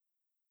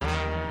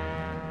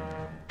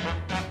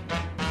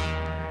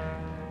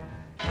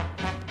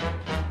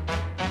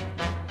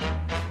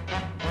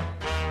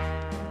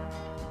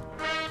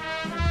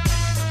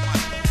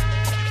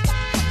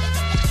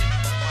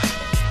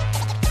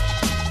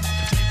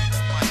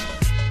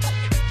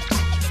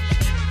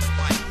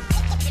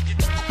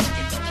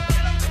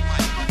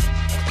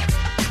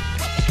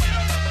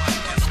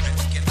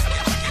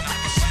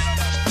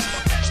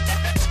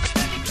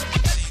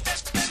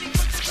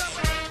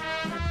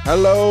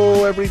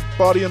Hello,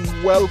 everybody, and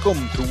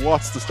welcome to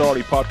What's the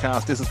Story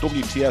podcast. This is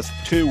WTS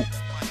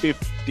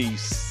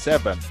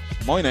 257.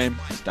 My name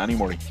is Danny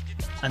Murray.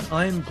 And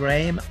I'm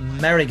Graham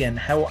Merrigan.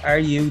 How are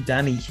you,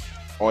 Danny?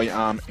 I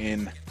am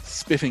in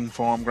spiffing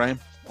form, Graham.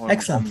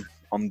 Excellent.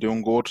 I'm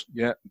doing good.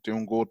 Yeah,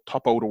 doing good.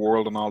 Top out of the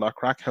world and all that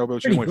crack. How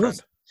about you, my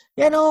friend?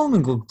 Yeah, no, I'm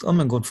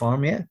in good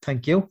form. Yeah,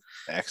 thank you.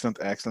 Excellent.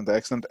 I've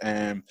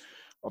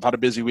had a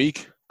busy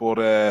week,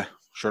 but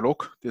sure,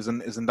 look,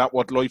 isn't that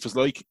what life is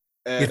like?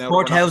 You have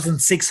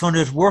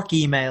 4,600 work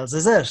emails,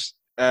 is it?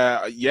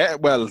 Yeah,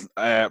 well,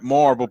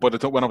 more, but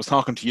when I was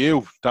talking to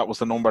you, that was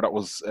the number that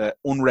was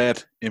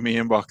unread in my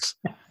inbox.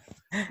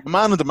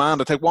 Man in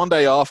demand. I take one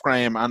day off,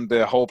 Graham, and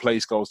the whole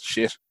place goes to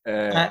shit.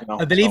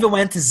 I believe it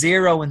went to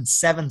 0 in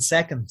 7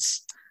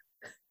 seconds.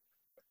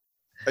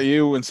 Are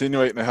you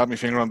insinuating I had my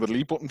finger on the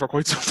delete button for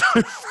quite some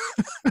time?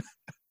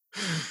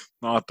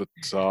 Not at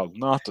all.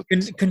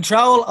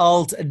 Control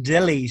Alt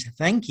Delete.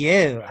 Thank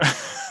you.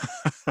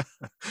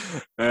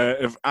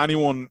 If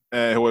anyone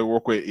who I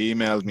work with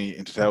emailed me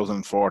in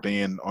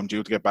 2014, I'm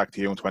due to get back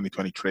to you in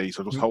 2023.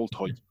 So just hold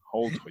tight.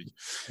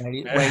 When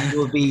you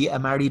will be a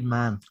married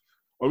man.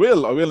 I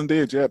will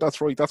indeed. Yeah,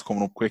 that's right. That's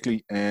coming up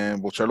quickly.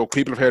 But sure, look,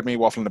 people have heard me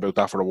waffling about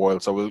that for a while,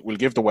 so we'll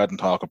give the wedding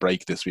talk a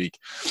break this week.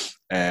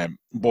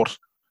 But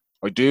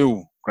I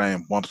do,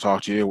 Graham, want to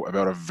talk to you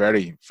about a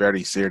very,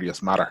 very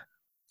serious matter.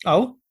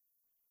 Oh?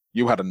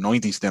 You had a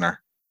 90s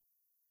dinner,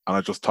 and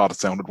I just thought it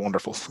sounded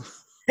wonderful.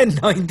 A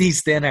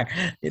 90s dinner.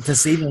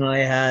 This evening I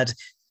had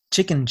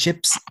chicken,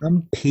 chips,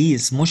 and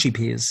peas, mushy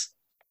peas.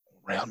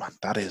 Real man,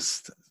 that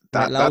is...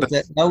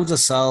 Loads of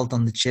salt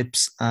on the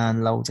chips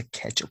and loads of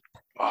ketchup.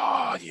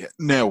 Oh, yeah.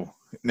 Now,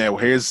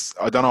 here's...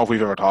 I don't know if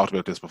we've ever talked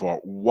about this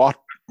before. What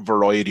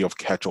variety of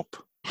ketchup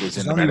is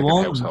in the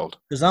American household?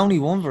 There's only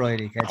one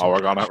variety of ketchup. Oh, we're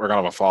gonna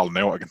have a fall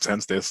now. I can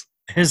sense this.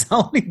 There's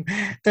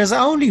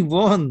only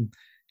one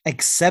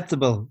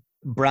acceptable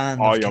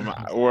brand. I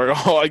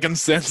can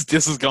sense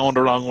this is going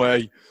the wrong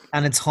way.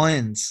 And it's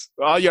Heinz.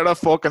 Oh, you're a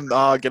fucking...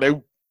 get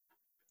out.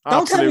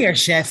 Don't tell me you're a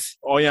chef.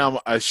 I am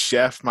a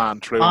chef, man,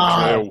 through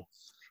and through.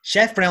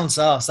 Chef brown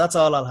sauce, that's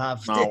all I'll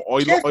have. No,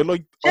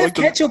 Chef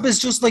ketchup is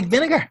just like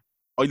vinegar.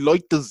 I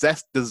like the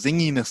zest, the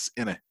zinginess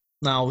in it.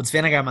 No, it's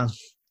vinegar, man.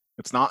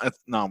 It's not.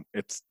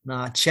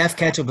 Chef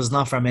ketchup is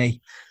not for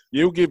me.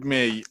 You give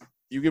me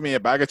a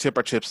bag of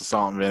chipper chips of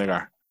salt and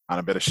vinegar and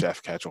a bit of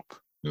chef ketchup.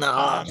 No.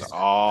 And,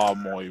 oh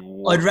my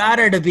word. I'd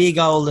rather the big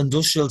old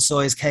industrial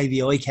size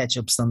KVI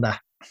ketchups than that.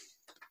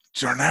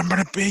 Do you remember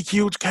the big,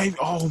 huge KVI?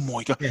 Oh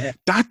my god, yeah.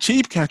 That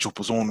cheap ketchup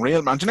was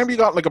unreal, man. Do you remember you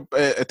got like a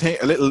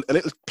little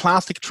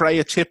plastic tray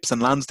of chips and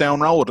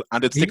Lansdowne Road,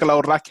 and it'd stick a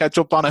load of that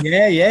ketchup on it?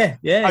 Yeah.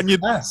 And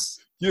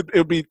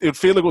it'd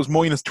feel like it was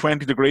minus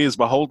 20 degrees,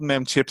 but holding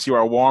them chips, you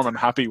are warm and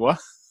happy. What?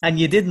 And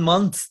you didn't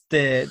want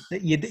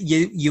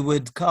you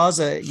would cause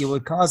a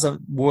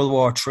World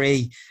War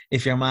III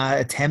if your ma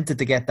attempted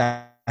to get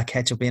that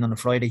ketchup in on a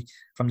Friday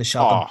from the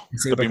shop.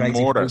 There'd be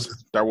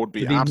murders. There would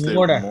be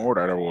absolutely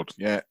murder. There would,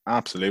 yeah,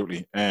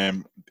 absolutely.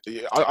 It's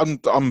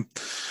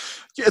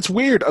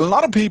weird. A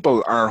lot of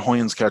people are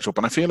Heinz ketchup,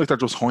 and I feel like they're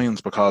just Heinz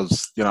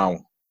because their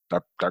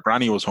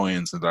granny was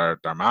Heinz and their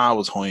ma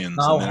was Heinz.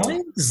 No,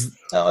 Heinz.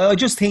 I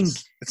just think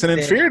it's an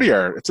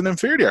inferior. It's an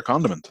inferior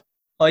condiment.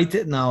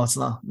 No, it's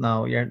not.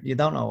 No, you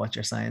don't know what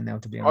you're saying now.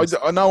 To be honest,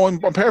 I'm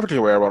perfectly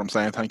aware of what I'm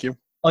saying. Thank you.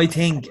 I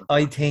think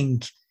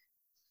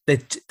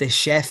that the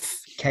chef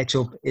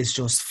ketchup is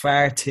just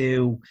far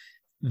too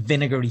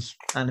vinegary,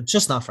 and it's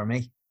just not for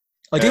me.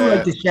 I do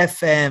like the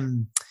chef. I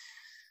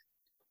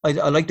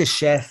like the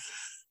chef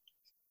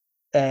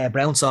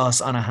brown sauce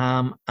on a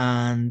ham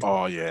and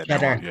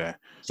cheddar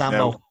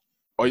Sambo.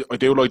 I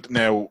do like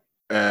now.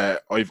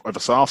 I've a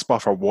soft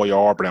spot for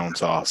YR brown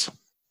sauce.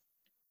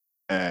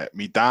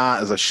 My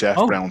dad is a chef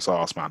brown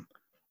sauce man.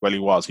 Well, he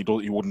was. He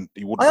wouldn't.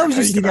 I always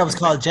used to think that was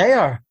called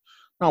JR.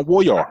 No,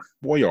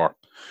 YR.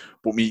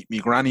 But me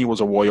granny was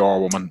a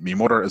YR woman. My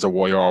mother is a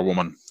YR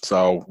woman.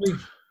 So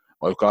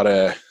I've got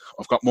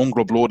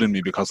mongrel blood in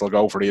me because I'll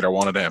go for either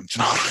one of them. Do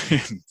you know what I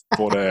mean?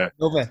 But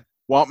love it.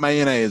 What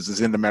mayonnaise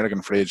is in the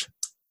American fridge?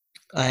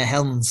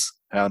 Hellmann's.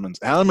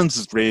 Hellmann's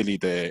is really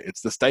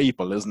it's the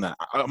staple, isn't it?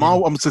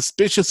 I'm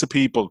suspicious of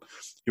people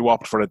who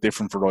opt for a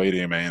different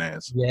variety of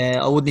mayonnaise.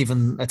 Yeah, I wouldn't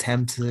even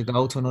attempt to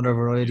go to another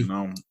variety.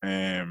 But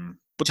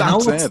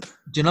that said,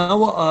 do you know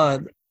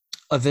what?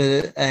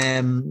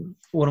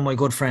 One of my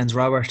good friends,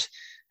 Robert,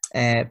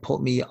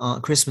 put me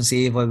on Christmas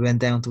Eve. I went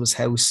down to his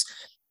house.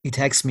 He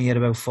texted me at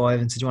about 5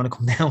 and said, "Do you want to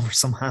come down for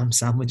some ham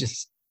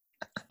sandwiches?"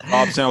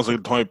 Rob sounds like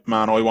the type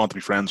man I want to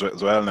be friends with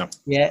as well now.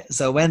 Yeah,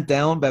 so I went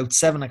down about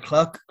 7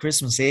 o'clock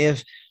Christmas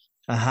Eve.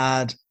 I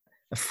had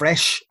a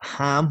fresh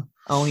ham,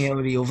 only out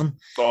of the oven,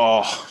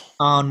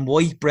 on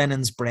White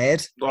Brennan's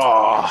bread.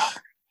 And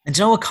do you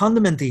know what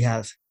condiment he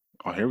had?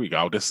 Oh, here we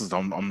go.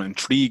 I'm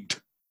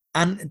intrigued.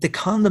 And the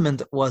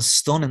condiment was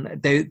stunning.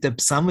 The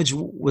sandwich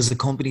was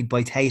accompanied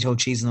by potato,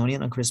 cheese, and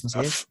onion on Christmas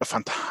Eve. A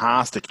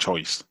fantastic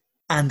choice.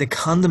 And the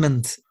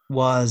condiment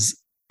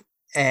was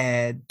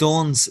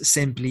Dun's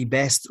Simply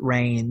Best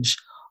range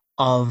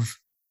of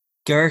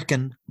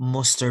gherkin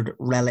mustard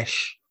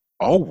relish.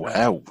 Oh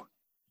wow.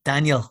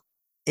 Daniel,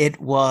 it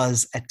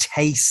was a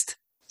taste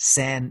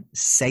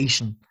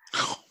sensation.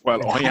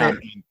 Well, I I had am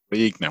it.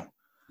 intrigued now.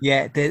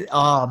 Yeah,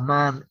 oh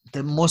man,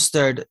 the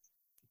mustard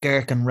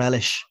gherkin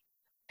relish.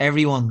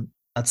 Everyone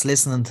that's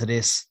listening to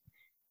this,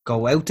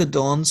 go out to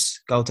Dunn's,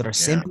 go to their Yeah.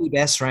 Simply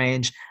Best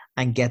range,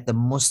 and get the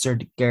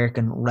mustard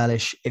gherkin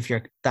relish if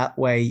you're that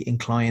way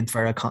inclined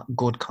for a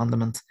good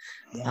condiment.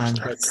 And the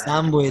Mustard gherkin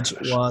sandwich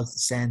relish.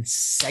 was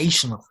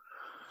sensational.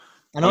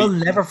 And I'll I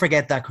never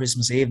forget that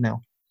Christmas Eve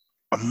now.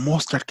 a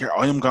mustard gherkin.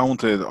 I am going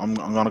to. I'm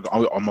gonna.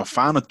 I'm a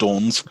fan of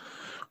Dunn's.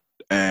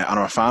 And I'm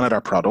a fan of their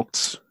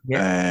products.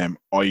 Yeah.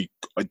 I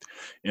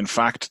in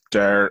fact,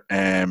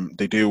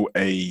 they do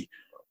a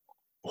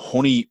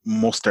honey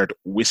mustard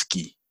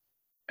whiskey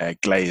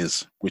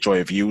glaze, which I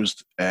have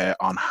used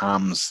on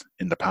hams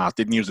in the past.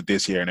 Didn't use it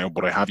this year now,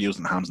 but I have used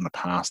it on hams in the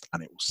past,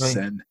 and it was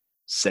Right.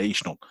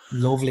 sensational.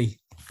 Lovely.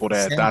 But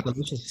Sounds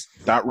delicious.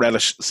 that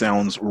relish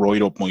sounds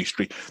right up my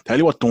street. Tell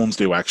you what Dunn's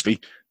do actually.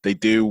 They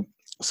do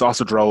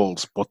sausage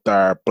rolls, but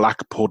they're black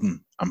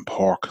pudding and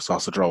pork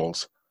sausage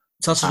rolls.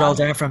 Sausage rolls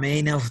are for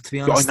me now, to be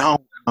Yeah, honest.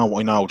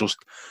 I know. Just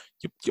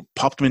you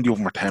pop them in the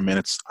oven for 10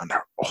 minutes, and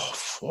they're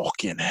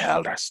fucking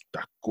hell.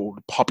 They're good.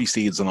 Poppy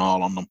seeds and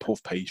all on them,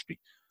 puff pastry.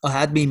 I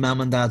had me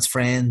mum and dad's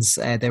friends.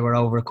 They were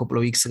over a couple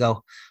of weeks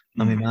ago,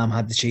 and my mum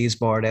had the cheese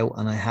board out,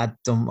 and I had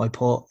them. I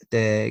put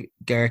the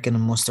gherkin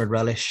and mustard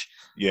relish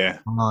Yeah,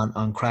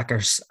 on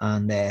crackers,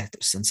 and they're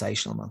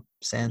sensational, man.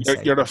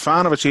 Sensational. you're a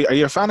fan of a cheese. Are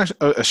you a fan of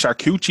a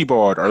charcuterie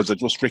board, or is it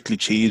just strictly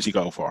cheese you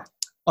go for?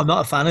 I'm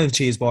not a fan of the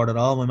cheese board at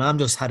all. My mum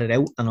just had it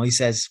out, and I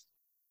says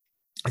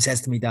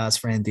to me dad's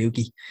friend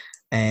Dookie,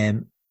 I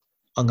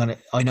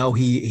know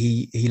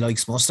he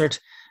likes mustard, so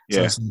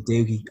I Yeah, said,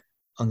 Dookie,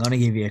 I'm gonna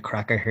give you a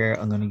cracker here.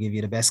 I'm gonna give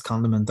you the best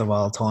condiment of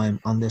all time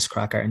on this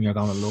cracker, and you're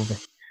gonna love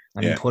it.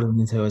 And yeah. he put it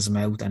into his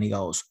mouth, and he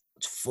goes,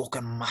 "It's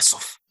fucking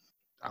massive."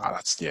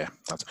 That's.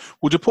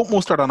 Would you put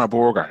mustard on a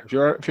burger if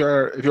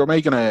you're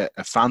making a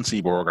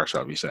fancy burger,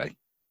 shall we say?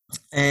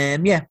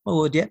 Yeah, I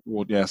would, yeah.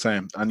 Yeah,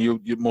 same. And you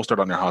mustard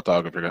on your hot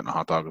dog if you're getting a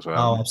hot dog as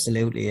well. Oh,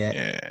 absolutely,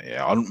 yeah.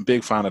 Yeah. I'm a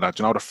big fan of that.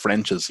 Do you know the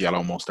French's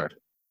yellow mustard?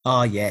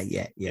 Oh, yeah.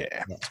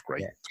 It's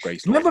great. Yeah. It's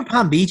great stuff. Remember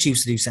Palm Beach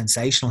used to do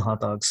sensational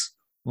hot dogs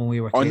when we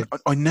were kids?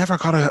 I never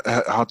got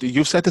a hot.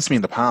 You've said this to me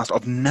in the past.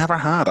 I've never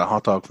had a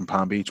hot dog from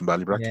Palm Beach and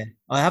Ballybrook. Yeah,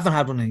 I haven't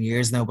had one in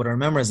years now, but I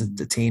remember as a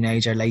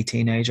late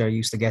teenager, I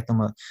used to get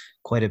them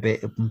quite a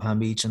bit up in Palm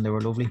Beach, and they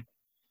were lovely.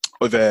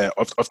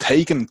 I've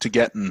taken to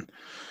getting.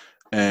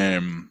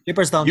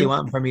 Shippers don't do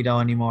anything for me though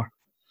anymore.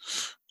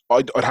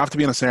 I'd have to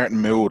be in a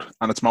certain mood,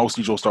 and it's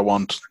mostly just I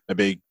want a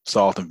big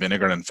salt and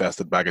vinegar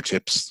infested bag of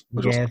chips.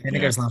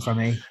 Vinegar's not for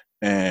me.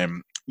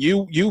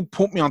 You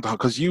put me on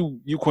because you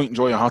quite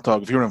enjoy a hot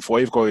dog. If you're in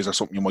Five Guys or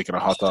something, you might get a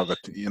hot dog.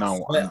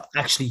 Well,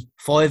 actually,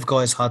 Five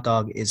Guys hot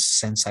dog is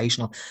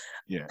sensational.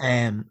 Yeah.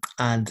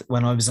 And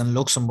when I was in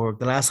Luxembourg,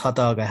 the last hot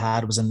dog I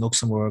had was in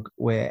Luxembourg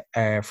with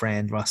our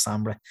friend Ross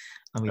Sambra.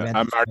 And we went.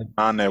 I'm married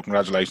man now.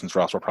 Congratulations,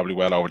 Ross. We're probably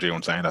well overdue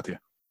in saying that to you.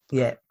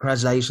 Yeah,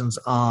 congratulations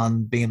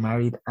on being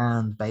married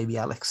and baby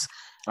Alex.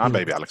 And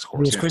baby Alex, of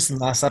course. He was christened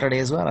last Saturday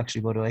as well,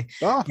 actually, by the way.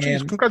 Oh,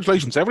 geez,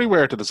 congratulations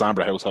everywhere to the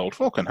Zambra household.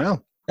 Fucking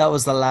hell. That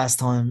was the last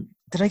time.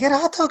 Did I get a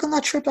hot dog on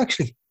that trip,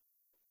 actually?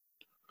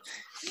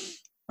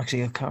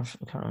 Actually, I can't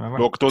remember.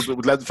 Look,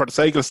 for the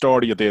sake of the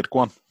story, you did. Go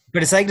on. For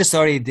the sake of the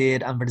story, you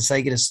did. And for the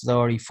sake of the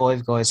story,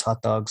 Five Guys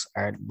hot dogs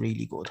are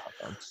really good hot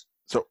dogs.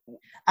 So,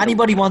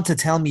 anybody want to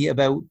tell me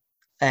about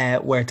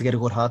where to get a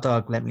good hot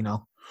dog, let me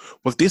know.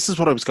 Well, this is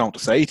what I was going to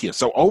say to you.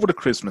 So over the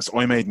Christmas,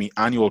 I made me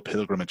annual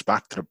pilgrimage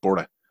back to the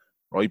Borough,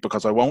 right?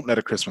 Because I won't let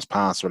a Christmas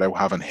pass without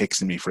having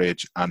Hicks in my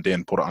fridge and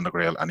then put it on the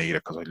grill and eat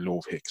it because I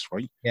love Hicks,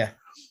 right? Yeah.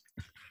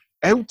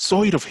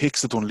 Outside of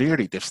Hicks at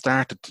Dunleary, they've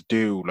started to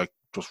do like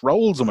just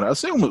rolls. I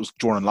assume it was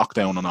during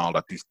lockdown and all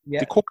that.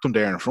 They cooked them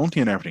there in front of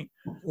you and everything.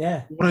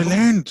 Yeah. What I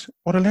learned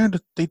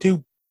that they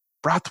do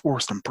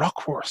bratwurst and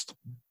brockwurst.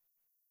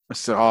 I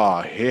said,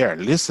 oh, here,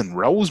 listen,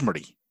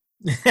 Rosemary.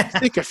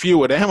 Stick a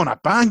few of them on a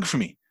bag for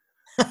me.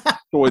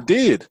 So I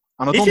did.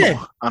 And I done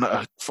them, and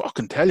I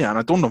fucking tell you, and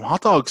I done them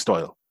hot dog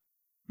style.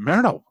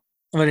 Merno.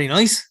 Very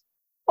nice.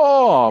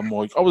 Oh,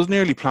 Mike. I was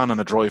nearly planning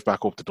a drive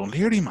back up to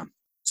Dunleary, man.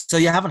 So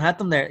you haven't had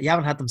them there? You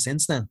haven't had them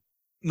since then?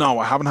 No,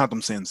 I haven't had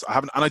them since. I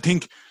haven't, and I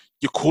think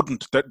you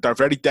couldn't. They're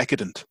very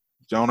decadent.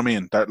 Do you know what I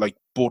mean? They're like,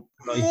 but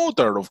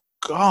mother of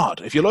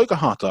God, if you like a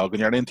hot dog and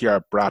you're into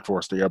your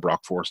bratwurst or your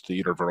brockwurst,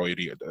 either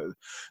variety,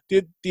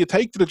 do you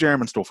take to the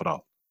German stuff at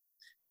all?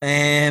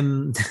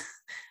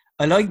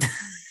 I like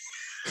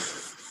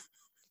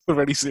a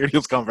very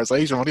serious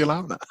conversation. What are you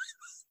laughing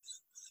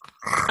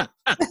at?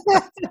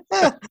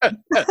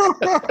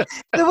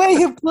 The way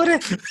you put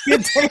it, you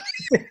take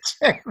the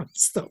German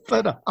stuff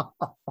at all.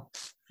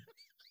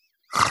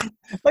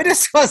 I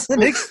just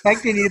wasn't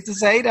expecting you to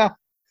say that.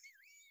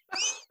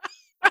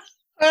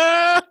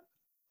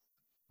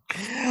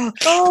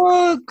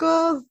 Oh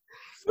God.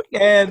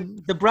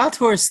 The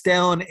bratwurst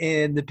down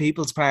in the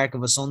People's Park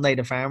of a Sunday,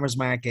 the farmers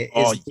market.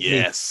 Oh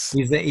yes,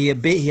 he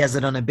has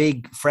it on a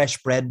big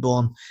fresh bread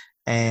bun,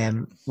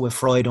 with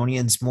fried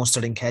onions,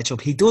 mustard, and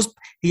ketchup. He does.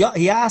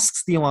 He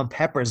asks, "Do you want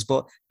peppers?"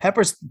 But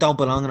peppers don't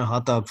belong in a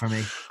hot dog for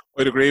me.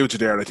 I'd agree with you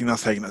there. I think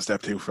that's taking it a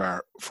step too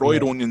far.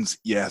 Fried onions,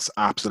 yes,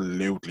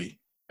 absolutely.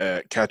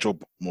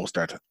 Ketchup,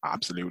 mustard,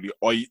 absolutely.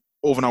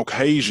 Of an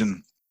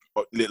occasion,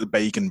 little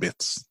bacon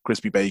bits,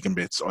 crispy bacon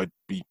bits, I'd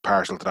be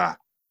partial to that.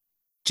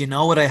 Do you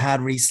know what I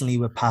had recently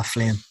with Pat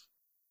Flynn?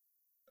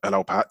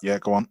 Hello, Pat. Yeah,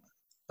 go on.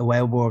 The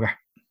Wow Burger.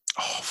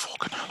 Oh,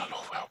 fucking hell, I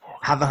love Wow Burger.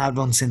 Haven't had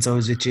one since I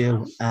was with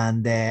you.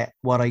 And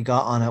what I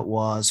got on it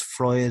was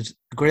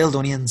grilled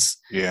onions.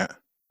 Yeah.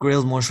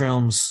 Grilled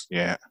mushrooms.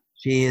 Yeah.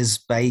 Cheese,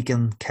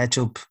 bacon,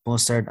 ketchup,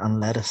 mustard, and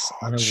lettuce.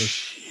 And it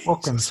was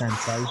fucking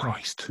sensational.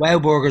 Wow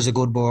Burger's a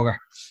good burger.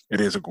 It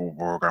is a good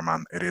burger,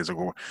 man. It is a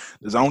good.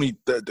 There's only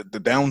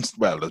the downs.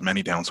 Well, there's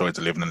many downsides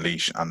of living in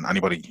Laois, and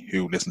anybody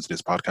who listens to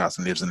this podcast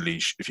and lives in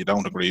Laois, if you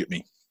don't agree with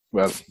me,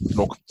 well,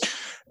 look.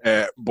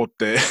 But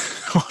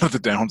one of the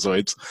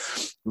downsides,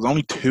 there's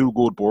only 2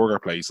 good burger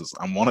places,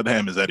 and one of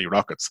them is Eddie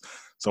Rockets.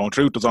 So in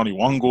truth, there's only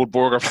one good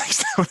burger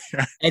place down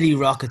here. Eddie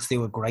Rockets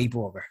do a great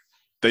burger.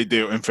 They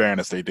do. In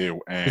fairness, they do.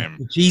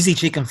 The cheesy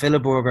chicken fillet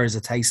burger is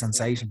a taste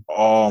sensation.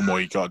 Oh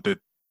my god, the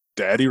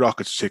Eddie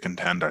Rockets chicken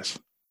tenders.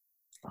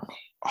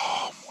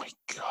 Oh my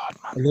god,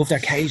 man! I love their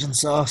Cajun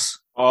sauce.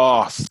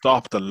 Oh,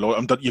 stop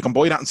you can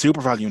buy that in Super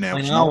Value now.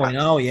 I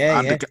know,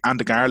 yeah. And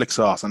the garlic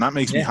sauce, and that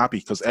makes me happy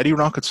because Eddie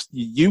Rockets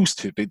used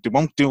to. They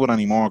won't do it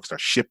anymore because they're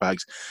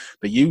shitbags.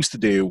 They used to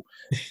do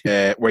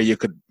where you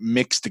could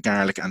mix the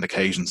garlic and the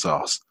Cajun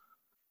sauce,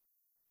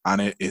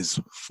 and it is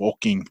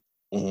fucking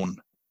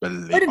unbelievable.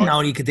 I didn't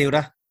know you could do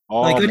that.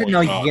 Oh, I didn't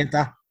know you could get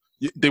that.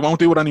 They won't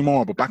do it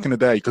anymore, but back in the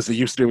day, because they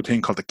used to do a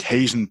thing called the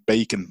Cajun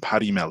bacon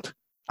patty melt.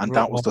 And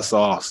that was the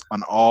sauce.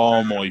 And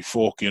oh my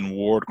fucking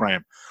word,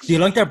 Graham. Do you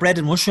like their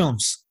breaded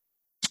mushrooms?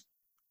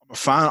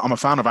 I'm a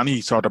fan of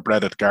any sort of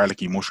breaded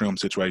garlicky mushroom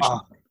situation.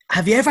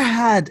 Have you ever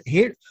had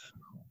here?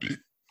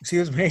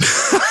 Excuse me.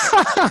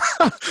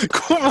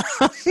 Come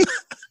on.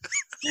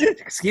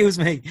 Excuse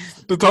me.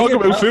 The talk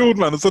about food,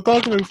 man. It's a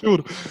talk about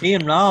food. Me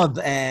and Rob,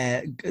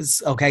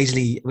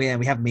 occasionally, we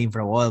haven't been for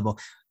a while, but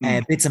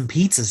Bits and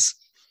Pizzas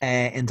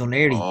in Dún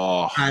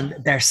Laoghaire. And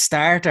their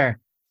starter,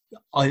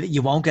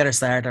 you won't get a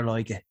starter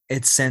like it.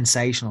 It's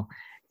sensational.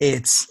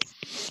 It's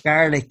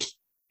garlic,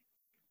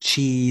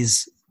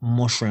 cheese,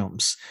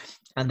 mushrooms.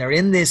 And they're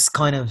in this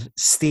kind of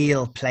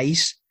steel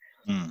plate.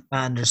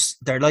 And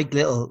they're like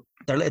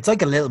it's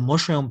like a little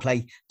mushroom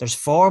plate. There's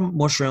 4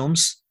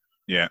 mushrooms.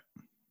 Yeah.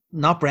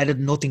 Not breaded,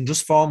 nothing,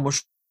 just 4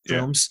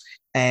 mushrooms,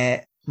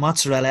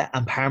 mozzarella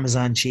and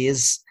Parmesan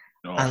cheese,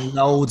 and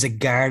loads of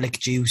garlic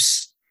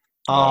juice.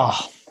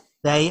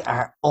 They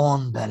are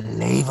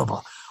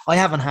unbelievable. I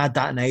haven't had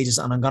that in ages,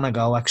 and I'm gonna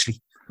go.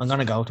 Actually, I'm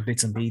gonna go to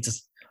Bits and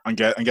Pizzas and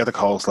get the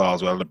coleslaw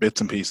as well. The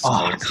bits and pieces.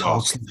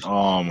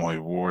 Oh my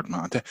word,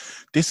 man!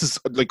 This is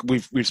like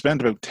we've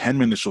spent about 10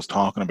 minutes just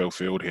talking about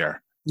food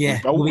here.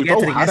 Yeah, we've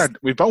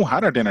both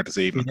had our dinner this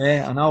evening.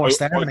 Yeah, I know we're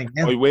starving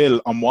again. I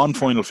will on one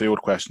final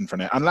food question for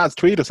now. And lads,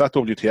 tweet us at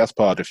WTS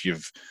Pod if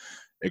you've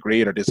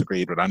agreed or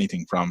disagreed with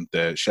anything from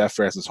the Chef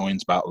versus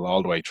Heinz battle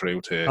all the way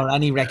through to. Or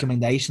any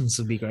recommendations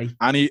would be great.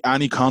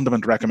 Any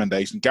condiment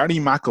recommendation. Gary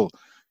Mackle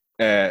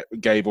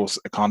gave us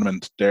a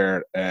condiment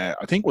there.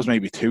 I think it was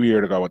maybe 2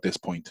 years ago at this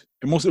point.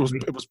 It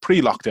was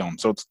pre-lockdown,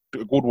 so it's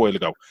a good while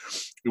ago.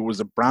 It was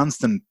a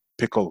Branston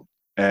pickle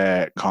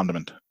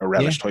condiment, a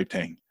relish type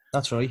thing.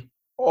 That's right.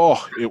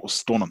 Oh, it was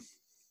stunning.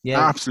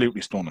 Yeah.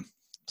 Absolutely stunning.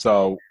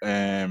 So,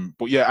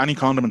 but yeah, any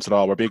condiments at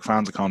all. We're big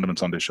fans of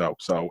condiments on this show.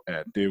 So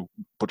do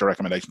put the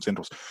recommendations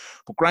into us.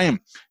 But Graham,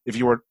 if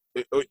you were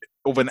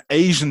of an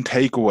Asian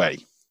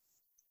takeaway,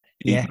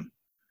 do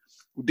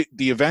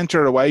you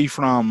venture away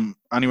from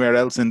anywhere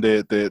else in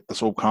the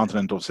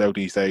subcontinent of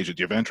Southeast Asia?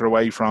 Do you venture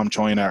away from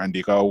China and do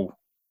you go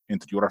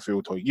into the other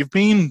food type? You've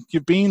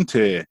been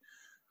to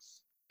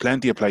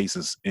plenty of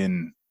places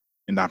in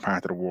that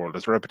part of the world.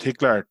 Is there a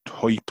particular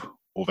type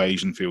of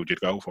Asian food you'd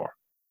go for?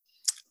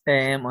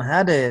 I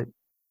had a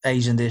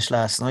Asian dish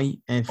last night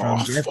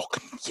from Jep.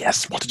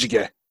 Yes, what did you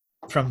get?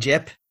 From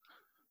Jep.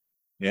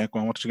 Yeah, go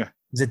on, what did you get?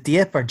 Is it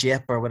Dieppe or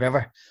Jep or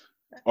whatever?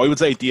 I would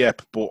say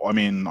Dieppe, but I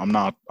mean I'm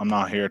not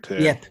here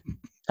to. Yep.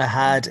 I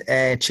had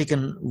Thai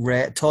chicken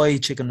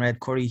red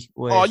curry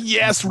with, oh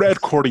yes,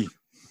 red curry.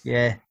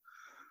 Yeah.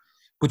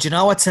 But you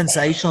know what's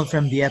sensational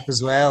from Dieppe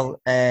as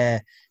well?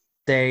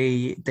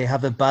 They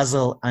have a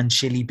basil and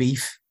chili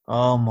beef.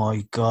 Oh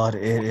my god,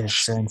 it is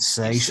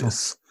sensational.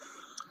 Jesus.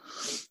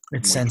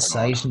 It's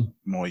sensational.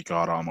 My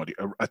god almighty.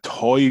 A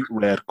Thai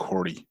red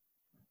curry.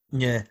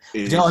 Yeah.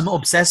 You know, I'm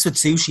obsessed with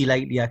sushi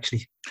lately,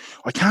 actually.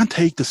 I can't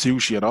take the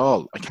sushi at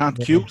all. I can't.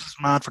 Cube's is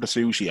mad for the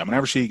sushi. And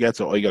whenever she gets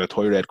it, I get a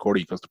Thai red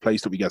curry because the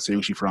place that we get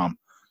sushi from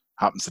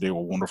happens to do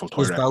a wonderful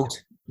Thai red curry.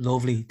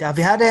 Lovely. Have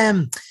you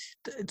had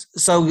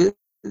so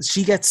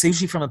she gets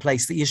sushi from a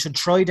place that you should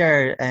try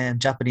their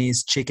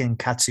Japanese chicken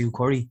katsu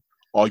curry.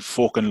 I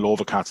fucking love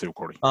a katsu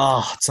curry.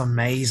 Oh, it's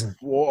amazing.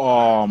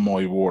 Oh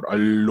my word, I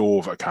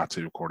love a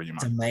katsu curry, man.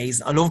 It's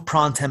amazing. I love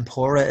prawn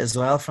tempura as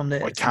well from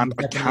the. I can't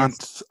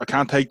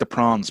take the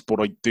prawns,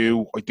 but I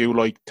do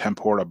like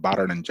tempura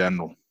batter in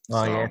general.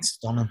 Oh So, yeah, it's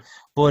stunning.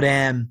 But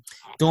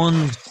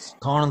Dunn's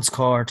Cornels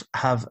Court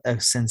have a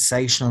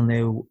sensational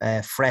new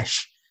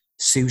fresh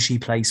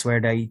sushi place where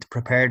they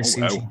prepare the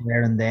sushi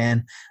there and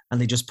then,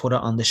 and they just put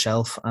it on the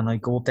shelf. And I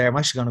go up there. I'm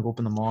actually going to go up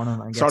in the morning.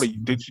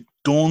 And did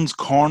Dunn's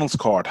Cornels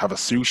Court have a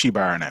sushi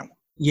bar now?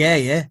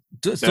 Yeah.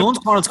 Dunn's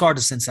Cornels Court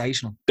is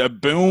sensational. The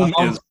boom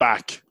is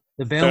back.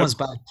 The boom is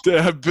back.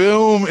 The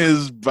boom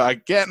is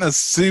back. Getting a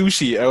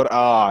sushi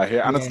out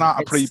here, and it's not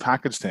a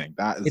pre-packaged thing.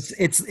 That is,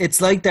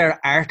 it's like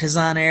their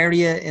artisan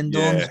area in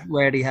Dunn's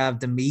where they have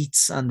the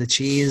meats and the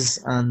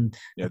cheese and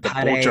the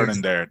butcher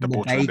in there. The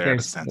butcher in there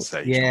is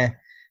sensational. Yeah.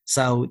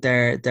 So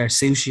their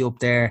sushi up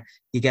there,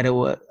 I get it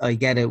with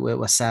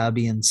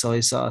wasabi and soy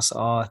sauce.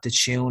 Oh, the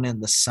tuna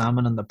and the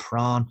salmon and the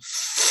prawn,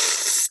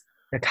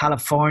 the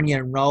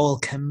California roll.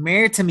 Come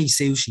here to me,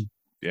 sushi.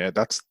 Yeah,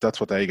 that's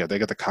what they get. They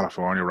get the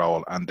California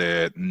roll and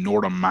the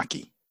Northern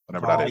Maki,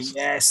 whatever that is.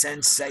 Yeah,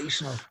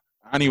 sensational.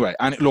 Anyway,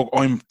 and look,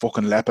 I'm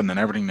fucking lepping and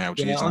everything now.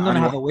 Yeah, I'm going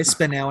to have a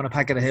whisper now and a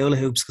packet of hula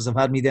hoops because I've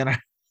had me dinner.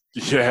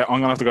 Yeah, I'm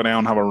going to have to go down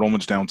and have a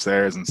rummage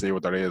downstairs and see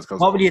what there is.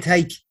 What will you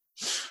take?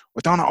 I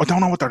don't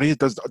know what there is.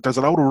 There's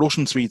a lot of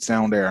Russian sweets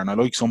down there, and I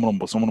like some of them,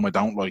 but some of them I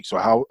don't like. So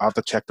I have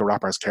to check the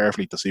wrappers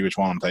carefully to see which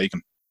one I'm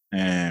taking.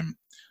 I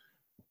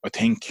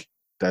think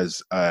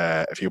there's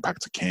a few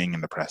packets of King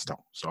in the Presto.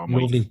 So I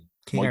might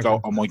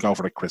go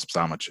for the crisp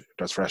sandwich.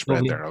 There's fresh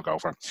bread there. I'll go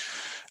for it.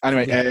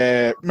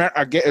 Anyway,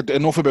 I get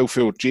enough about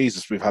food.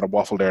 Jesus, we've had a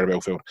waffle there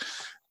about food.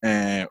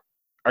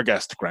 Our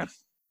guest, Graham.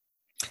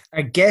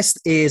 Our guest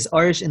is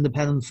Irish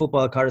independent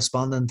football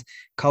correspondent,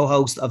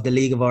 co-host of the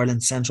League of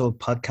Ireland Central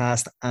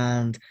podcast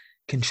and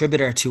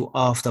contributor to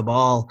Off the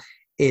Ball.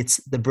 It's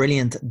the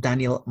brilliant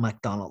Daniel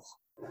McDonnell.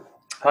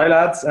 Hi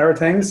lads, how are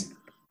things?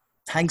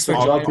 Thanks for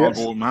joining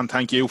us. Man,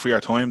 thank you for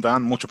your time,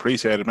 Dan. Much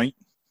appreciated, mate.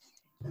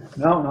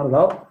 No, not at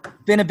all.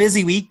 Been a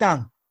busy week,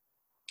 Dan.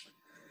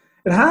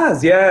 It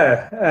has,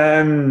 yeah.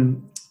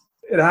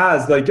 It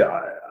has. Like,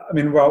 I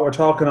mean, we're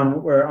talking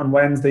on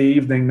Wednesday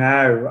evening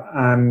now,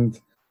 and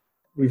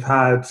we've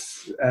had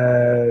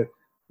 3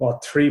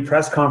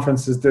 press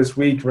conferences this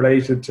week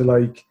related to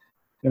 3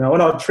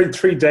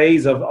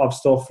 days of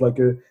stuff like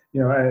the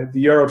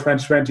Euro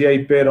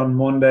 2028 bid on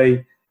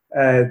Monday,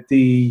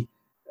 the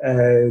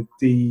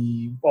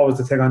what was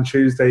the thing on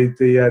Tuesday,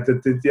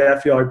 the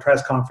FEI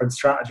press conference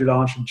strategy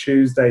launch on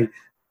Tuesday,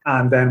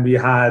 and then we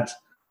had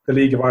the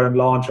League of Ireland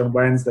launch on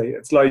Wednesday.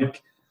 It's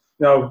like,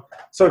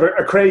 sort of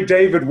a Craig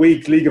David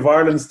week, League of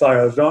Ireland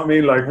style. You know what I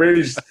mean? Like,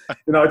 really, just, I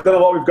don't know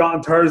what we've got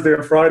on Thursday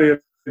and Friday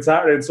and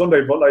Saturday and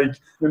Sunday, but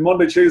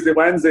Monday, Tuesday,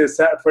 Wednesday is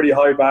set a pretty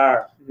high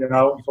bar,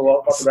 for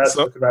what the rest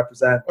of it could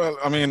represent. Well,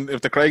 I mean,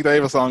 if the Craig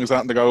David song is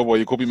starting to go, well,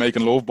 you could be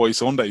making love by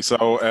Sunday.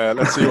 So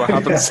let's see what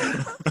happens.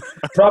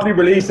 Probably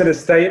releasing a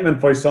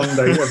statement by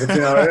Sunday. If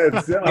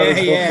it's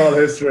football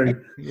history.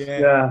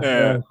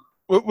 Yeah.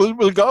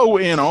 We'll go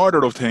in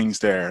order of things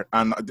there.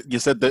 And you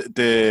said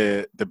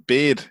the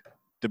bid.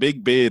 The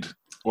big bid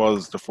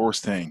was the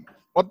first thing.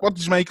 What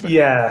did you make of it?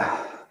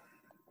 Yeah.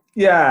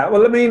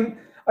 Well, I mean,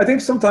 I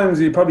think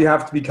sometimes you probably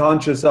have to be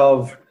conscious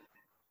of,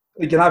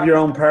 you can have your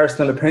own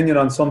personal opinion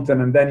on something,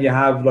 and then you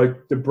have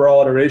the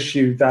broader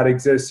issue that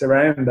exists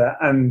around it.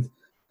 And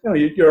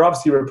you're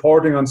obviously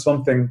reporting on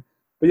something,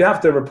 but you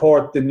have to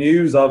report the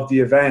news of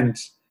the event.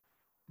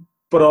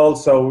 But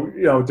also,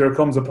 there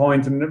comes a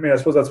point, and I mean, I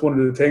suppose that's one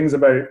of the things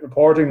about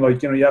reporting.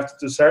 You have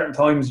to, at certain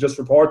times, just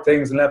report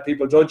things and let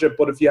people judge it.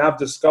 But if you have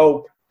the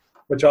scope,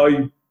 which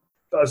I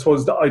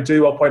suppose I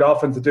do quite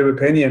often to do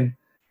opinion,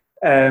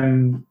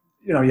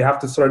 you have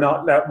to sort of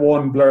not let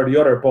one blur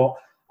the other. But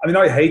I mean,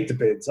 I hate the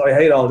bids. I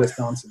hate all this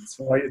nonsense.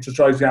 Right? It just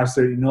drives me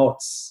absolutely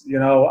nuts,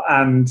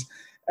 And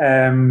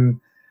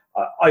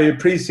I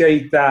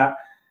appreciate that.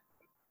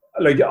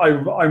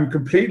 I'm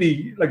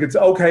completely it's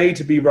okay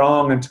to be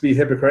wrong and to be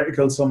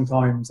hypocritical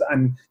sometimes,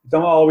 and you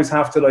don't always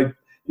have to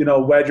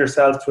wed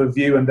yourself to a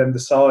view and then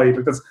decide.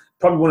 That's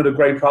probably one of the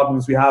great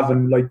problems we have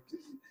in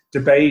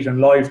debate and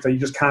life, that you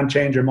just can't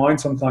change your mind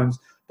sometimes.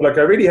 But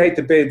I really hate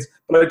the bids,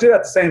 but I did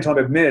at the same time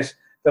admit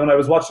that when I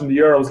was watching the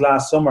Euros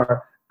last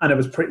summer and it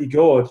was pretty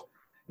good,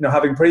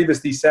 having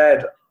previously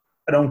said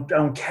I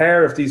don't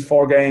care if these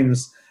 4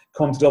 games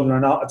come to Dublin or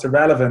not, it's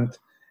irrelevant.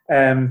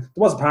 There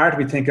was a part of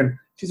me thinking,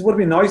 geez, it would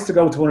be nice to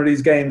go to one of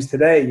these games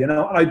today, And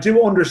I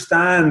do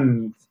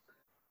understand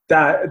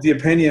that the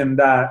opinion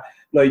that,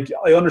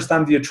 I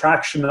understand the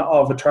attraction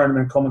of a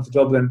tournament coming to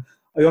Dublin.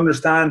 I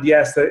understand,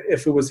 yes, that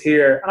if it was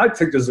here, and I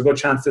think there's a good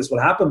chance this will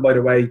happen, by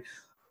the way,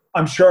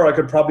 I'm sure I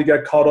could probably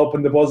get caught up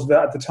in the buzz of it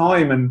at the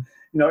time, and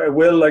it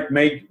will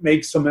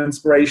make some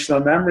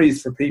inspirational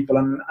memories for people,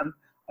 and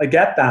I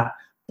get that,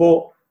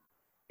 but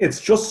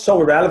it's just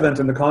so irrelevant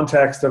in the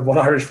context of what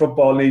Irish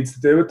football needs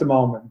to do at the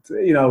moment.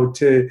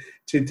 To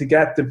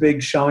get the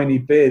big shiny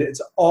bid.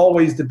 It's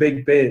always the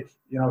big bid.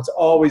 It's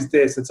always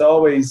this. It's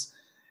always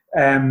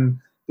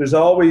there's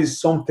always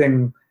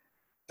something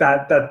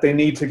that they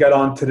need to get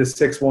onto the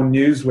 6-1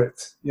 news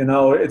with. You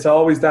know, it's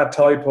always that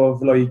type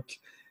of like,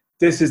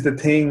 this is the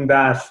thing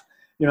that,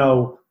 you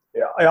know,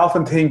 I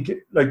often think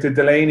like the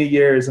Delaney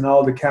years and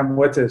all that came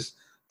with it,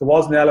 there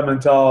was an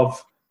element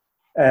of,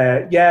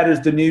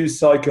 there's the news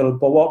cycle,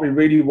 but what we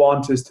really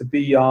want is to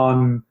be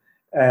on,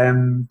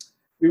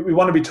 we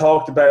want to be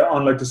talked about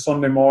on like the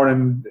Sunday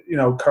morning, you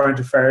know, current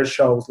affairs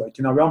shows. Like,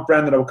 you know, we want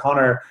Brendan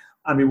O'Connor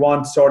and we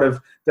want sort of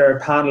their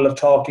panel of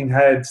talking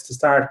heads to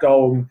start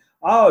going,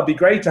 oh, it'd be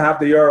great to have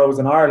the Euros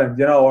in Ireland,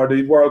 you know, or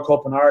the World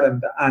Cup in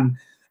Ireland.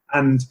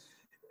 And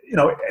you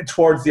know,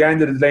 towards the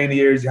end of the Delaney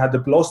years, you had the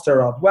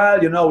bluster of,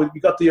 well, you know, we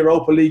got the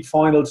Europa League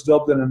final to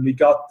Dublin and we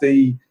got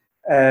the,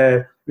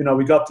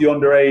 we got the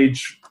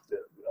underage,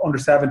 under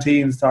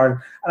 17s starting.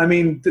 And I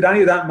mean, did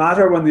any of that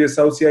matter when the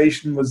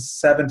association was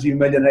 70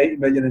 million, 80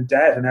 million in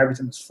debt and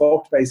everything was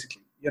fucked,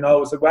 basically? You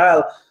know, it's like,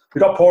 well, we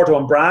got Porto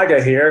and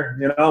Braga here,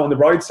 you know, on the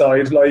bright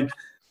side. Like,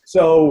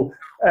 so,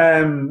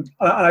 and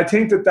I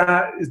think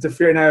that is the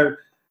fear now.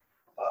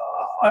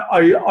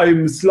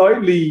 I'm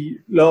slightly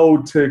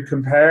low to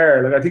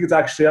compare. Like, I think it's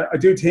actually, I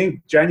do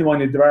think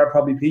genuinely there are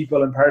probably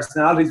people and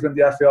personalities within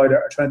the FAI that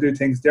are trying to do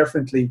things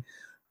differently.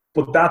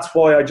 But that's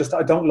why I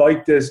don't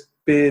like this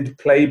bid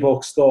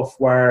playbook stuff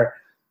where,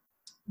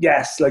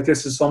 yes, like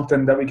this is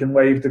something that we can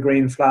wave the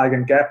green flag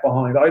and get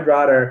behind. I'd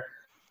rather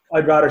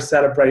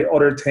celebrate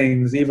other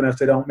things, even if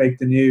they don't make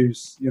the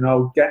news, you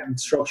know, getting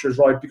structures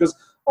right, because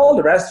all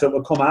the rest of it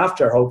will come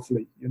after,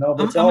 hopefully, you know,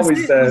 but it's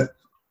always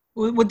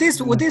Would this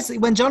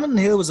when Jonathan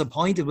Hill was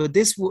appointed, would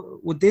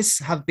this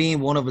have been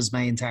one of his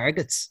main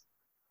targets?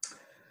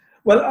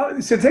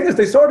 Well, see, the thing is,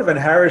 they sort of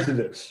inherited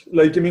it.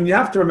 Like, I mean, you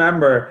have to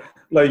remember,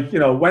 like, you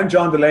know, when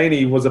John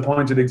Delaney was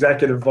appointed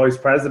executive vice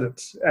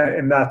president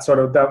in that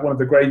one of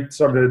the great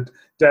sort of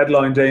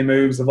deadline day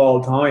moves of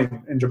all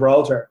time in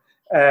Gibraltar,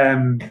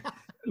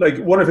 like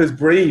one of his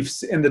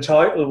briefs in the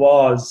title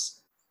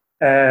was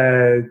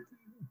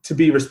to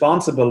be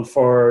responsible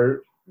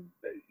for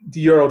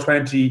the Euro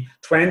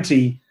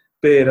 2020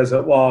 bid as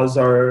it was,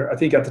 or I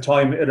think at the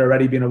time it had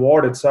already been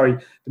awarded,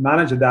 the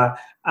manager that,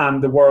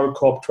 and the World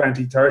Cup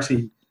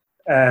 2030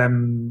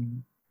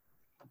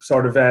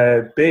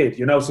 bid,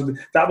 you know. So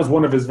that was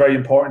one of his very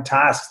important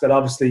tasks that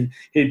obviously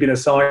he'd been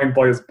assigned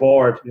by his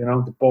board, you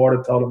know, the board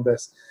had told him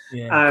this.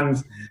 Yeah. And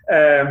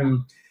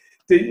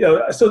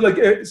so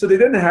they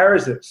didn't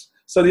inherit it.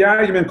 So the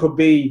argument could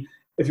be,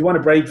 if you want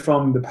to break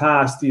from the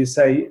past, you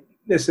say,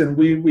 listen,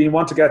 we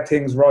want to get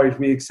things right.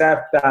 We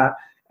accept that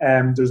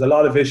there's a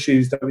lot of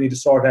issues that we need to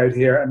sort out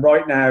here. And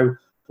right now,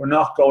 we're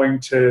not going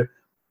to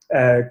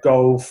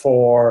go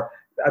for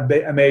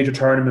a major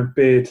tournament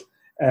bid.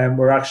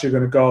 We're actually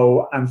going to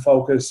go and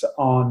focus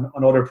on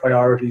other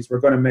priorities. We're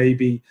going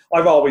to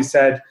I've always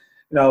said,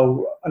 you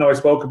know, I know I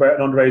spoke about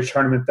an underage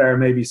tournament there,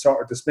 maybe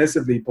sort of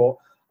dismissively, but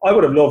I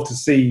would have loved to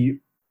see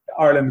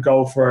Ireland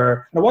go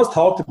for, and it was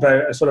talked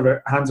about a sort of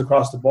a hands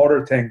across the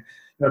border thing,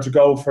 you know, to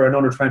go for an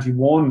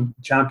under-21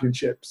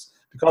 championships,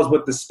 because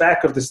with the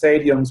spec of the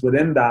stadiums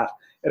within that,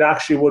 it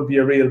actually would be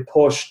a real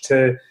push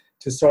to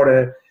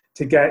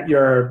get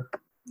your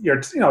you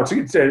know,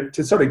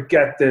 to sort of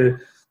get the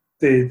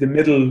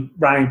middle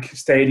rank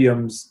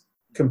stadiums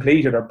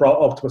completed or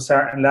brought up to a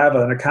certain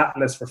level and a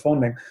catalyst for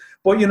funding.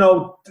 But, you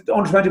know, the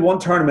under-21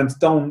 tournaments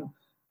don't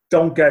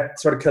get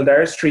sort of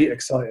Kildare Street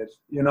excited,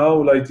 you know,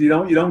 like you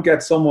don't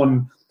get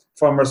someone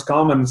from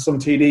Roscommon, some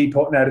TD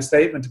putting out a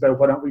statement about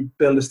why don't we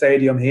build a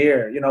stadium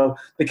here. You know,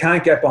 they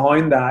can't get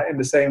behind that in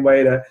the same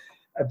way that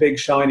a big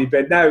shiny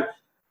bid. Now,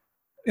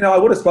 you know, I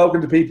would have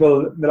spoken to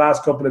people in the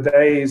last couple of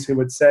days who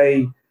would say,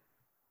 you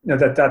know,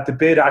 that the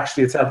bid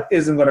actually itself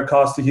isn't going to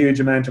cost a huge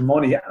amount of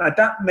money. And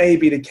that may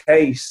be the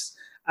case.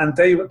 And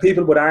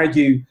people would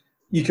argue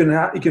you can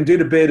do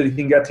the bid and you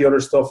can get the other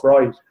stuff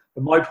right.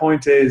 But my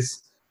point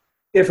is,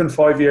 if in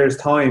 5 years'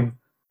 time,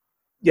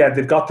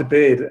 they've got the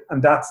bid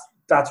and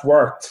that's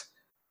worked,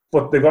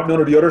 but they've got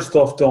none of the other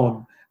stuff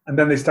done, and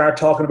then they start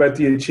talking about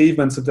the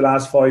achievements of the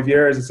last 5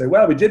 years and say,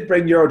 well, we did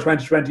bring Euro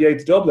 2028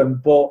 to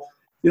Dublin, but,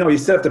 you know, you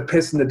still have to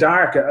piss in the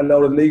dark at a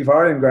load of League of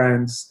Ireland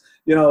grounds.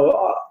 You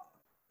know,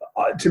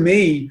 to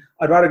me,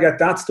 I'd rather get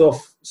that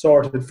stuff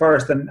sorted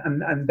first and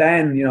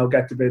then, you know,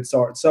 get the bid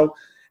sorted. So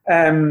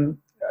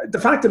the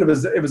fact that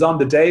it was on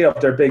the day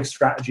of their big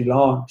strategy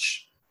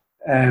launch,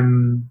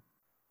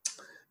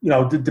 you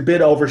know, the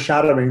bid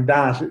overshadowing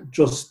that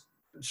just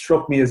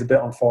struck me as a bit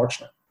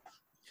unfortunate.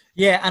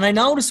 Yeah, and I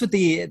noticed with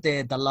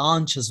the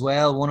launch as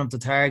well, one of the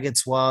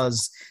targets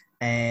was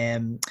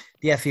the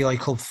FAI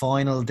Cup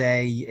final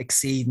day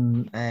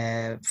exceeding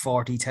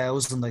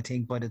 40,000, I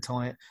think, by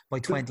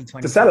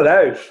 2020. To sell it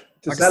out.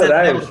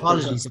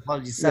 Apologies,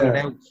 sell it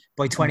out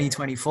by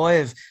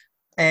 2025.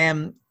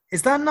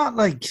 Is that not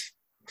like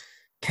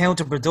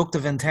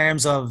counterproductive in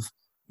terms of,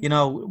 you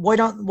know, why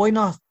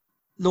not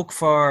look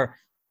for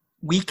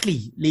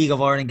weekly League of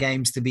Ireland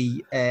games to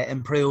be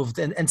improved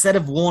instead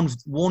of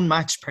one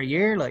match per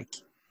year? Like,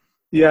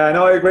 Yeah,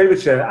 no, I agree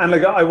with you. And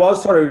like, I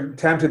was sort of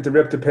tempted to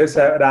rip the piss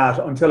out of that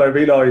until I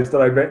realised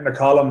that I'd written a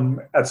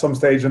column at some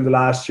stage in the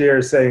last year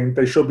saying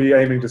they should be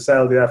aiming to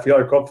sell the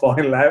FAI Cup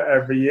final out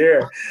every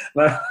year.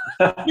 And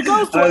It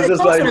goes to, I was it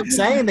just goes like, without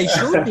saying they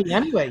should be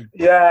anyway.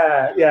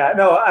 yeah,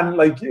 no, and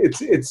like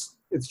it's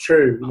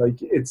true. Like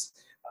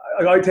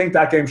I think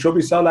that game should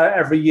be sold out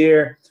every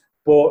year.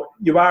 But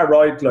you are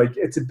right. Like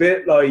it's a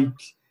bit like,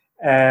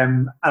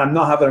 and I'm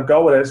not having a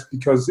go at it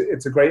because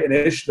it's a great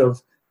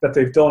initiative that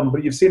they've done.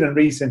 But you've seen in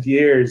recent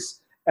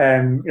years,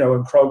 you know,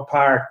 in Croke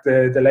Park,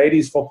 the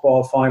ladies'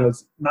 football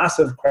finals,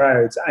 massive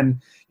crowds,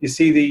 and you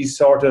see these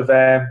sort of,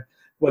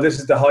 well, this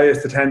is the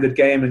highest attended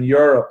game in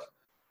Europe,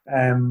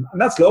 and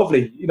that's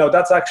lovely. You know,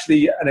 that's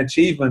actually an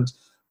achievement.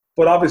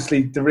 But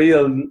obviously, the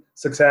real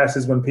success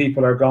is when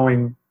people are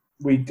going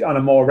on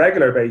a more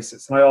regular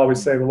basis. And I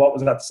always say, well, what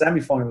was that, the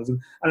semi-finals?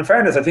 And in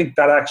fairness, I think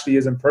that actually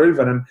is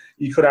improving. And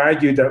you could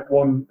argue that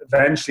one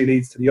eventually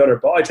leads to the other.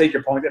 But I take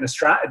your point. In a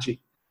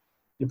strategy,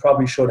 you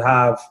probably should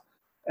have,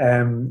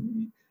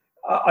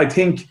 I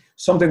think,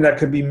 something that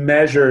could be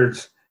measured,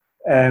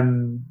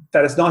 that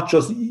it's not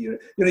just, you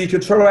know, you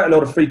could throw out a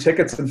load of free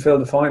tickets and fill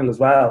the final as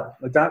well.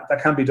 Like that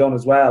can be done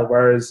as well.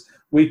 Whereas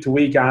week to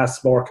week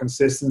asks more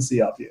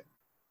consistency of you.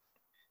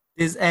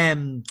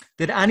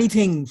 Did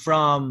anything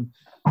from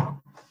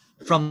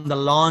the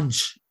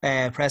launch,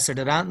 Presser,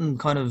 did anything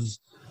kind of,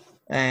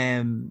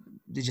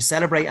 did you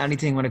celebrate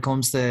anything when it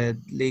comes to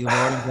League of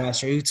Ireland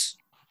grassroots?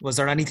 Was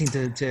there anything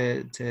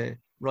to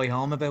write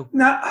home about?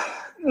 Not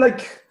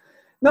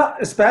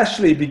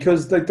especially,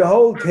 because like the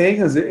whole thing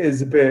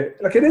is a bit,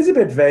 like, it is a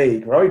bit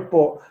vague, right?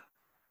 But,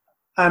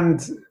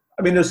 and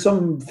I mean, there's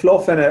some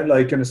fluff in it,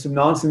 like, and there's some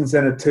nonsense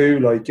in it too,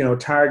 like, you know,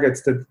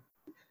 targets that,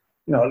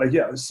 you know, like,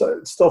 yeah,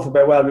 stuff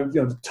about, well,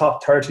 you know, the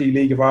top 30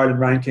 League of Ireland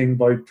ranking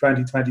by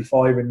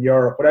 2025 in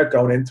Europe, without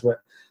going into it.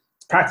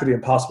 It's practically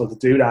impossible to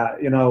do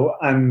that, you know,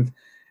 and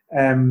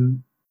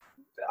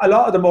a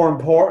lot of the more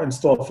important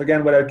stuff,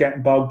 again, without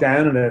getting bogged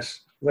down in it,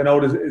 I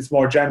know it's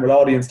more general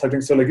audience type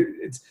thing, so like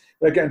it's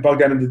without getting bogged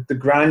down in the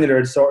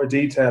granular sort of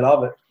detail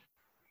of it.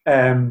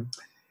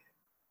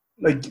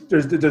 Like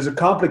there's a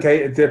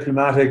complicated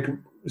diplomatic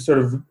sort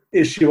of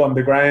issue on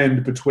the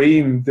ground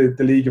between the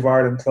League of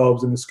Ireland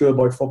clubs and the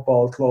schoolboy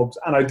football clubs,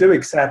 and I do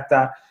accept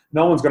that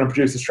no one's going to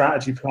produce a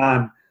strategy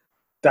plan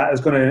that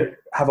is going to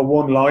have a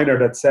one-liner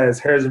that says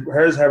here's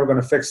how we're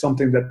going to fix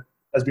something that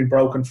has been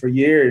broken for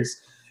years.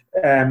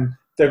 They're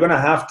going to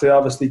have to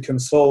obviously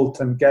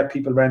consult and get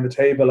people around the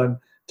table and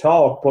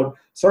talk, but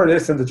sort of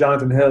listening to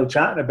Jonathan Hill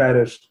chatting about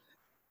it,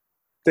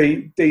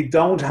 they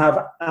don't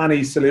have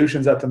any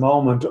solutions at the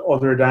moment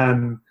other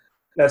than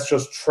let's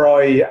just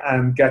try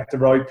and get the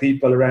right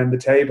people around the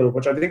table,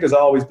 which I think has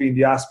always been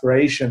the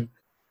aspiration.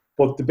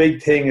 But the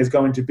big thing is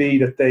going to be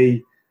that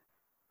they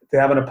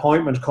have an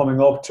appointment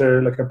coming up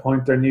to like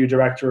appoint their new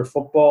director of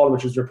football,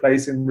 which is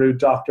replacing Ruud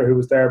Doctor, who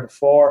was there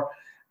before.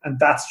 And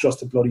that's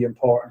just a bloody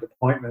important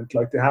appointment.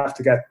 Like, they have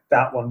to get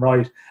that one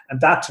right. And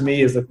that to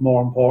me is like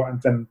more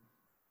important than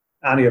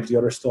any of the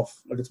other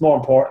stuff. Like, it's more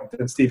important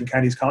than Stephen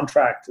Kenny's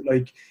contract.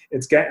 Like,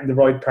 it's getting the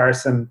right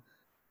person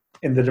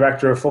in the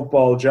director of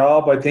football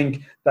job, I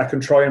think, that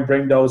can try and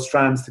bring those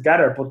strands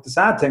together. But the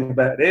sad thing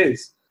about it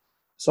is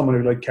someone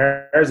who like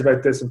cares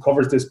about this and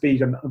covers this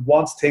beat and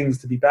wants things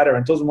to be better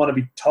and doesn't want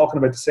to be talking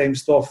about the same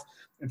stuff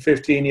in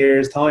 15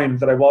 years' time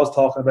that I was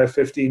talking about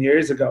 15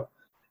 years ago.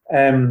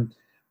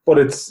 But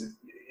it's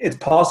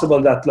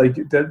possible that like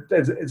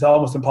it's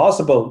almost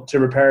impossible to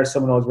repair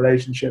some of those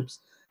relationships,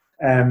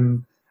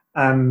 and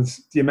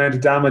the amount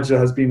of damage that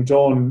has been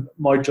done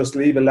might just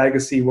leave a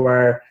legacy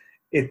where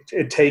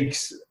it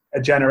takes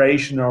a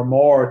generation or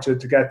more to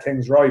get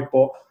things right.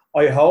 But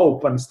I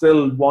hope and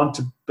still want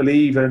to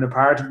believe in a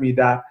part of me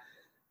that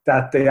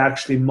they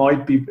actually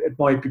might be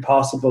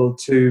possible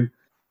to,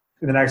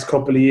 in the next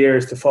couple of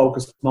years, to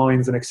focus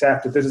minds and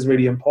accept that this is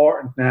really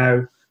important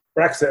now.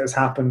 Brexit has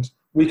happened.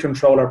 We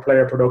control our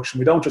player production.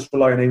 We don't just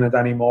rely on England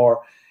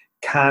anymore.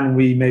 Can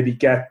we maybe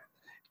get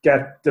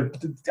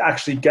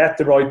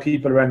the right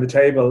people around the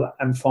table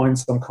and find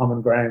some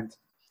common ground?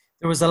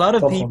 There was a lot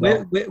of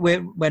people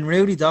when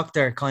Rudy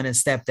Doctor kind of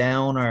stepped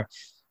down, or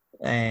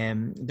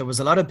there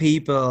was a lot of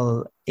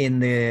people in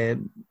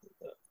the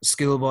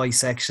schoolboy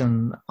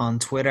section on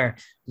Twitter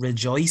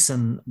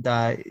rejoicing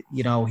that,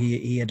 you know,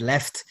 he had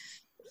left.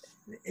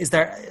 Is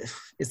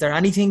there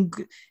anything?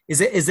 Is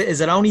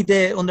it only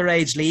the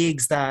underage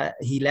leagues that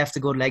he left a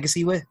good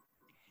legacy with?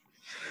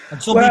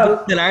 And some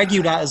people still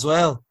argue that as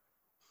well.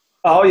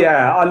 Oh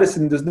yeah,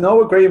 listen. There's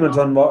no agreement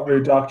on what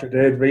Ruud Doctor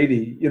did,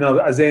 really. You know,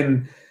 as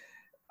in,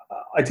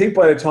 I think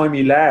by the time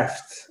he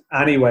left,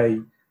 anyway,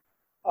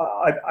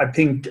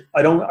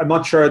 I'm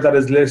not sure that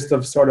his list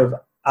of sort of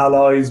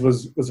allies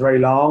was very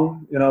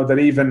long. You know, that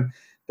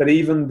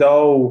even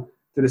though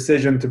the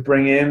decision to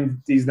bring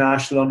in these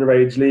national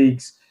underage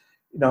leagues,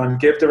 you know, and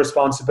give the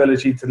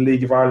responsibility to the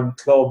League of Ireland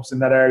clubs in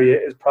that area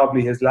is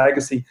probably his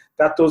legacy,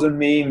 that doesn't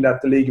mean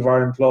that the League of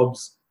Ireland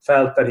clubs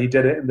felt that he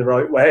did it in the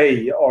right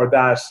way, or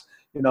that,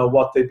 you know,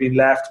 what they've been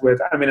left with.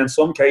 I mean, in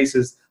some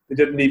cases, they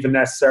didn't even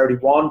necessarily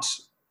want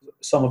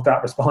some of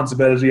that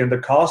responsibility and the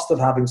cost of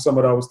having some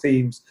of those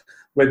teams,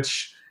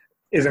 which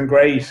isn't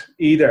great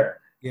either.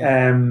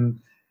 Yeah.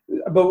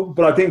 But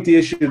I think the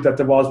issue that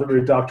there was with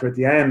Ruud Doctor at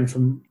the end,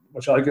 from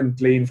which I can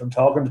glean from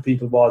talking to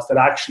people, was that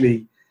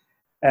actually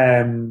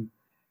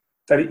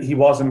that he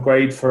wasn't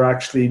great for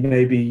actually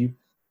maybe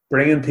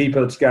bringing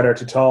people together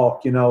to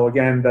talk.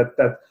 Again, that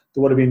there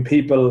would have been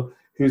people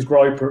whose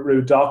gripe with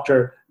Ruud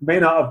Doctor may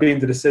not have been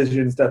the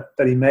decisions that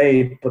he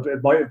made, but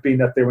it might have been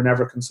that they were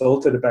never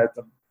consulted about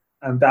them.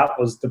 And that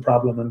was the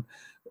problem. And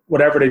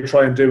whatever they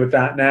try and do with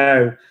that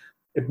now,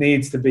 it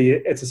needs to be,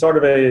 it's a sort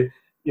of a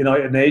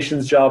United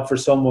Nations job for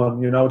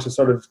someone, to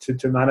sort of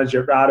to manage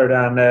it rather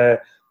than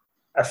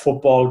a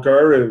football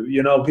guru.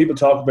 People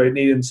talk about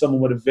needing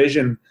someone with a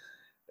vision.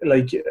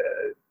 Like,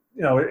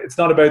 it's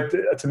not about,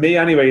 to me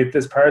anyway,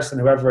 this person,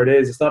 whoever it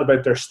is, it's not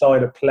about their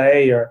style of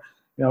play or,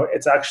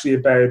 it's actually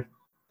about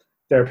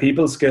their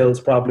people skills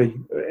probably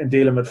in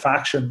dealing with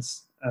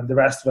factions, and the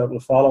rest of it will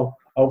follow,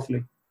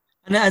 hopefully.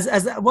 And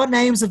as what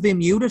names have been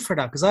muted for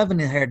that? Because I haven't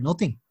heard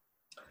nothing.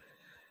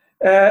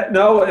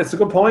 No, it's a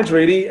good point,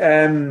 really.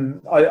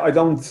 I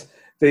don't.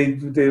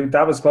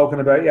 That was spoken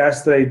about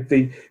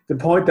yesterday. The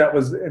point that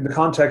was in the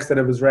context that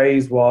it was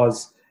raised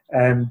was,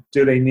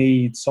 do they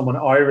need someone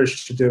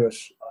Irish to do it,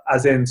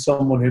 as in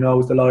someone who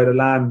knows the lie of the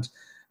land?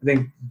 I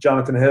think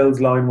Jonathan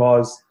Hill's line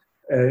was,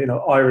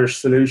 Irish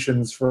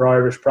solutions for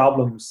Irish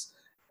problems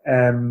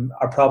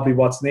are probably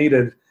what's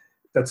needed.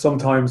 That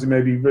sometimes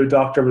maybe Ruud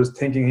Doctor was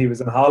thinking he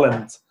was in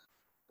Holland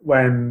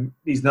when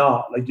he's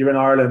not. Like, you're in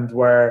Ireland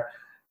where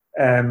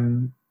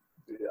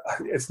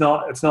it's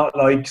not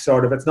like it's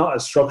not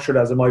as structured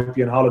as it might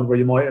be in Holland, where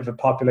you might have a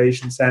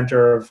population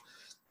centre of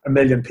 1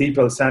 million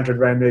people centred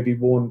around maybe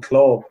one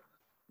club,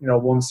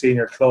 one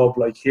senior club.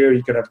 Like here,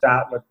 you could have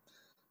that with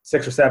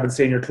 6 or 7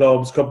 senior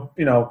clubs, couple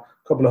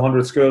of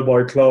hundred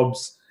schoolboy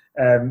clubs,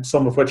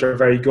 some of which are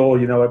very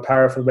good, a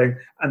powerful wing,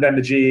 and then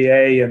the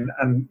GAA and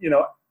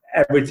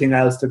everything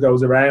else that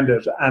goes around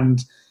it.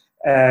 And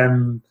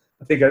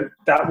I think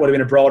that would have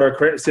been a broader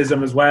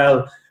criticism as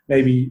well,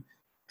 maybe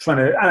trying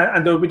to,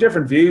 and there will be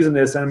different views in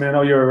this. I mean, I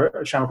know you're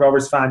a Shamrock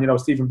Rovers fan.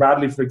 Stephen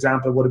Bradley, for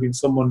example, would have been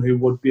someone who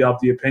would be of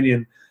the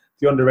opinion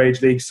the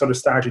underage league sort of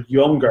started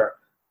younger.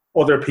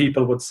 Other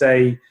people would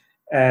say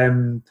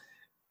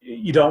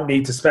you don't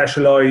need to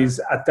specialise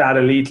at that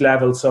elite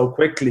level so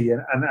quickly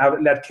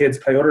and let kids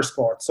play other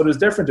sports. So there's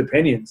different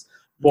opinions.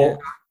 But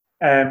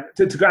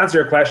to answer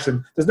your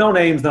question, there's no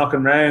names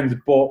knocking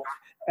around, but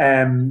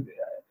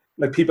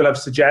like people have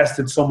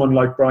suggested someone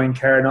like Brian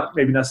Kerr, not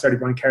maybe necessarily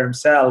Brian Kerr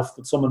himself,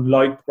 but someone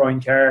like Brian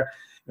Kerr.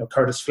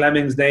 Curtis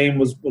Fleming's name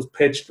was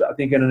pitched, I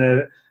think,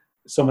 another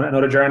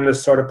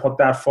journalist sort of put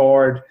that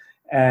forward.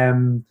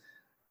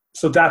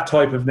 So that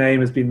type of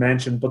name has been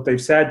mentioned, but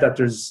they've said that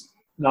there's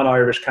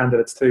non-Irish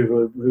candidates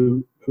too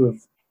who have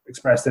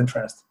expressed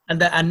interest.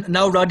 And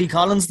now Roddy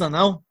Collins, don't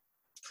know.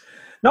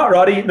 Not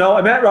Roddy. No,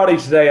 I met Roddy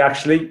today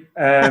actually.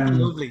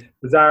 Lovely.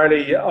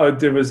 Bizarrely,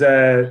 there was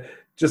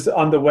just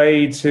on the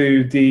way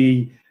to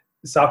the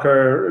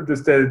soccer,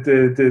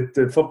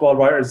 the Football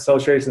Writers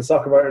Association, the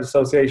Soccer Writers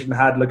Association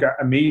had like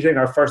a meeting,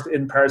 our first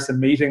in-person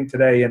meeting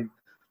today in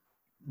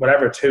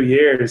 2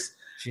 years.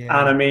 Yeah.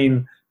 And I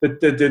mean,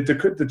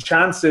 the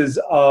chances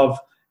of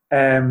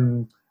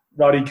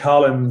Roddy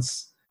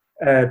Collins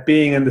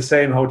being in the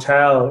same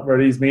hotel where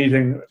his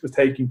meeting was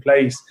taking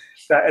place,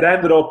 that it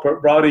ended up with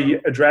Roddy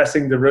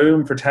addressing the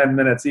room for 10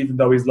 minutes, even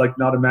though he's like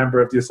not a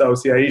member of the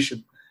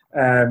association.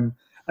 And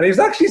he was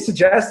actually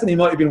suggesting he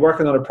might have been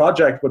working on a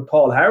project with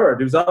Paul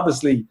Howard, who's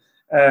obviously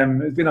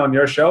he's been on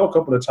your show a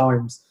couple of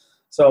times.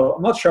 So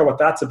I'm not sure what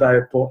that's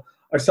about, but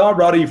I saw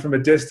Roddy from a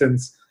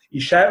distance.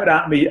 He shouted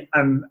at me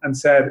and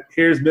said,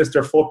 "Here's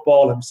Mr.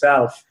 Football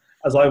himself,"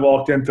 as I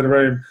walked into the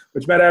room,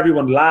 which made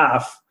everyone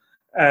laugh.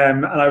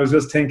 And I was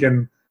just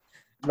thinking,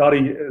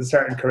 Roddy has a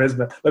certain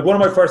charisma. Like, one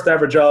of my first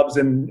ever jobs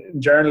in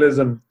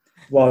journalism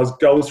was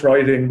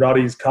ghostwriting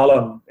Roddy's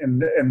column in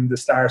the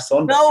Star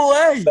Sunday. No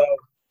way!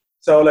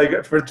 So like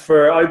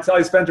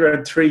I spent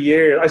around 3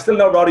 years. I still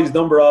know Roddy's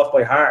number off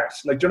by heart.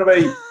 Like, do you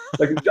know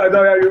like I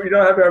know you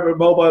don't have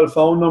mobile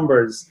phone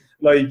numbers.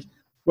 Like,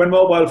 when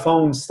mobile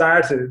phones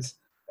started,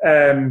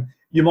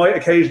 you might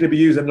occasionally be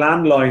using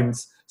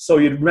landlines, so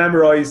you'd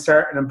memorize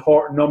certain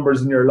important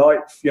numbers in your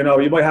life. You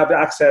might have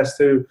access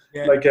to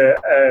like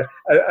a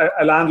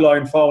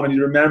landline phone, and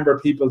you remember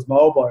people's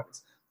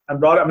mobiles.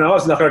 And Roddy, I mean, I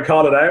was not going to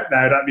call it out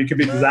now. That could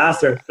be a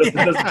disaster. Just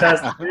to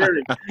test the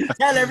theory.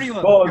 Tell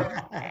everyone.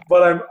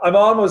 But I'm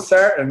almost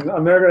certain.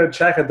 I'm never going to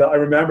check it that I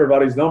remember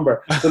Roddy's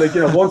number. So like,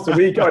 once a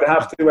week I'd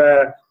have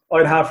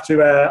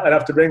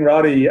to ring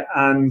Roddy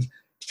and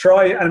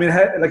try. I mean,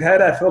 how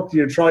the fuck do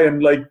you try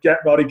and like get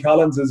Roddy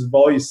Collins's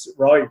voice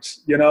right?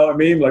 You know what I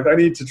mean? Like, I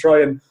need to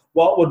try and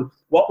what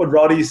would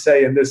Roddy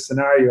say in this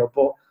scenario?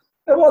 But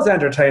it was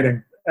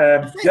entertaining.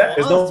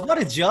 What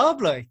a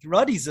job! Like,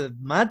 Roddy's a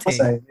mad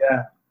thing.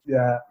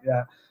 Yeah.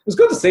 It was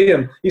good to see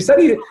him. He said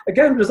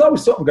there's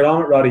always something going on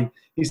with Roddy.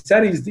 He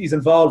said he's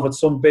involved with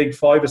some big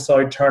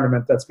five-a-side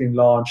tournament that's been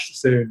launched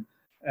soon.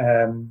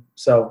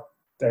 So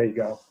there you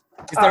go.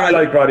 I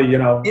like Roddy. You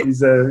know, he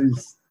is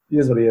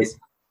what he is.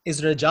 Is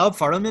there a job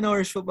for him in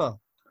Irish football?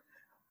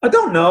 I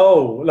don't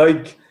know.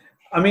 Like,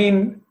 I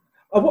mean,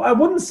 I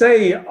wouldn't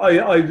say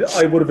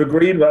I would have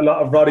agreed with a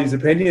lot of Roddy's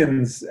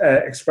opinions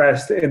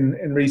expressed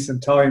in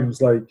recent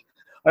times. Like,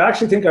 I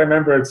actually think I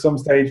remember at some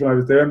stage when I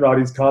was doing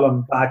Roddy's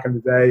column back in the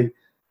day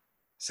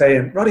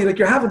saying, Roddy, like,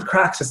 you're having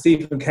cracks at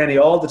Stephen Kenny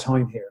all the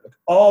time here. Like,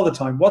 all the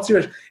time. Is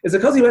it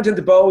because he went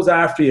into Bows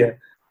after you?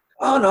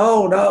 Oh,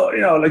 no,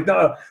 you know, like,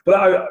 no.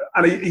 But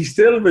he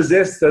still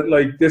resists that,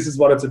 like, this is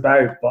what it's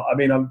about. But, I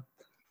mean,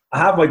 I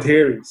have my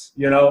theories,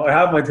 you know. I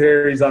have my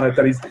theories on it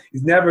that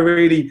he's never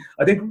really.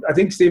 I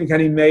think Stephen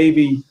Kenny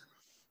maybe,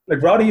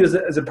 like, Roddy is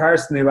a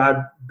person who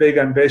had big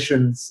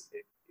ambitions,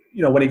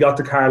 you know, when he got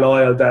to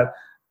Carlisle,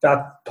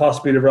 that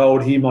possibly the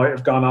road he might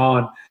have gone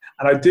on.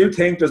 And I do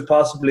think there's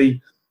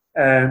possibly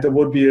there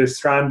would be a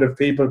strand of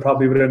people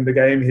probably within the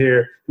game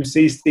here who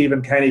see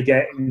Stephen Kenny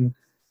getting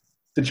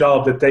the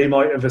job that they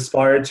might have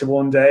aspired to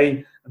one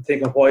day and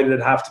thinking, why did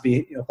it have to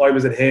be, you know, why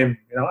was it him?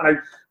 You know, and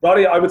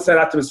Roddy, I would say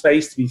that to his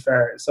face, to be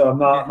fair. So I'm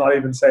not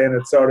even saying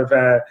it sort of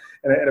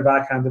in a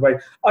backhanded way.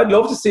 I'd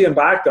love to see him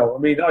back, though. I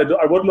mean, I'd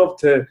love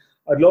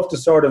to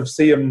sort of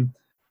see him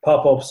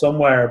pop up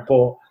somewhere,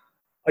 but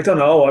I don't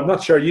know. I'm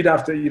not sure. You'd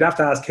have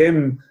to ask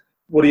him.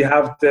 Would he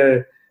have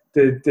the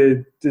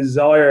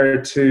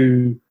desire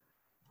to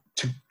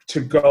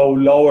go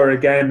lower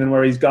again than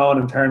where he's gone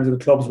in terms of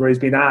the clubs where he's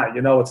been at?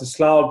 You know, it's a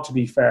slog, to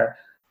be fair.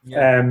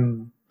 Yeah.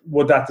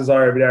 Would that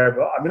desire be there?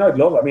 But I mean, I'd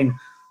love it. I mean,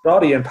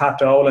 Roddy and Pat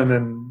Dolan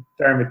and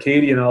Darren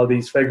McKeely and all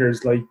these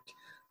figures like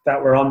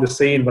that were on the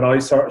scene when I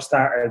sort of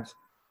started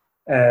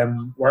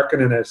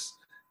working in it.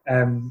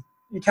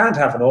 You can't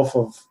have enough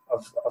of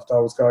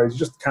those guys. You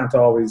just can't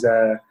always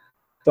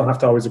don't have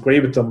to always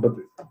agree with them. But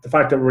the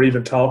fact that we're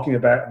even talking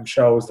about him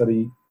shows that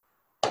he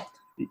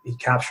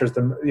captures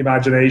the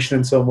imagination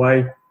in some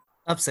way.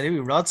 Absolutely.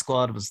 Rod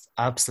Squad was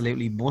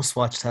absolutely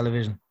must-watch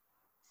television.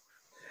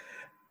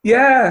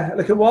 Yeah,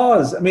 like it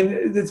was. I mean,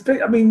 it's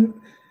big. I mean,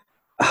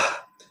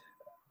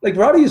 like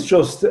Roddy is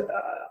just.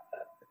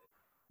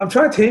 I'm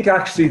trying to think.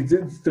 Actually,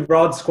 the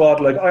Rod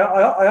Squad. Like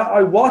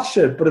I watched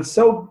it, but it's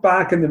so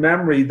back in the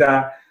memory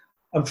that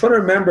I'm trying to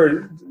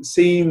remember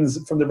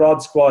scenes from the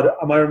Rod Squad.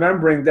 Am I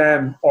remembering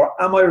them, or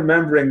am I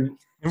remembering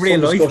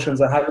some discussions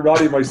I had with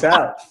Roddy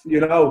myself?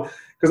 You know,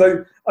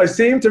 because I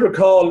seem to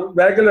recall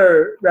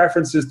regular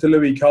references to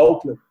Louis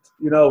Copeland.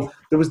 You know,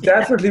 there was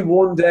definitely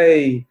one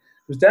day.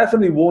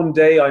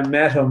 I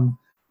met him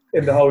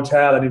in the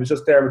hotel, and he was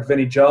just there with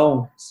Vinnie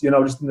Jones. You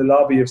know, just in the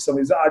lobby of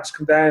somebody's. I just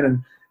come down,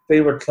 and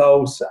they were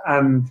close,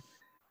 and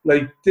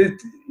like,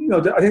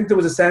 I think there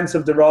was a sense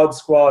of the Rod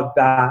Squad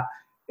that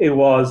it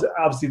was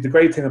obviously the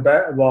great thing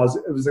about it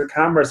was a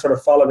camera sort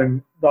of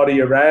following Roddy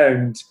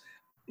around,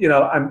 you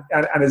know,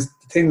 and his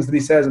things that he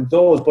says and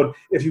does. But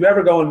if you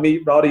ever go and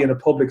meet Roddy in a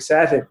public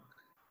setting,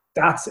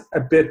 that's a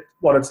bit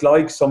what it's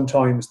like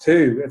sometimes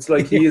too. It's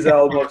like he is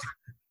almost.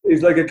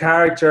 He's like a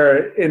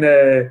character in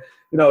a,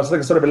 you know, it's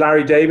like a sort of a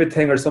Larry David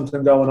thing or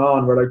something going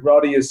on where like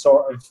Roddy is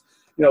sort of,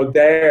 you know,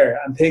 there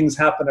and things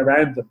happen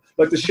around them.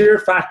 Like the sheer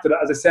fact that,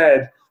 as I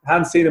said, I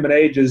hadn't seen him in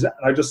ages and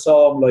I just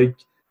saw him like,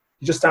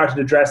 he just started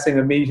addressing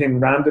a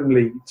meeting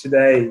randomly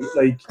today,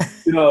 like,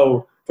 you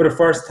know, for the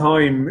first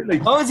time.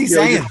 Like, what was he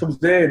saying? He just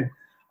comes in.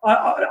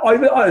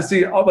 I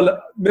see,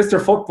 well,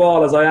 Mr.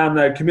 Football, as I am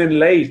now, came in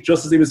late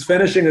just as he was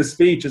finishing his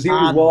speech, as he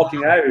was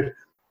walking out.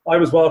 I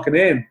was walking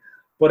in.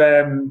 But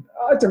I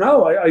don't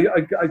know.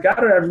 I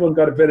gather everyone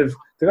got they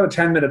got a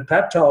 10-minute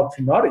pep talk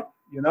from Roddy,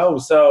 you know.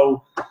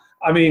 So,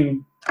 I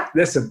mean,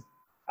 listen,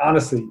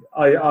 honestly,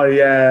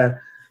 I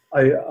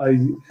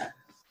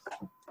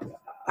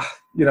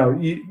you know,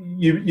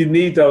 you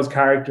need those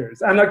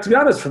characters. And like, to be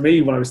honest, for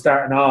me, when I was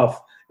starting off,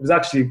 it was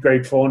actually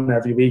great fun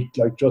every week,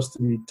 like just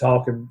to be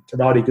talking to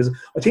Roddy, because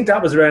I think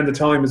that was around the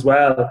time as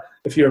well,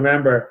 if you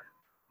remember.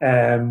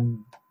 I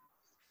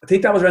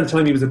think that was around the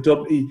time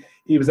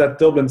he was at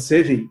Dublin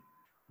City.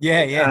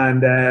 Yeah.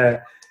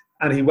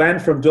 And he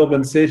went from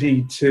Dublin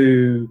City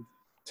to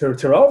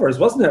Rovers,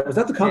 wasn't it? Was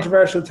that the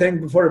controversial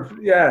thing before?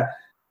 Yeah,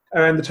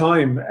 around the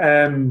time.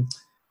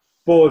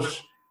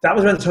 But that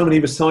was around the time when he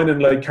was signing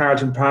like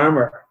Carlton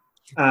Palmer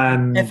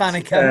and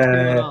Efan.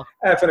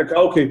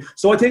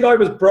 So I think I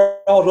was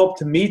brought up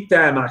to meet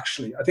them.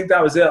 Actually, I think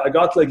that was it. I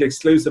got like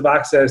exclusive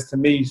access to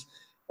meet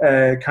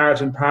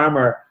Carlton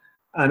Palmer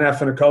and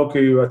Efan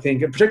Okoku. I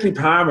think, and particularly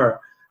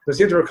Palmer. I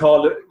seem to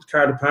recall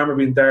Carlton Palmer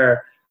being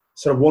there,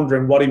 sort of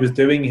wondering what he was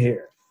doing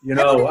here, you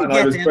know. And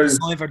I was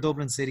signed for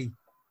Dublin City.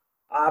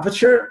 But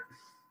sure,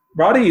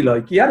 Roddy,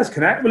 like, he had his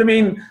connect. Well, I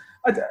mean,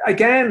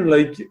 again,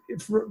 like,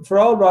 for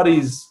all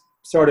Roddy's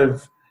sort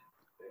of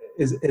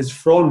his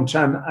front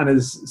and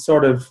his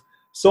sort of,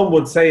 some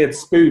would say it's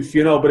spoof,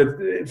 you know,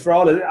 but for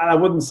all, and I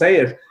wouldn't say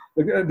it.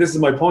 Like, this is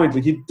my point.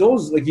 Like, he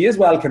is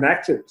well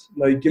connected.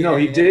 Like, you know,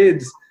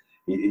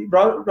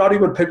 Roddy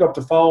would pick up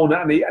the phone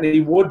and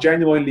he would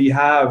genuinely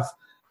have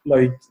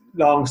like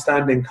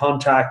long-standing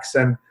contacts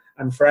and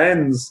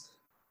friends,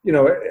 you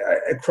know,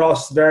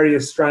 across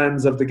various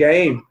strands of the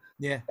game.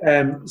 Yeah.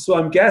 So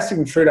I'm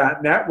guessing through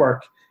that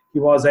network, he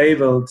was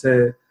able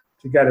to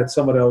get at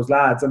some of those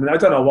lads. I mean, I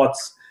don't know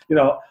what's,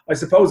 I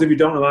suppose if you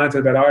don't know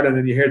anything about Ireland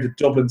and you hear the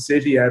Dublin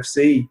City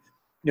FC,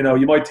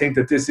 you might think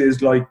that this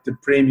is like the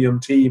premium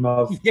team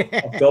of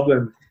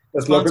Dublin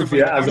that's looking for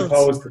you, as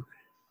opposed to.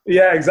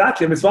 Yeah,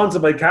 exactly. I'm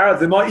sponsored by Carroll's.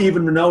 They might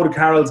even know the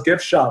Carroll's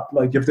gift shop,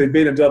 like if they've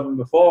been in Dublin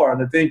before,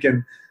 and they're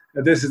thinking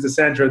that this is the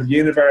centre of the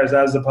universe,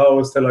 as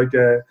opposed to like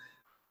a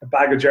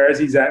bag of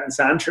jerseys out in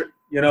Santry,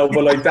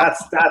 But like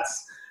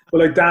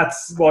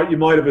that's what you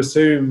might have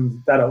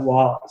assumed that it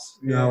was,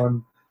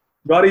 And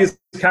Roddy is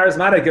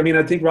charismatic. I mean,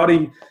 I think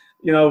Roddy,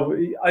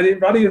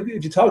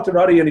 if you talk to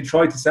Roddy and he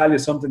tried to sell you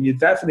something, you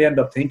definitely end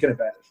up thinking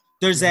about it.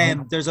 There's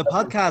a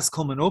podcast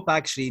coming up,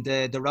 actually.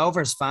 The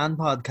Rovers fan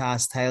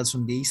podcast, Tales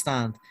from the East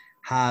Stand,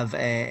 have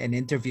an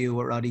interview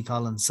with Roddy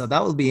Collins. So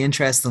that will be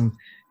interesting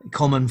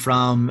coming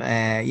from,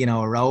 a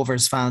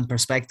Rovers fan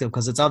perspective,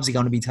 because it's obviously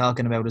going to be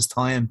talking about his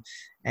time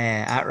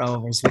at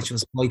Rovers, which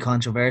was quite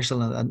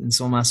controversial in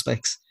some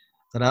aspects.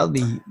 So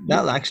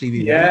that'll actually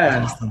be very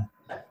interesting.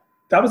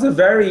 That was a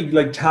very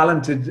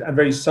talented and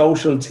very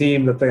social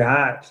team that they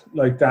had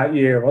that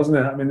year, wasn't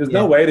it? I mean, there's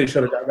no way they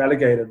should have got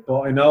relegated,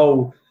 but I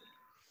know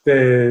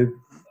the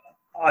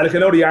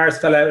Irish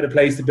fell out of the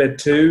place a bit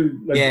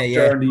too,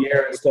 during the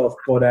year and stuff.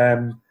 But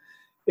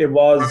it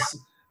was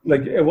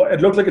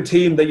it looked like a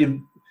team that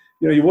you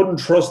wouldn't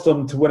trust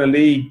them to win a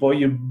league, but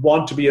you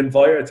want to be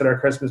invited to their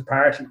Christmas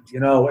party.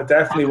 It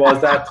definitely was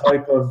that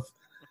type of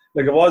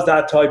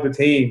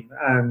team.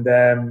 And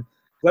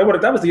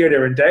that was the year they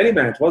were in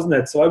Dalymount, wasn't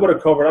it? So I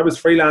was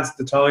freelance at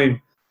the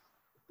time,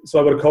 so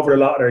I would have covered a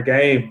lot of their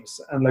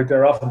games, and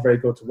they're often very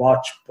good to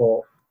watch.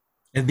 But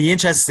it'd be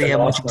interesting to see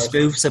how much he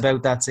spoofs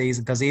about that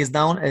season, because he's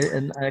known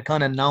a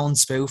kind of known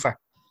spoofer.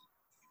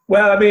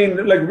 Well, I mean,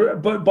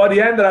 but by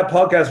the end of that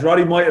podcast,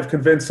 Roddy might have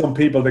convinced some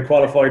people they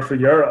qualified for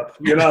Europe,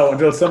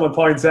 until someone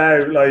points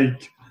out, no,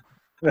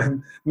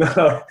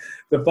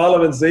 the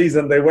following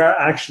season they were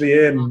actually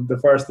in the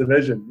first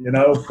division,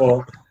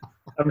 But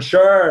I'm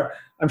sure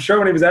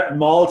when he was out in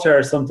Malta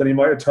or something, he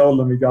might have told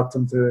them he got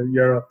them to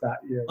Europe that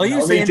year. I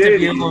used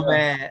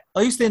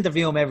to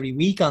interview him every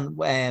week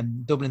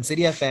on Dublin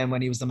City FM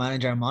when he was the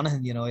manager of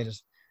Monaghan United.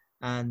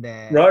 And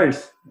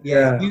right.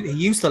 Yeah. He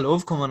used to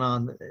love coming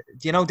on.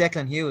 Do you know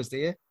Declan Hughes, do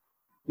you?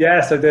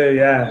 Yes, I do,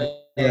 yeah.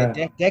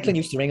 Declan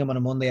used to ring him on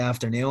a Monday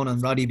afternoon, and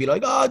Roddy'd be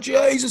like, "Oh,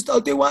 Jesus, I'll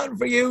do one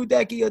for you,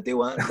 Decky, I'll do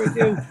one for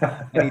you."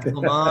 And he'd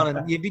come on,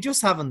 and you'd be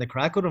just having the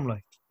crack with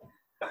him,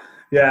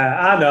 Yeah,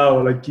 I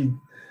know.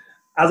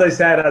 As I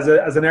said, as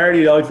an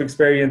early life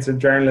experience in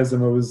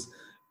journalism, it was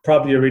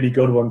probably a really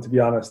good one, to be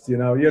honest.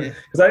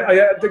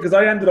 Because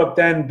I ended up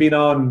then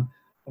I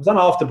was on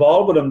Off the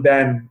Ball with him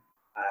then,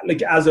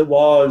 as it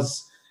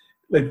was,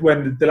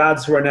 when the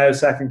lads who are now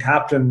second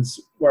captains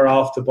were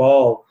off the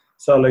ball.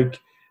 So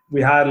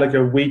we had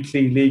a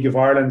weekly League of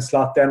Ireland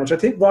slot then, which I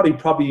think Roddy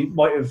probably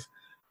might have.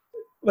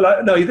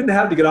 Well, no, he didn't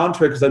have to get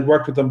onto it because I'd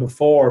worked with them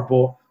before,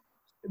 but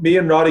me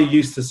and Roddy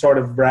used to sort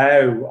of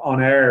row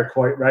on air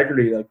quite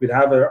regularly. We'd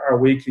have our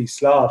weekly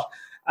slot,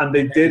 and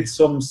they did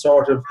some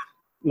sort of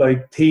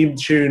theme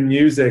tune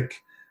music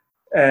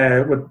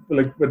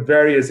with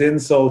various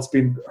insults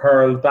being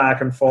hurled back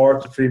and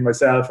forth between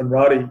myself and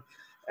Roddy,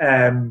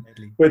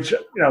 which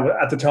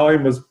at the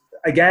time was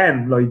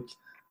again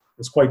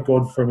was quite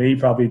good for me,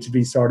 probably, to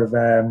be sort of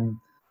to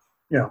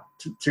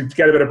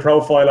get a bit of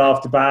profile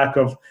off the back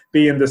of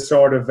being the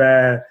sort of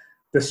the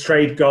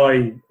straight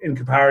guy in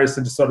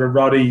comparison to sort of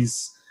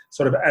Roddy's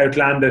sort of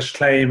outlandish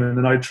claim, and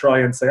then I'd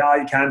try and say,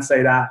 you can't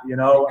say that,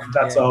 and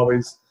that's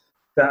always,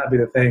 that'd be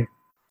the thing.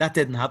 That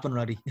didn't happen,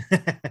 Roddy.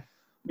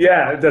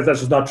 Yeah, that's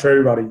just not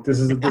true, Roddy. This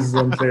is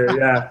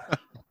unclear.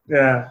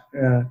 Yeah.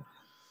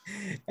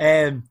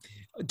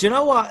 Do you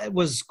know what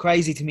was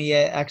crazy to me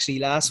actually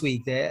last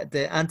week?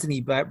 The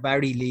Anthony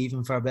Barry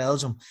leaving for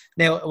Belgium.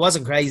 Now, it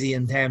wasn't crazy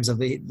in terms of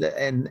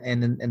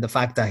the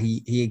fact that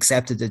he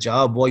accepted the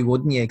job. Why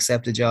wouldn't you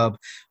accept the job?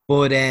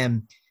 But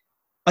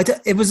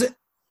it was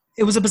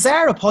a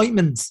bizarre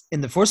appointment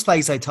in the first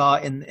place, I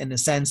thought, in the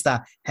sense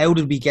that how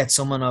did we get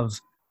someone of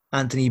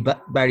Anthony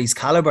Barry's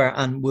caliber,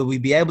 and will we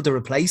be able to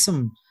replace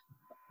him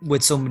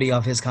with somebody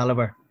of his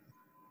caliber?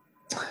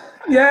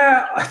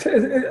 Yeah,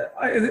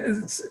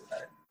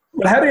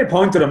 how they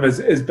appointed him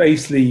is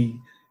basically,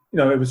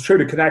 it was through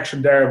the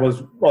connection there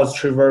was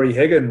through Rory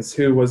Higgins,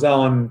 who was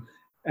on,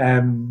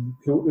 who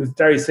was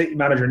Derry City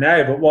manager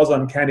now, but was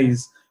on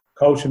Kenny's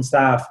coaching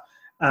staff.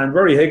 And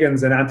Rory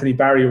Higgins and Anthony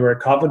Barry were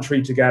at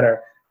Coventry together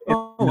in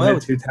the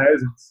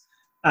mid-2000s.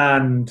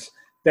 And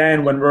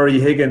then when Rory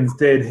Higgins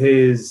did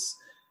his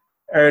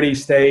early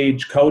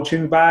stage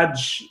coaching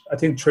badge, I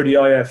think through the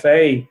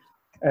IFA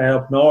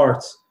up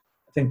north,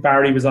 I think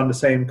Barry was on the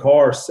same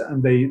course,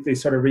 and they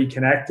sort of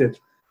reconnected.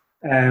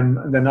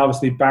 And then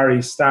obviously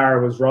Barry's star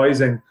was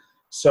rising.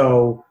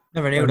 So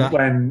never knew that.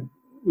 When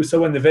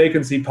the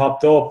vacancy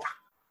popped up,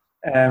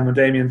 when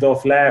Damien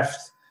Duff left,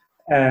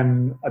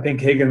 I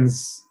think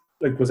Higgins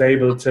was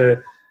able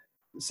to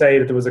say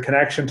that there was a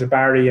connection to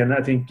Barry, and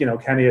I think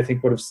Kenny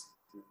would have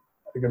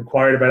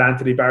inquired about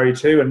Anthony Barry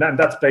too, and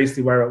that's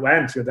basically where it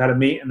went. They had a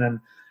meeting, and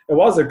it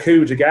was a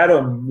coup to get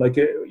him. Like,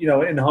 you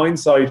know, in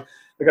hindsight,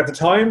 like at the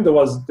time there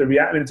was the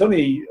I mean, it's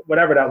only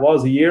whatever that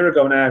was, a year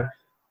ago now.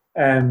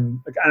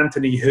 Like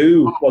Anthony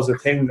Who was a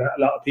thing that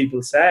a lot of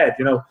people said,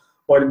 you know,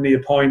 why didn't he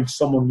appoint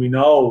someone we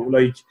know?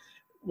 Like,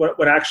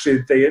 when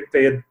actually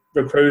they had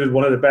recruited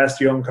one of the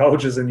best young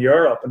coaches in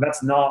Europe, and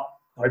that's not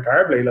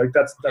hyperbole. Like,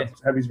 that's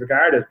how he's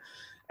regarded.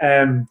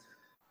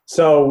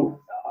 So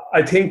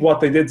I think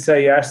what they did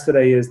say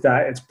yesterday is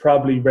that it's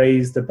probably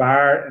raised the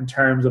bar in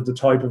terms of the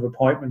type of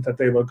appointment that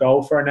they will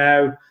go for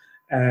now.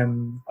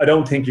 I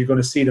don't think you're going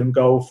to see them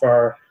go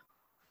for,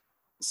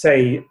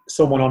 say,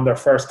 someone on their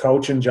first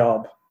coaching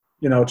job,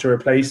 you know, to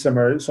replace them,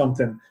 or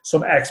something,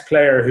 some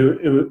ex-player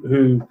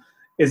who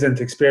isn't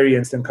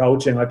experienced in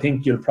coaching. I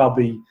think it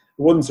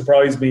wouldn't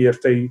surprise me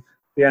if they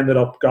ended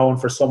up going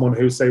for someone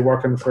who's, say,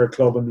 working for a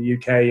club in the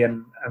UK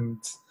and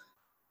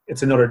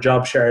it's another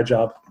share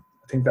job.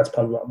 I think that's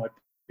probably what it might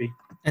be.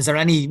 Is there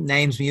any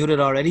names muted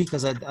already?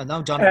 Because I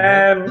know John.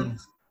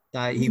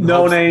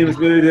 No names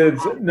muted.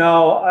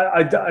 No,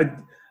 I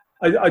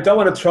don't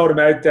want to throw them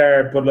out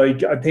there, but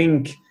like, I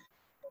think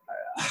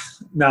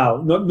nothing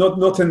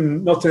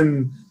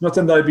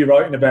that I'd be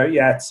writing about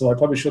yet. So I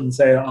probably shouldn't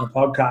say it on a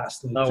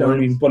podcast. Like, you know what I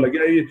mean? But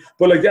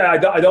like, I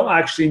don't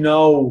actually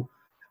know.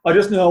 I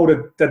just know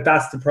that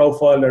that's the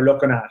profile they're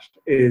looking at,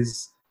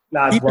 is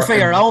lads working for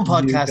your own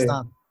podcast,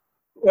 Dan.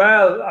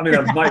 Well, I mean,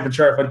 I'm not even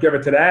sure if I'd give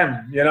it to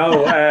them, you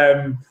know.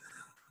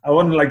 I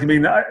wouldn't like to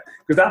mean that,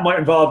 because that might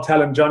involve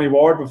telling Johnny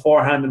Ward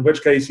beforehand, in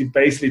which case you've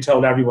basically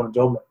told everyone in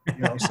Dublin,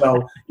 you know.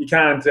 So you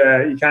can't do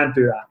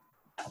that.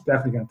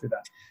 Definitely can't do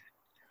that.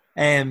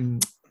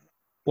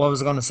 What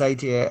was I going to say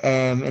to you?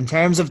 In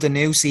terms of the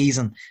new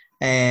season,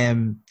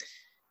 there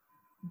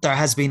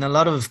has been a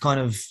lot of kind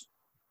of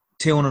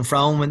to and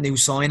fro with new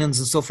signings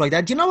and stuff like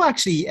that. Do you know,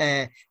 actually,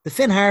 the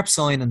Finn Harp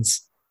signings,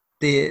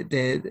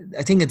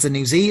 I think it's a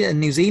New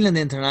Zealand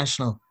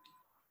international.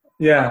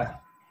 Yeah.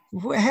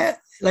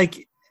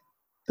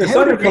 There's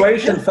a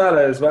Croatian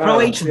fella as well.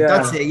 Croatian, yeah.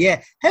 That's it.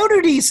 Yeah. How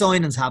do these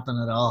signings happen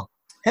at all?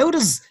 How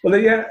does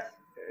Ollie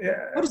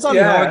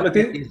Horgan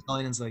get these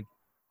signings like?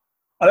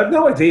 I have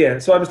no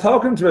idea. So I was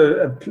talking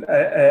to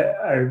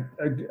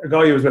a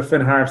guy who was with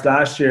Finn Harps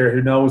last year,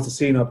 who knows the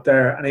scene up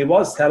there, and he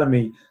was telling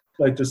me,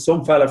 like, there's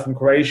some fella from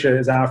Croatia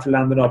is after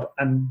landing up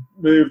and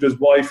moved his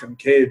wife and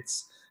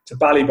kids to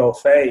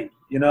Ballybofey,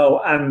 you know.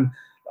 And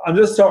I'm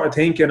just sort of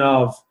thinking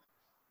of,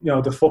 you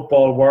know, the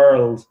football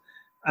world,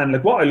 and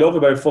like what I love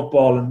about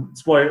football, and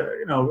it's why,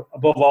 you know,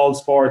 above all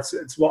sports,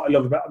 it's what I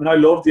love about. I mean, I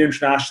love the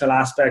international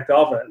aspect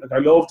of it. Like, I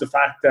love the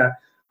fact that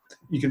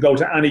you can go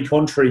to any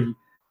country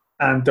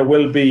and there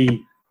will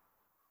be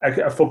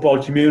a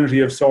football community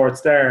of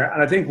sorts there.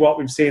 And I think what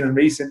we've seen in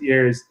recent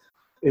years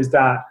is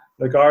that,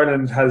 like,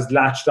 Ireland has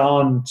latched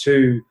on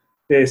to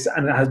this,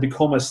 and it has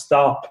become a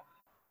stop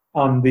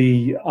on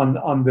the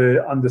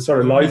sort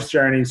of life's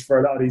journeys for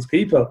a lot of these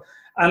people.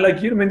 And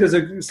like, you know, I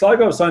mean,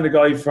 Sligo signed a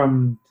guy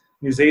from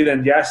New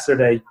Zealand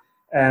yesterday,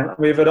 and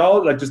we've had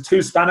all, like, there's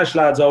two Spanish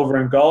lads over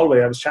in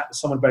Galway. I was chatting to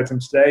someone about them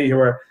today who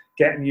are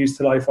getting used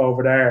to life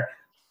over there,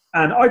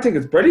 and I think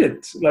it's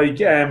brilliant.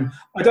 Like, I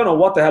don't know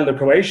what the hell the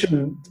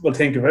Croatian will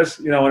think of it,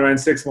 you know, in around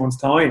 6 months'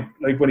 time.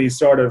 Like, when he's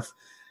sort of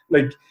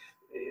like,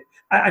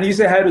 and you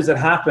say, how does it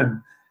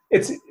happen?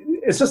 It's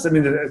just, I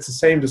mean, it's the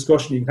same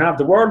discussion you can have.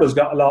 The world has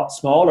got a lot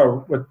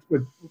smaller with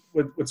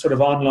sort of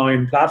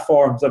online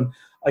platforms, and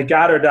I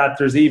gather that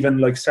there's even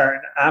like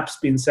certain apps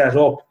being set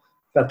up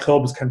that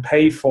clubs can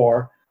pay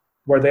for,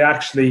 where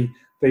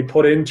they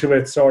put into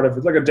it sort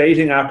of like a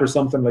dating app or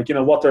something, like, you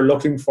know, what they're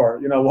looking for,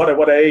 you know,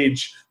 what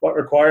age, what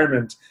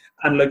requirement,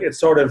 and like it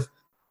sort of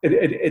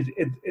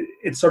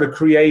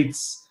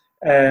creates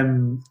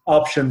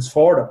options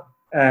for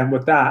them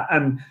with that,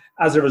 and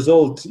as a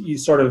result, you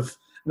sort of,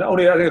 not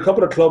only, I think a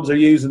couple of clubs are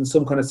using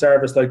some kind of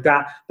service like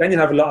that. Then you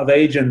have a lot of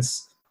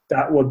agents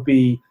that would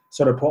be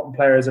sort of putting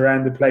players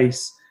around the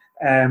place,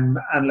 and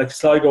like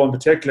Sligo in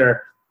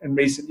particular in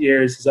recent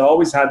years has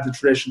always had the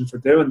tradition for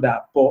doing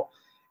that. But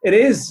it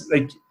is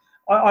like,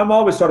 I'm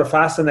always sort of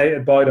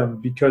fascinated by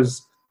them,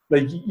 because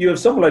like you have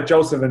someone like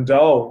Joseph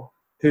Ndou,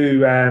 who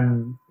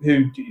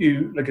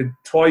like a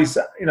twice,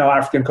 you know,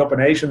 African Cup of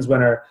Nations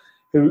winner,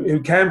 who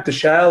came to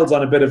Shells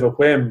on a bit of a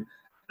whim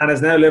and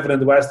is now living in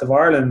the west of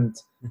Ireland,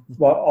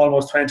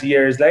 almost 20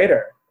 years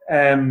later.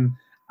 And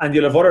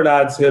you'll have other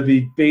lads who'll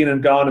be been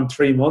and gone in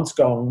 3 months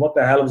going, what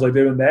the hell was I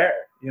doing there?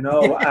 You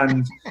know,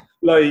 and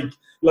like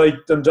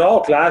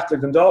Dundalk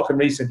in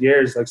recent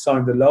years, like,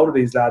 signed a load of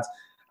these lads.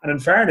 And in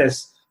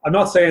fairness, I'm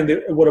not saying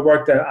that it would have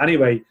worked out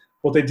anyway,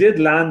 but they did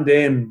land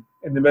in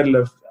the middle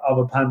of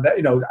a pandemic,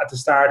 you know, at the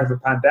start of a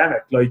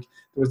pandemic. Like,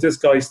 there was this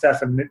guy,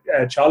 Stefan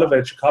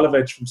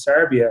Kolovic from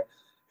Serbia,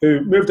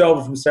 who moved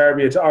over from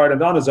Serbia to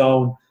Ireland on his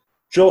own,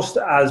 just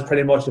as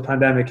pretty much the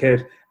pandemic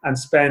hit, and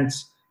spent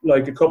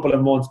like a couple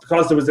of months,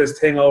 because there was this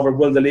thing over,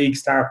 will the league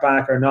start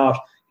back or not?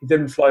 He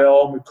didn't fly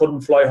home, he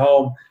couldn't fly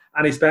home,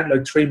 and he spent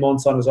like 3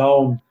 months on his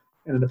own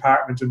in an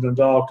apartment in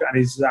Dundalk, and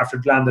he's after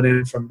landing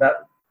in from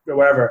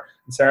wherever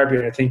in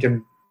Serbia,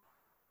 thinking,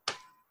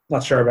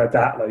 not sure about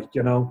that. Like,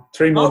 3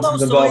 All months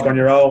in those Dundalk on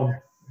your own.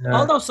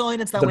 All those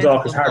signings that went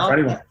Dundalk to is hard for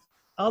anyone.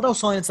 all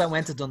those signings that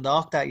went to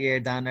Dundalk that year,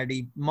 Dan, are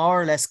they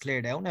more or less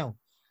cleared out now?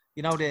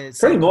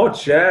 Pretty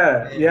much,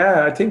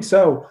 yeah. I think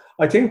so.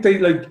 I think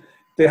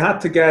they had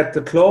to get,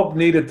 the club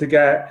needed to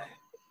get,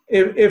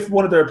 if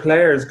one of their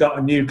players got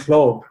a new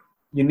club,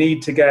 you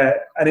need to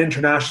get an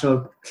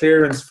international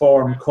clearance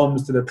form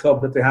comes to the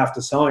club that they have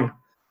to sign.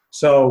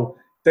 So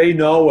they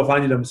know if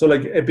any of them. So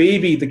like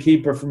Abibi, the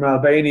keeper from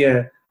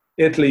Albania,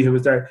 Italy, who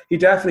was there, he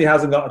definitely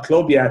hasn't got a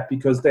club yet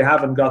because they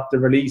haven't got the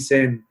release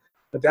in.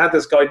 But they had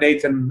this guy,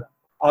 Nathan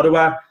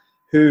Ottawa,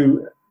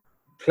 who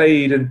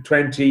played in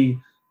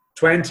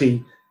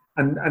 2020.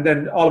 And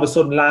then all of a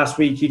sudden last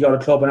week he got a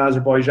club in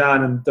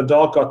Azerbaijan, and the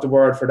dog got the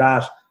word for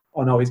that.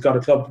 Oh no, he's got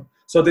a club.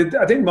 So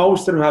I think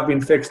most of them have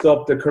been fixed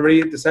up.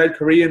 The South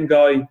Korean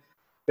guy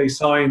they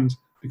signed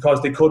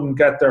because they couldn't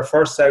get their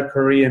first South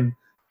Korean.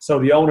 So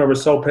the owner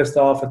was so pissed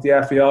off at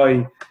the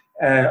FAI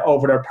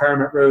over their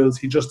permit rules,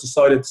 he just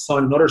decided to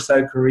sign another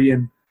South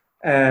Korean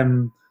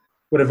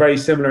with a very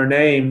similar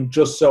name,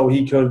 just so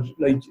he could,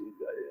 like,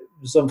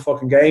 some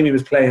fucking game he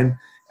was playing.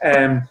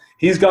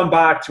 He's gone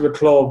back to a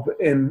club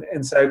in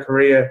South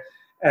Korea.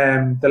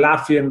 The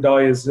Latvian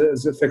guy is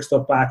fixed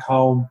up back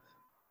home.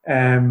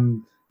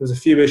 There's a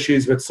few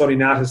issues with Sonny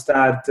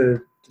Nattestad,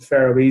 the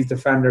Faroese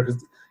defender,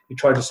 because he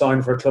tried to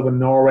sign for a club in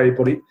Norway,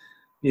 but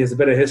he has a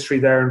bit of history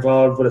there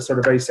involved with a sort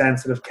of very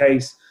sensitive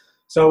case.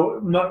 So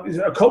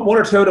one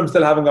or two of them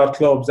still haven't got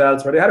clubs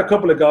elsewhere. They had a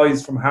couple of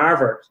guys from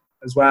Harvard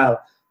as well.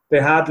 They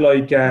had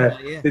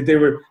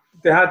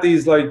they had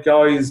these like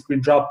guys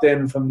being dropped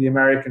in from the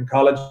American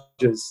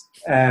colleges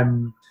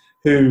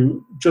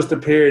who just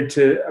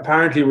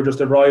apparently were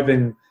just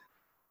arriving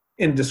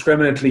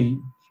indiscriminately,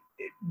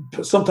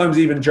 sometimes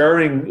even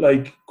during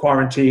like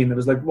quarantine. It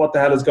was like, what the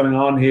hell is going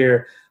on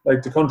here?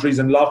 Like, the country's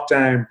in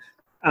lockdown,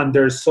 and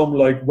there's some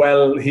like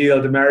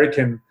well-heeled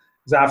American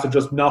who's after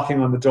just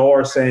knocking on the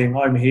door saying,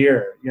 I'm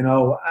here,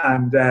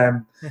 and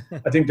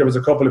I think there was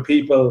a couple of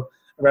people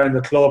around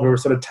the club who were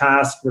sort of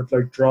tasked with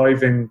like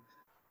driving.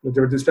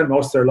 They spent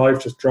most of their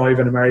life just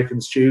driving American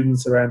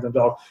students around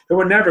Dundalk who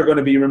were never going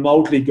to be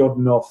remotely good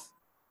enough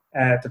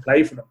to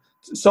play for them.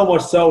 So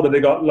much so that they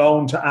got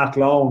loaned to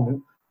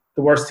Athlone,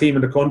 the worst team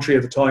in the country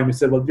at the time. He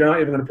said, well, you're not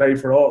even going to play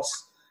for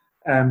us.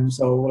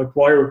 So like,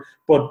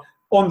 but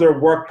under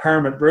work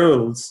permit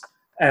rules,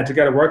 to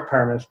get a work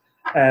permit,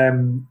 I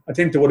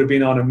think they would have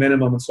been on a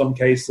minimum in some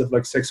cases of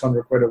like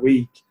 600 quid a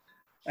week.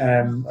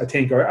 I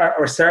think,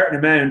 or a certain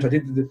amount. I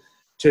think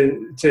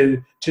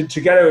to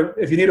get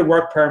if you need a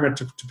work permit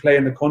to play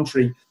in the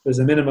country, there's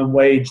a minimum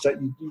wage that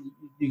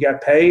you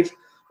get paid,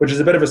 which is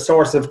a bit of a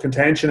source of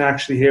contention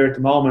actually here at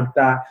the moment,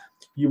 that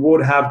you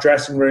would have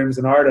dressing rooms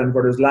in Ireland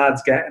where there's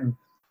lads getting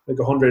like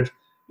 100,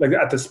 like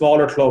at the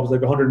smaller clubs,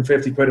 like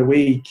 150 quid a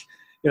week,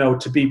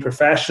 to be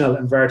professional,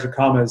 inverted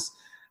commas,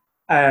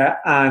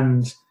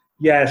 and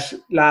yet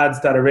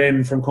lads that are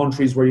in from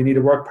countries where you need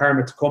a work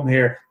permit to come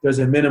here, there's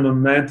a minimum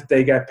amount that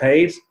they get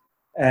paid.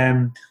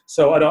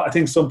 So I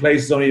think some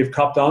places only have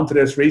copped onto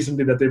this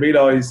recently, that they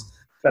realise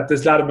that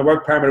this lad on the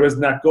work permit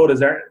isn't that good,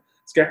 it's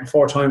getting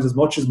 4 times as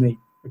much as me.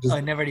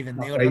 I never even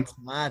knew that. That's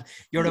mad.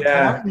 Your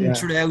reporting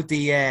throughout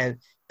the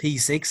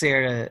P6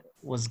 era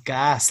was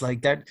gas.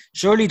 Like that.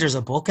 Surely there's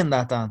a book in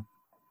that, Dan.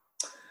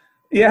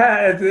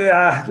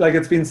 Yeah, like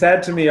it's been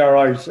said to me, all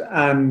right,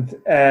 and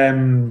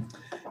it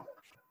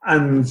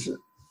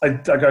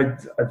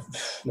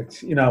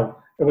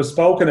was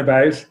spoken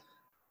about.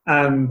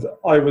 And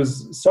I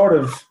was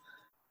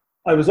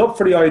up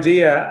for the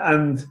idea,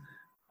 and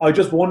I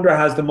just wonder,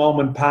 has the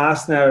moment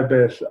passed now a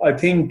bit? I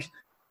think,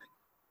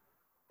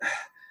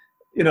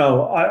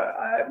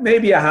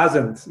 maybe it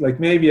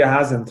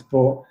hasn't,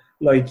 but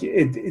like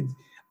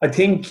I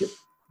think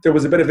there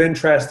was a bit of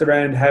interest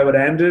around how it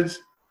ended,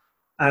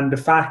 and the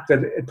fact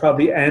that it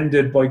probably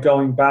ended by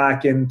going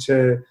back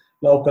into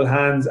local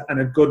hands and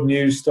a good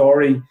news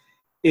story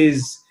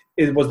was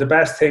the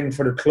best thing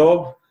for the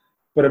club.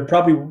 But it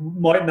probably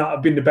might not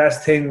have been the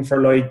best thing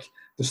for like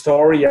the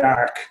story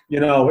arc,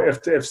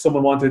 if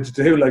someone wanted to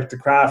do like to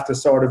craft a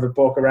sort of a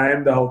book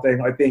around the whole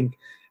thing. I think,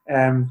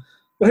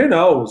 but who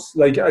knows?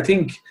 Like, I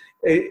think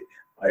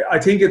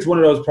it's one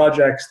of those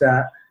projects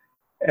that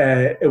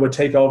it would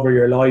take over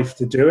your life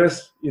to do it,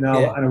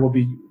 and it would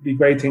be a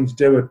great thing to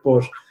do it.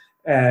 But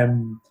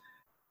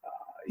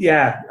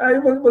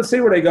we'll see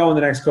where they go in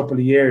the next couple of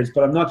years.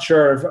 But I'm not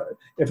sure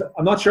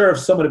if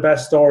some of the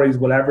best stories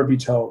will ever be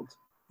told.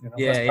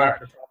 That's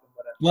part of the problem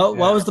with it. Well,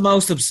 what was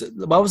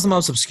the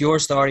most obscure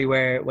story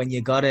where when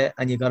you got it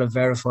and you got it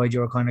verified,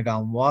 you were kind of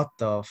going, what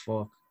the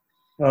fuck?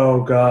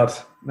 Oh God!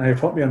 Now you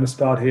put me on the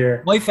spot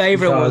here. My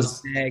favourite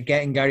was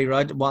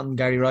wanting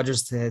Gary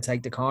Rogers to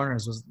take the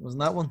corners. Wasn't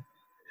that one?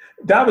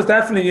 That was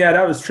definitely,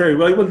 that was true.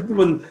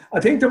 Well,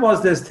 I think there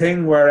was this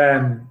thing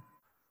where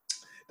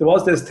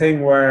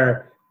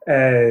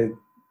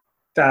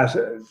that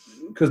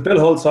because Bill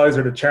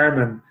Holtsizer, the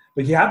chairman,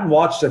 like, he hadn't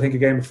watched, I think, a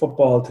game of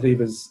football till he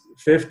was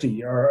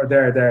 50 or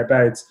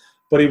thereabouts,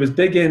 but he was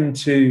big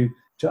into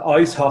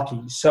ice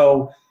hockey.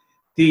 So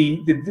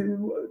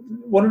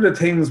one of the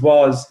things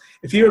was,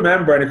 if you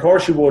remember, and of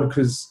course you would,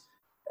 because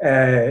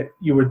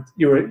you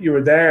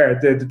were there,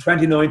 the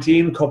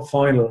 2019 Cup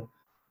final,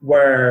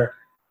 where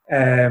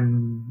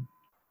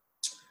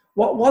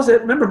what was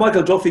it? Remember,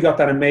 Michael Duffy got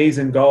that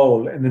amazing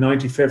goal in the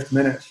 95th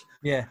minute.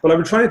 Yeah. But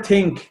I'm trying to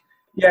think.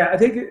 Yeah, I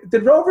think,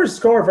 did Rovers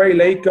score a very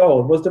late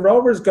goal? Was the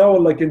Rovers goal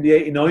like in the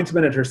 89th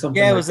minute or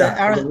something? Yeah, it like was that?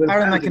 Aaron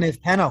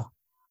McEniff penalty.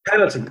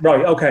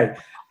 Right, okay.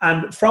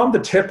 And from the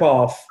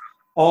tip-off,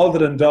 all the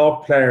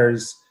Dundalk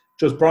players,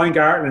 just Brian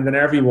Garton and then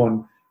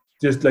everyone,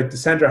 just like the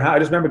centre half. I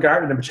just remember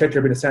Garton in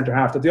particular being a centre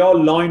half, that they all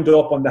lined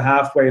up on the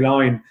halfway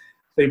line.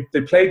 They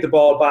played the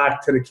ball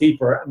back to the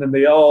keeper, and then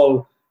they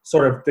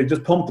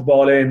just pumped the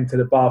ball into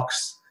the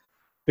box,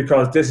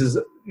 because this is,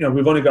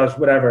 we've only got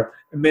a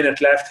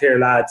minute left here,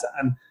 lads.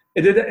 And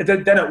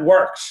then it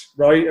worked,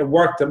 right? It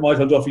worked that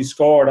Michael Duffy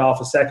scored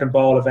off a second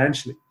ball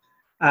eventually.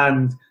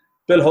 And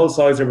Bill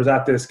Hulsizer was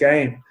at this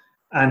game,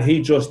 and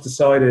he just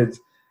decided,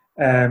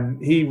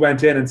 he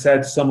went in and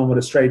said to someone with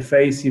a straight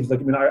face, he was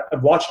like,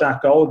 I've watched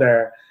that goal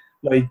there.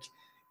 Like,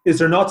 is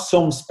there not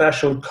some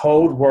special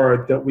code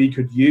word that we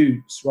could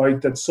use,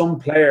 right? That some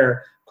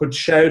player could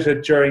shout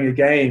it during a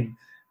game,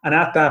 and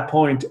at that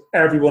point,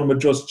 everyone would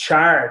just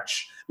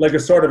charge, like a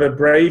sort of a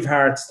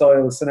Braveheart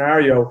style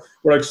scenario,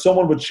 where like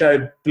someone would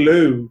shout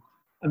blue,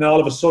 and all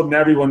of a sudden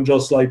everyone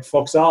just like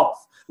fucks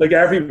off. Like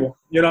everyone,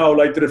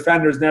 like the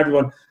defenders and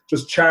everyone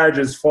just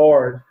charges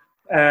forward,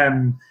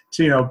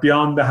 to,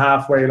 beyond the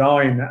halfway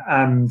line,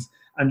 and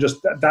just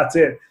that's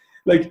it.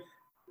 Like,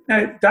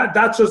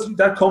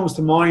 that comes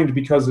to mind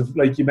because of,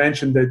 like you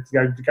mentioned, the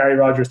Gary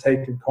Rogers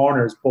taking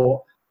corners,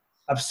 but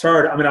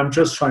absurd. I mean, I'm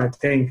just trying to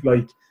think.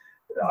 Like,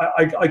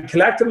 I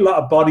collected a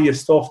lot of body of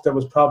stuff that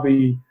was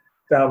probably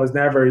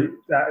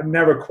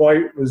never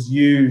quite was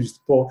used.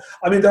 But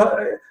I mean,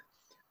 the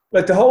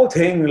whole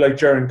thing, like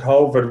during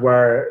COVID,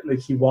 where like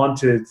he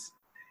wanted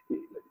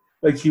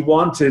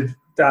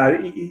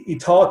that he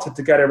thought that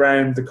to get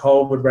around the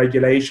COVID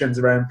regulations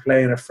around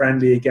playing a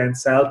friendly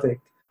against Celtic,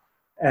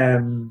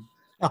 that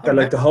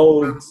like the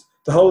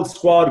whole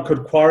squad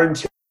could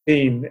quarantine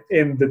in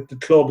the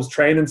club's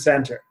training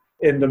centre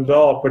in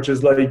Dundalk, which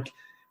is a,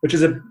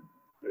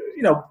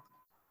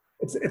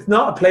 it's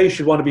not a place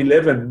you want to be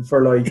living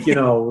for, like,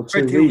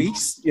 2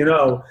 weeks,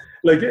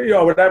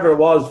 whatever it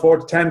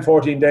was, 10,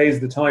 14 days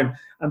at the time.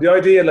 And the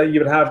idea, like, you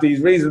would have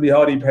these reasonably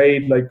highly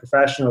paid, like,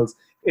 professionals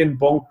in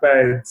bunk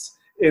beds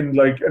in,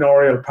 like, an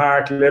Oriel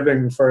Park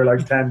living for,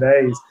 like, 10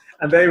 days.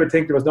 And they would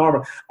think it was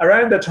normal.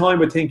 Around that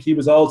time, I think he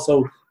was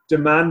also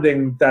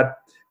demanding that,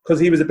 because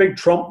he was a big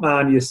Trump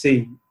man, you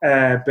see,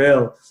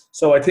 Bill.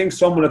 So I think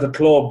someone at the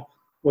club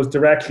was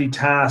directly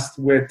tasked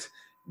with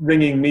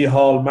ringing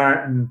Micheál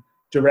Martin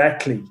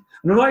directly.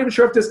 And I'm not even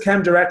sure if this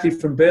came directly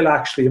from Bill,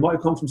 actually. It might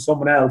have come from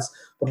someone else.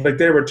 But like,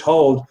 they were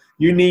told,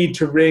 you need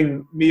to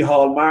ring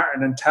Micheál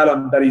Martin and tell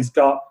him that he's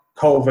got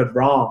COVID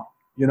wrong.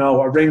 It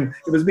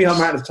was Micheál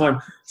Martin at the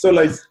time. So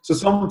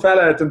some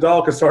fella at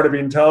Dundalk is sort of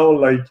being told,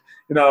 like,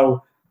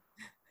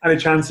 any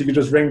chance you could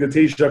just ring the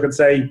Taoiseach and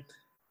say,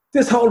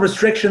 this whole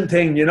restriction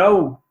thing,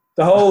 the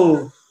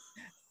whole...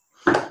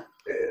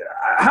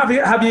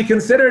 Have you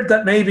considered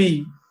that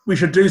maybe we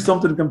should do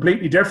something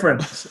completely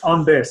different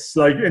on this,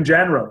 like, in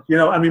general,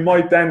 and we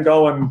might then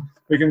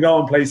we can go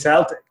and play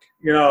Celtic,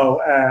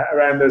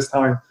 around this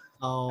time.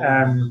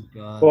 God.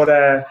 But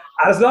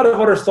there's a lot of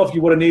other stuff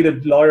you would have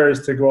needed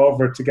lawyers to go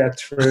over to get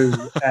through.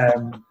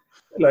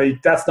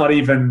 Like, that's not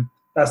even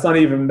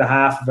the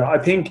half of it. I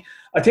think,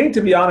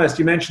 to be honest,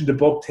 you mentioned the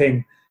book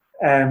thing.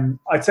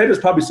 I'd say there's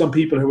probably some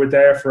people who were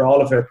there for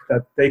all of it,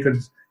 that they could,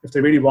 if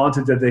they really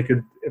wanted it, they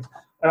could.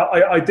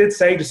 I did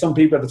say to some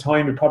people at the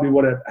time, it probably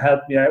would have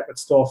helped me out with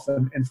stuff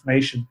and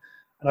information.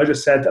 And I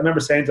remember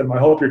saying to them, I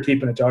hope you're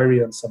keeping a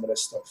diary on some of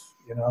this stuff,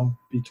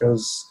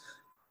 because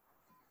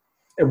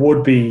it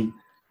would be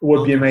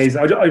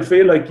amazing. I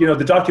feel like,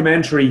 the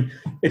documentary,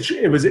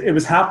 it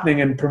was happening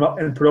in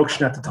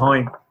production at the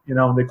time,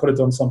 and they could have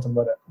done something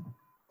with it.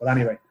 But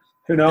anyway,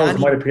 who knows? It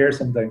might appear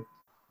someday.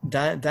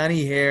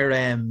 Danny here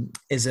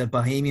is a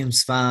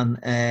Bohemians fan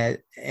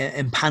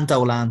in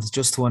Pantoland,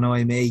 just to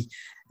annoy me.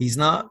 He's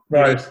not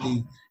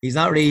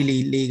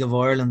really League of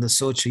Ireland as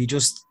such. He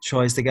just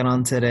tries to get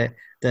onto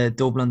the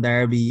Dublin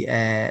Derby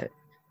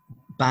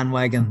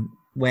bandwagon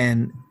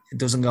when it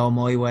doesn't go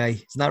my way.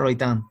 Isn't that right,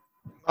 Dan?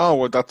 Oh,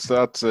 well, that's an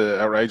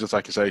outrageous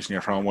accusation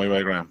you're throwing my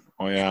way, Graham.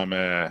 I'm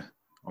a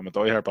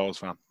diehard Bohs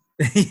fan.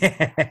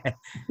 Yeah.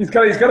 He's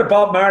got a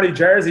Bob Marley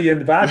jersey in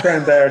the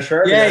background there,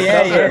 sure.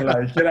 Yeah.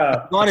 Like,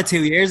 Got it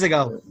 2 years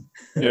ago.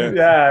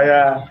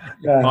 Yeah.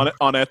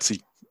 On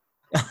Etsy.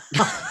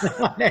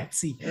 On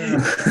Etsy.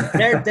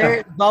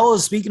 They're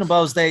Bohs, speaking of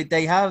Bohs,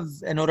 they have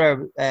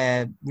another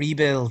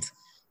rebuild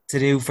to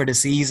do for the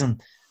season.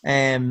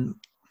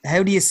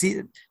 How do you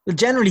see, well,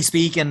 generally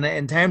speaking,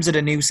 in terms of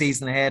the new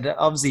season ahead,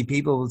 obviously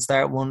people will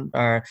start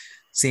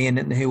seeing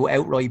who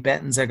outright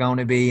bettings are going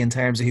to be in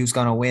terms of who's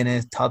going to win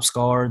it, top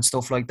scorer and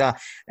stuff like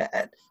that.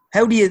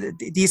 How do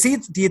you see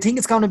it? Do you think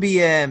it's going to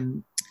be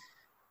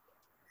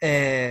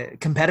a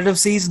competitive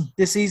season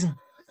this season?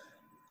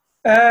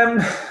 Um,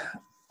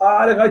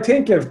 I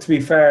think, if to be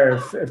fair,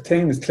 if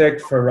things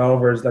clicked for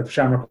Rovers, like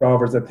Shamrock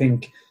Rovers, I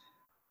think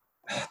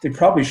they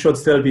probably should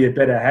still be a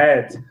bit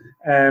ahead.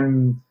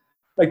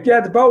 Like,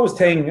 yeah, the Bows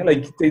thing,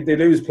 like they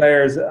lose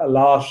players a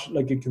lot,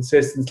 like it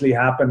consistently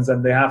happens,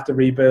 and they have to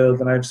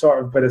rebuild. And I've sort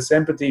of a bit of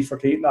sympathy for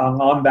Keatlong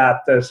on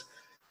that.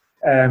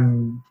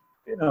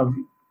 You know,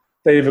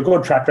 they have a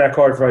good track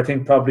record for, I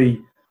think,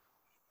 probably,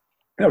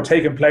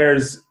 taking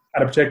players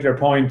at a particular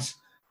point,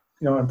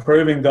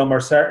 improving them, or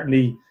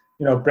certainly,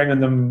 bringing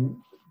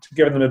them,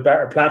 giving them a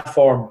better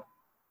platform.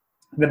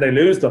 And then they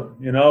lose them,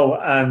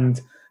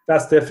 and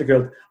that's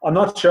difficult. I'm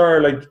not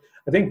sure. Like,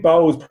 I think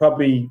Bows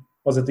probably,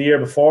 was it the year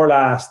before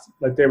last?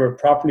 Like, they were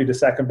probably the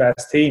second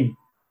best team,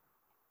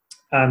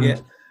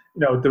 and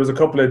there was a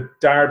couple of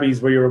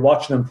derbies where you were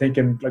watching them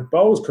thinking, like,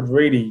 Bows could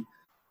really,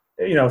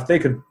 if they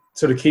could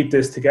sort of keep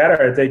this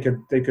together, they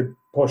could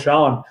push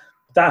on.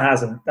 But that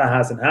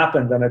hasn't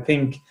happened, and I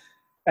think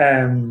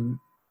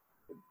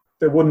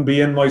they wouldn't be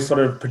in my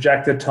sort of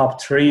projected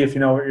top three, if you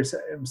know what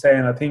I'm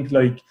saying. I think,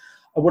 like,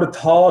 I would have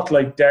thought,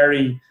 like,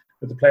 Derry,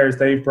 with the players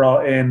they've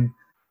brought in,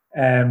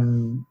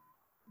 and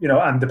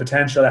the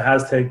potential it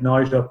has to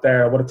ignite up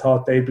there, I would have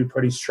thought they'd be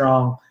pretty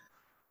strong.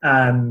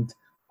 And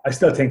I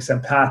still think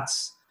St.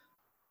 Pat's,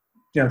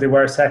 they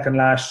were second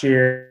last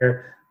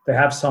year. They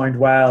have signed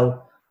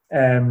well.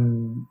 I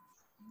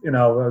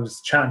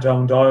was chatting to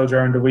Owen Doyle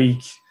during the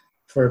week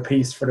for a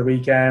piece for the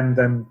weekend,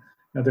 and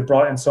they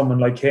brought in someone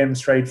like him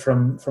straight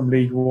from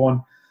League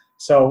One.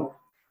 So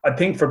I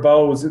think for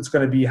Bows, it's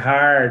going to be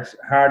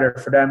harder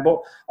for them.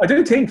 But I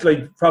do think,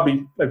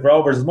 probably like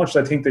Rovers, as much as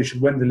I think they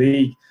should win the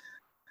league,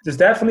 there's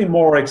definitely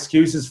more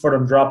excuses for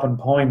them dropping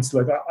points.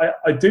 Like,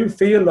 I do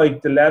feel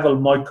like the level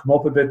might come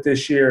up a bit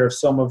this year of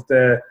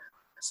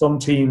some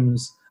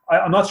teams.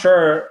 I'm not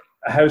sure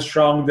how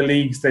strong the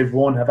leagues they've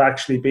won have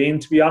actually been,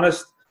 to be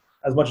honest,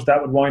 as much as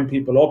that would wind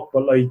people up.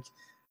 But, like,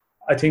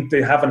 I think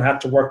they haven't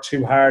had to work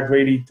too hard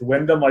really to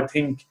win them. I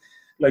think,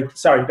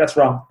 sorry, that's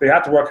wrong. They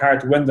had to work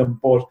hard to win them,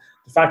 but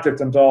the fact that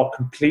Dundalk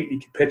completely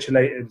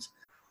capitulated,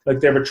 like,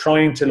 they were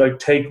trying to, like,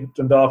 take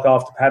Dundalk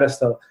off the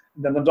pedestal,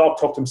 and then Dundalk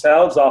took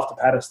themselves off the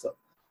pedestal.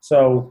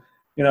 So,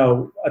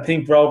 I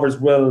think Rovers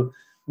will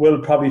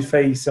probably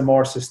face a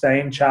more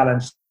sustained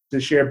challenge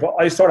this year. But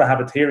I sort of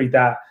have a theory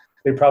that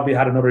they probably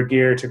had another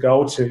gear to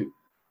go to,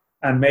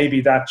 and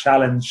maybe that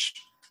challenge,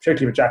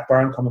 particularly with Jack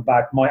Byrne coming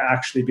back, might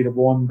actually be the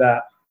one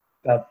that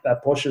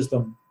pushes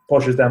them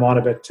on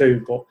a bit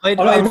too. But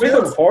I'm really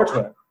looking forward to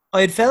it.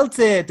 I had felt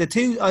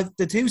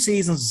the two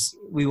seasons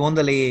we won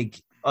the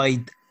league,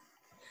 I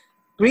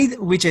agree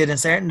with you to a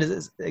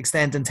certain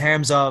extent, in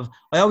terms of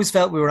I always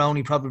felt we were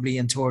only probably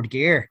in third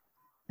gear.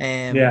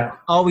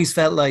 Always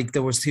felt like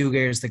there was 2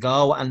 gears to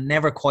go, and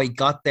never quite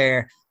got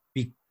there,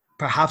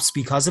 perhaps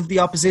because of the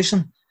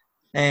opposition.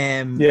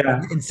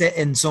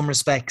 In some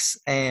respects.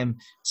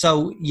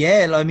 So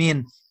yeah, I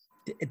mean,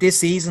 this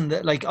season,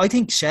 like, I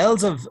think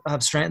Shells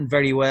have strengthened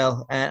very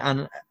well,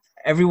 and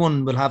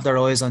everyone will have their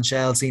eyes on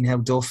Shells, seeing how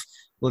Duff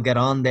will get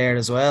on there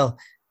as well.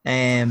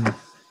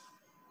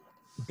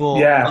 But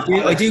yeah,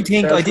 I do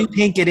think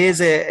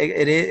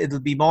it'll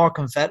be more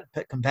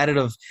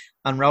competitive,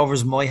 and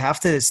Rovers might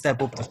have to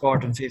step up to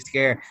 4th and 5th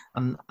gear,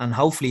 and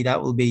hopefully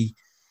that will be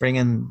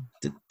bringing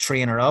the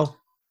 3 in a row.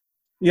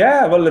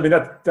 Yeah, well, I mean,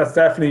 that's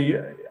definitely,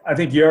 I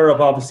think, Europe,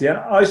 obviously. And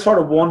I sort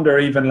of wonder,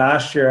 even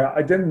last year,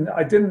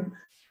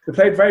 they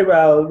played very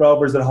well,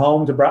 Rovers, at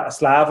home to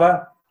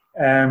Bratislava.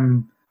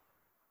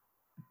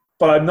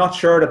 But I'm not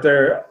sure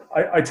that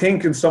I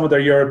think in some of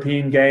their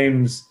European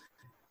games,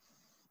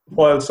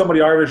 while some of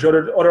the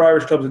other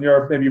Irish clubs in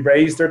Europe maybe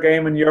raised their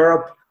game in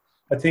Europe,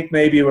 I think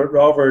maybe with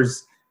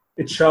Rovers,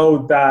 it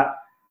showed that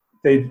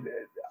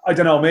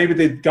maybe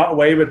they got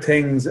away with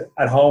things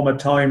at home at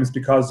times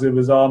because it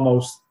was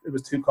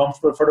too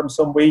comfortable for them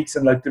some weeks,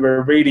 and, like, they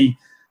were really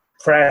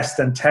pressed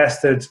and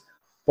tested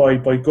by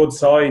good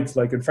sides.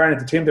 Like, in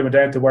fairness, the team they went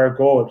down to were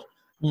good.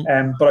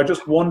 But I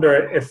just wonder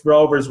if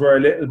Rovers were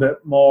a little bit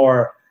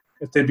more,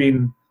 if they'd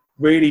been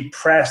really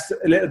pressed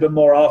a little bit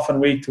more often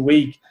week to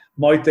week,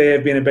 might they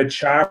have been a bit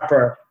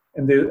sharper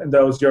in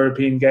those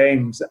European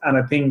games? And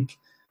I think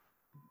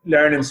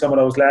learning some of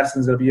those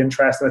lessons will be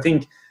interesting. I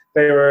think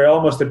they were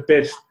almost a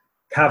bit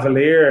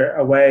cavalier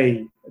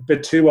away, a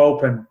bit too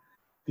open,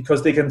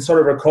 because they can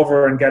sort of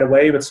recover and get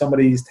away with some of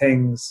these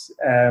things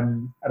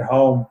at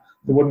home.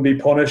 They wouldn't be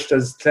punished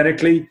as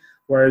clinically,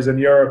 whereas in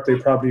Europe they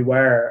probably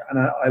were.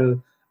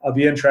 And I'll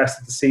be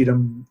interested to see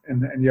them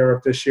in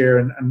Europe this year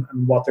and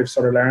what they've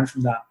sort of learned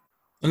from that.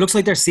 It looks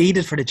like they're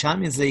seeded for the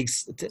Champions League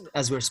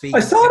as we're speaking. I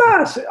saw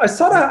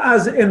that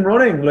as in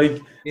running. Like,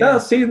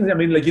 that season, I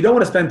mean, like, you don't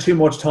want to spend too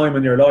much time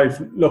in your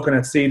life looking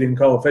at seeding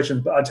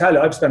coefficients. But I tell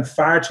you, I've spent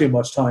far too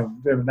much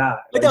time doing that.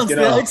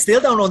 I still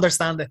don't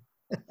understand it.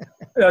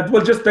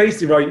 Well, just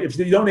basically, right, if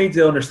you don't need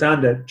to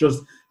understand it,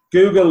 just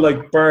Google,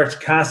 like, Bert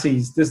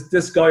Cassie's,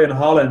 this guy in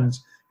Holland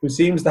who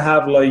seems to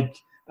have, like,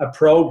 a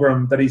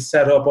program that he's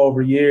set up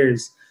over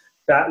years.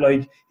 that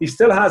like he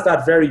still has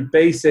that very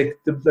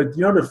basic,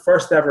 the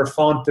first ever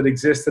font that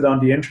existed on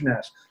the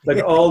internet,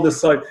 like all the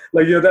site,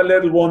 like that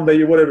little one that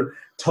you would have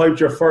typed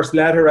your first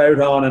letter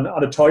out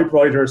on a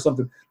typewriter or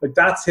something. Like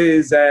that's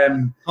his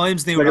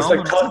Times New like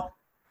Roman.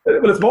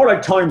 It's more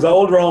like Times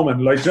Old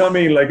Roman. Like, do you know what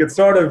I mean? Like it's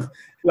sort of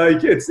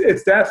like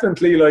it's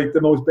definitely like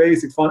the most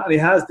basic font, and he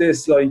has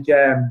this like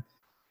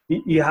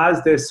he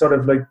has this sort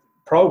of like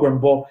program,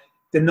 but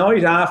the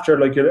night after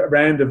like a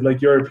round of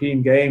like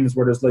European games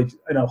where there's like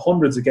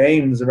hundreds of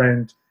games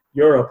around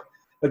Europe,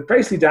 like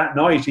basically that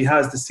night he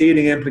has the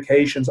seeding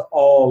implications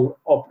all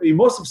up. He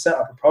must have set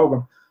up a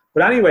program,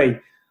 but anyway,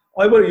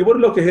 you would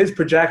look at his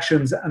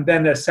projections, and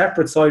then a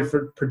separate side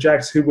for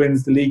projects who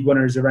wins the league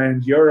winners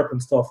around Europe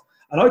and stuff.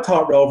 And I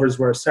thought Rovers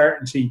were a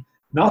certainty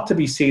not to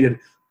be seeded,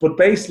 but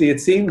basically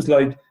it seems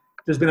like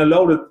there's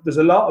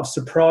a lot of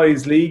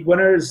surprise league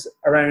winners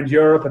around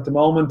Europe at the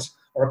moment,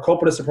 or a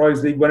couple of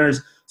surprise league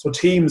winners. So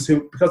teams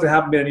who, because they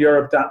haven't been in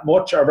Europe that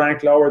much, are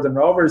ranked lower than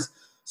Rovers.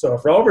 So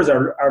if Rovers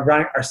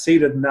are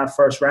seeded in that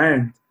first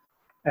round,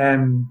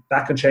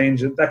 that can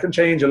change. That can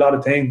change a lot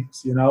of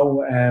things,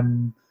 But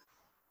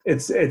at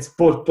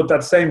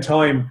the same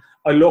time,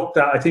 I looked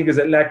at, I think is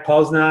it Lech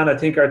Poznan, I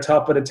think are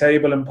top of the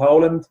table in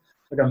Poland,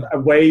 like a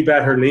way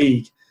better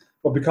league.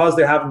 But because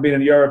they haven't been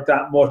in Europe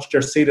that much,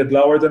 they're seeded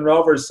lower than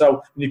Rovers.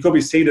 So you could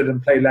be seeded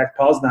and play Lech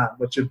Poznan,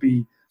 which would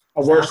be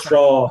a worse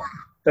draw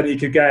than you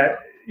could get,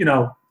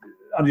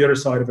 on the other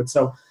side of it.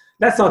 So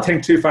let's not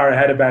think too far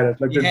ahead about it.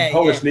 Like the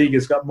Polish league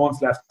has got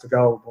months left to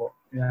go, but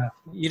yeah.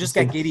 You just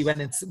get giddy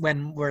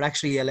when we're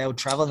actually allowed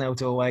travel now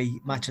to away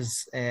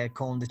matches,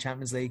 calling the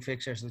Champions League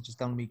fixtures, which is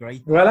going to be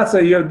great. Well,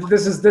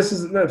 this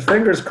is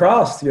fingers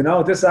crossed.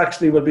 This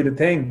actually will be the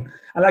thing,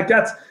 and like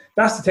that's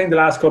the thing. The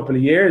last couple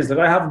of years, like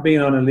I haven't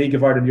been on a League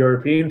of Ireland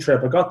European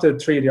trip. I got to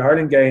 3 of the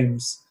Ireland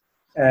games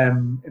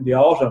in the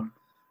autumn,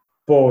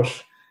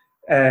 but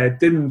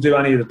didn't do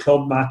any of the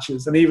club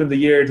matches. And even the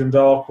year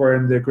Dundalk were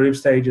in the group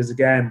stages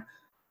again.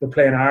 They're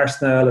playing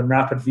Arsenal and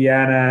Rapid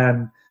Vienna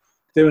and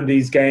doing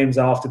these games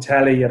off the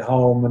telly at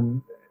home,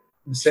 and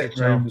the sitting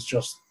room was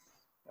just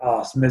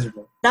it's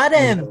miserable.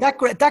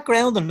 That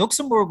ground in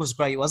Luxembourg was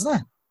great,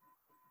 wasn't it?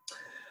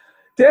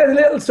 Yeah, the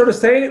little sort of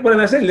stadium. When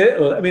I say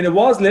little, I mean it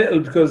was little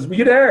because you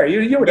were there.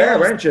 You were there,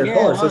 weren't you? Of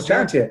course,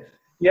 wasn't you?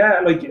 Yeah,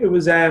 like it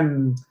was.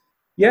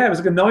 It was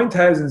like a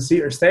 9,000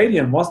 seater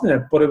stadium, wasn't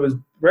it? But it was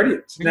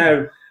brilliant. Mm.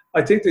 Now,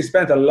 I think they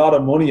spent a lot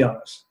of money on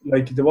it.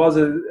 Like there was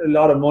a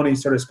lot of money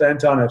sort of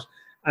spent on it,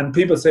 and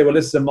people say, "Well,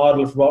 this is a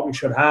model for what we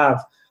should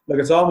have." Like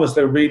it's almost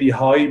a really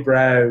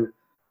highbrow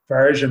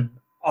version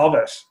of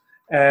it.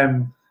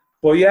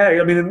 But yeah,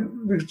 I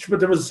mean,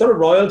 but there was a sort of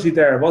royalty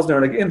there, wasn't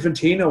there? Like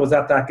Infantino was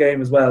at that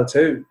game as well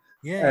too.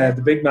 Yeah,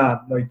 the big man.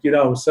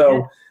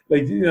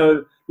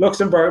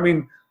 Luxembourg. I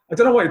mean, I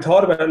don't know what you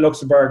thought about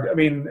Luxembourg. I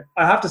mean,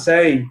 I have to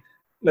say,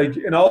 like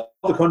in all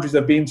the countries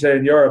I've been to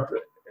in Europe,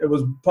 it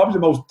was probably the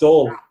most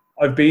dull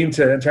I've been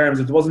to in terms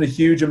of there wasn't a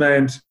huge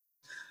amount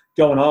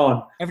going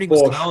on. Everything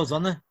was closed,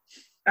 wasn't it?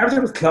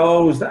 Everything was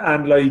closed,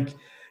 and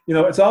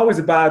it's always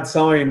a bad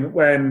sign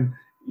when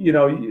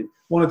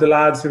one of the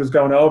lads who was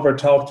going over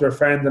talked to a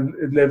friend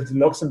and lived in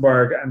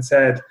Luxembourg and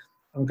said,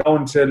 "I'm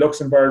going to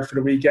Luxembourg for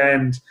the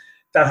weekend."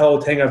 That whole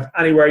thing of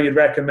anywhere you'd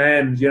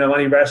recommend,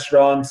 any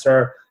restaurants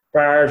or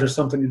bars or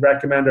something you'd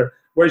recommend, or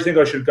where do you think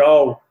I should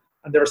go?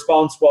 And the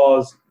response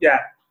was,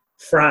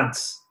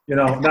 France.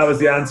 And that was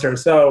the answer.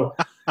 So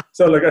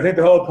like I think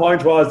the whole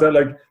point was that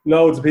like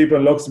loads of people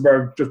in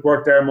Luxembourg just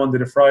work there Monday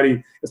to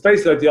Friday. It's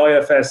basically like the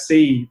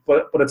IFSC,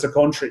 but it's a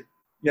country,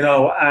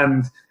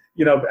 and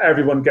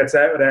everyone gets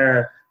out of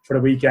there for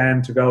the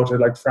weekend to go to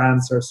like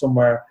France or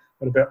somewhere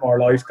with a bit more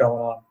life going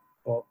on.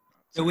 But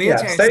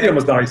the stadium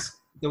was nice.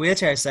 The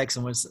wheelchair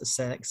section was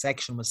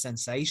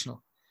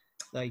sensational.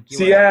 Like you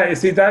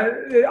see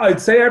that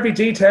I'd say every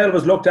detail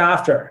was looked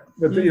after.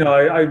 But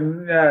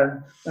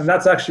and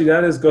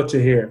that is good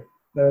to hear.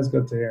 That is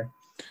good to hear.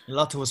 A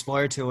lot to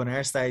aspire to in our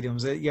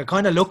stadiums. You're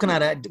kind of looking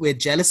at it with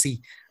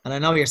jealousy, and I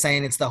know you're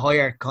saying it's the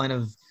higher kind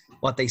of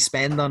what they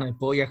spend on it,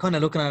 but you're kind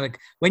of looking at it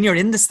when you're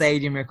in the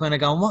stadium. You're kind of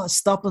going, "What is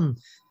stopping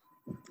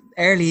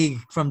Air League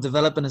from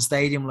developing a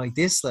stadium like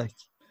this?" Like,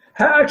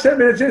 actually, I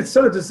mean, it's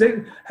sort of the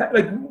thing.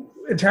 Like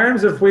in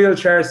terms of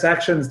wheelchair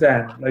sections,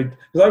 then, like,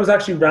 because I was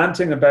actually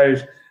ranting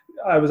about.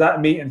 I was at a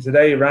meeting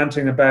today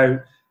ranting about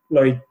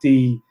like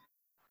the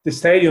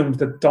stadiums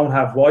that don't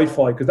have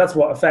Wi-Fi, because that's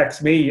what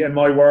affects me in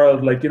my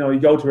world. Like, you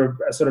go to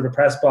a sort of a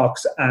press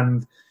box,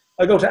 and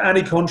I go to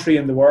any country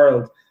in the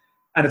world,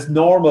 and it's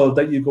normal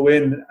that you go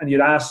in and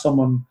you'd ask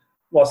someone,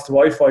 what's the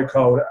Wi-Fi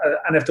code?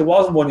 And if there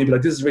wasn't one, you'd be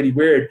like, this is really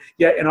weird.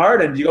 Yet in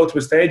Ireland, you go to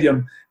a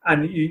stadium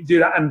and you do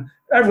that, and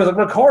everyone's like,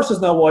 well, of course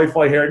there's no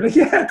Wi-Fi here. And like,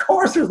 yeah, of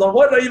course there's no.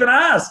 Why did I even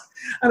ask?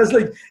 And it's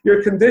like,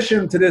 you're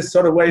conditioned to this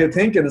sort of way of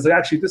thinking. It's like,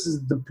 actually, this is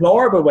a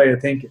deplorable way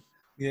of thinking.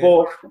 Yeah.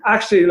 But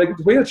actually, like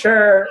the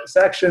wheelchair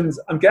sections,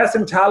 I'm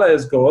guessing Tala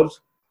is good.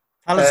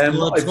 Tala's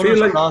good.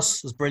 Turner's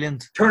Cross is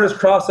brilliant. Turner's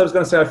Cross, I was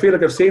going to say, I feel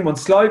like I've seen one.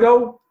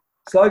 Sligo,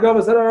 is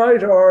that all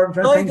right? Or I'm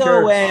trying to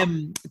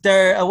think.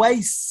 Their away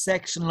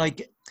section,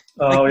 like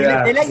Oh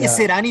yeah, they let you yeah,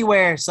 sit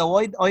anywhere, so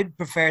I'd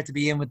prefer to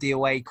be in with the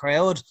away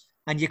crowd,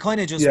 and you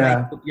kind of just make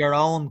yeah, up your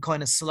own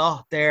kind of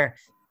slot there.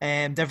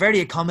 They're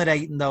very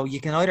accommodating though. You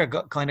can either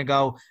kind of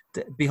go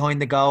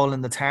behind the goal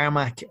in the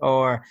tarmac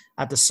or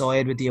at the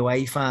side with the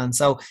away fans.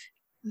 So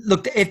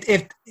look,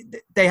 if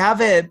they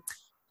have a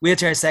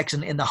wheelchair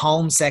section in the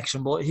home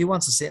section, but who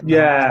wants to sit in the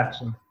home yeah.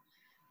 section?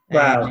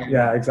 Well,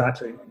 yeah,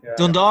 exactly. Yeah,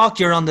 Dundalk,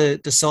 you're on the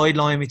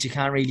sideline, which you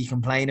can't really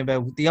complain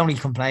about. The only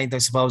complaint, I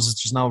suppose, is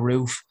there's no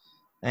roof.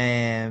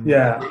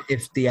 yeah,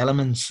 If the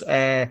elements,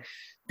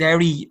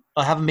 Derry,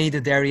 I haven't made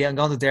to Derry. I'm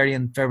going to Derry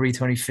on February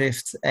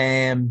 25th.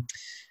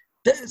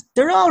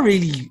 They're all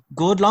really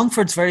good.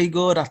 Longford's very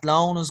good.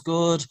 Athlone is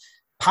good.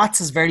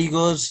 Pats is very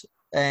good.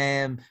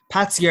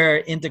 Pats, you're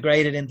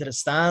integrated into the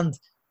stand.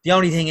 The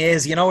only thing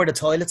is, you know where the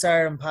toilets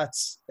are in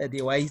Pats, the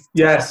away.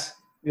 yes,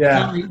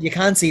 yeah. You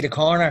can't see the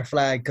corner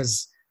flag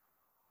because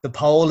the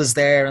pole is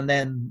there and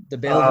then the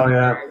building, Oh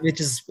yeah, which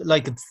is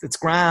like it's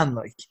grand.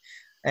 Like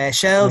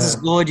Shells is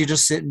yeah. good. You're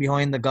just sitting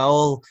behind the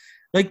goal.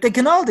 Like they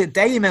can all the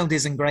Dalymount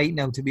isn't great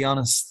now, to be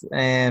honest,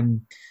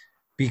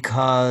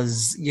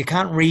 because you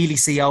can't really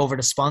see over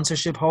the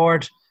sponsorship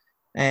horde,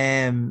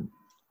 and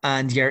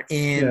you're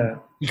in Yeah.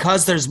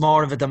 because there's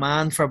more of a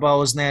demand for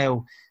bows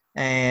now.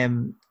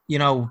 You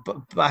know,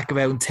 back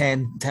about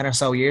 10 or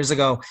so years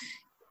ago,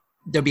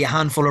 there'd be a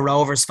handful of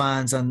Rovers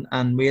fans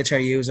and wheelchair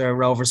user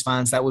Rovers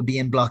fans that would be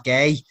in Block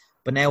A,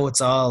 but now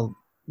it's all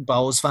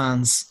Bows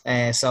fans.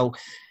 So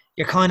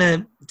you're kind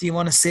of, do you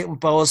want to sit with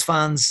Bows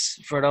fans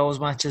for those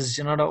matches?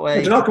 You know that way.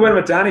 But you're not going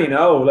with Danny,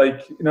 no.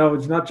 Like, you know,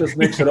 it's not just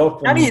mix it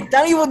up. Danny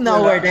wouldn't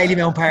know where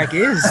Dalymount Park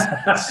is.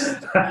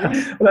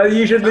 Well,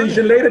 you should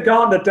lay the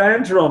gauntlet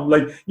down to him.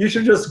 Like, you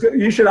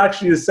should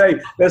actually just say,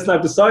 listen,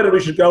 I've decided we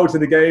should go to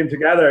the game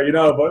together, you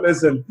know, but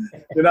listen,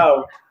 you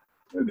know,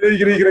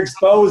 you can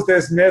expose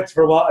this myth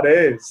for what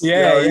it is.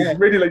 Yeah, you know, yeah.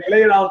 Really, like,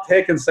 lay it on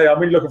thick and say, I'm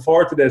really looking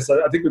forward to this.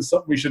 I think it's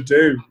something we should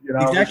do. You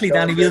know, Exactly,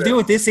 Danny. We'll do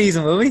it this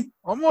season, will we?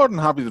 I'm more than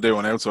happy to do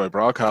an outside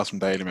broadcast from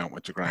Dalymount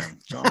with you, Graham.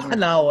 Do you know what I mean?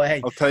 No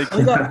way. I'll take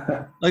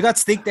I got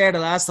stick there the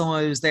last time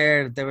I was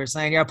there. They were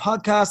saying your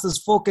podcast is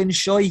fucking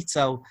shite,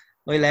 so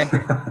I left.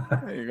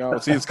 There you go.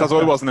 See, it's because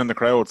I wasn't in the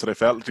crowd, so they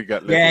felt to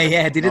get.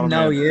 Yeah, they didn't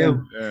know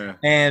you.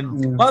 Yeah.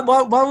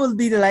 What will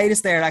be the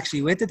latest there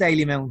actually with the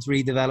Dalymount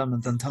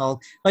redevelopment and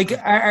talk? Like,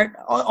 I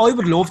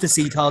would love to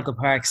see Talca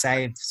Park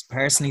saved.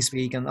 Personally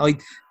speaking,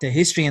 the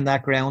history in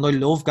that ground, I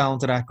love going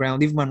to that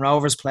ground. Even when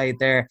Rovers played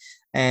there,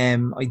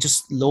 I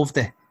just loved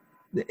it.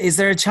 Is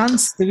there a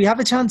chance? Do we have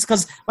a chance?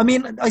 Because I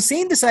mean, I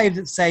seen the Save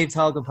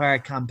Talca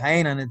Park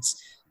campaign, and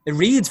it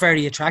reads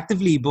very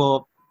attractively,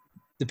 but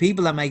the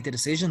people that make the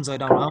decisions, I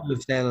don't know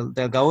if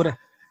they'll go with it.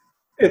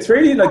 It's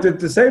really like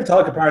the Save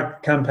Talca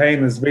Park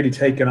campaign has really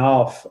taken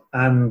off,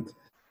 and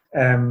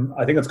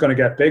I think it's going to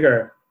get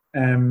bigger.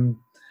 I'm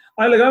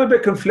a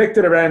bit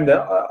conflicted around it.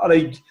 I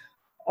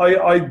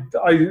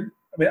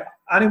mean,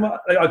 anyone,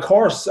 of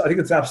course, I think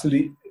it's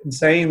absolutely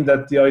insane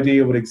that the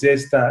idea would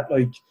exist that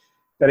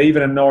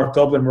even in North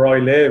Dublin where I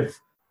live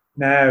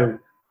now,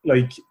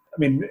 like, I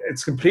mean,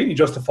 it's completely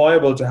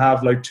justifiable to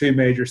have like two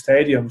major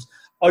stadiums.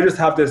 I just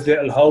have this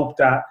little hope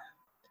that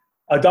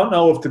I don't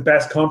know if the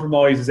best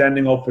compromise is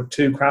ending up with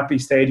two crappy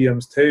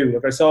stadiums too.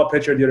 Like, I saw a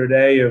picture the other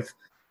day of,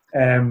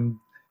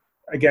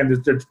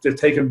 again, they're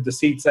taking the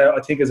seats out.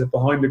 I think is it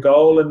behind the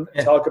goal in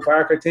Talca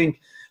Park. I think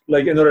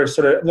like another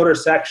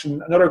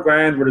section, another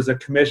ground where there's a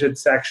committed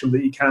section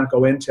that you can't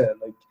go into.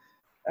 Like,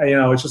 you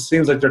know, it just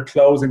seems like they're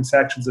closing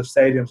sections of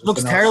stadiums.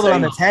 Looks terrible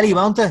on the telly,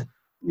 won't it?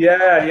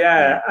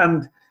 Yeah,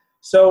 and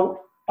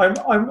so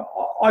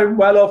I'm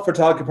well up for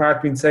Talca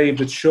Park being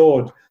saved. It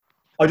should.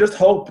 I just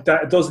hope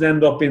that it doesn't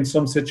end up in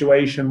some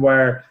situation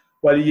where,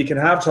 well, you can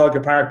have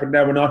Talca Park, but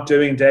now we're not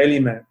doing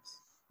Dalymount.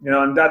 You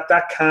know, and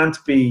that can't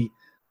be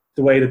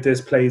the way that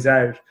this plays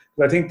out.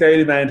 But I think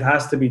Dalymount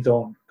has to be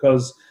done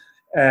because,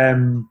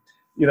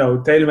 you know,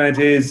 Dalymount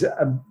is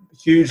a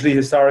hugely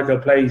historical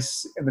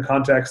place in the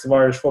context of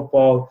Irish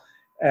football.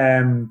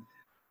 And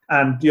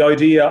the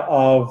idea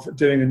of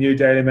doing a new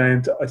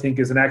Dalymount, I think,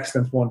 is an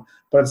excellent one.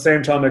 But at the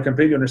same time, I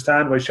completely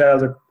understand why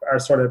Shells are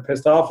sort of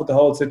pissed off with the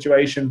whole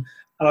situation.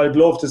 And I'd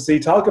love to see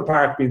Talca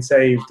Park being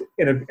saved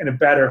in a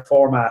better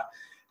format.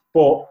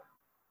 But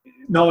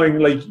knowing,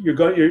 like, you're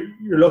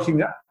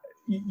looking at,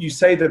 you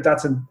say that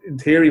that's in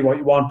theory what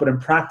you want, but in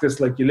practice,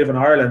 like, you live in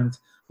Ireland,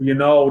 where you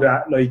know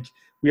that, like,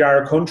 we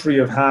are a country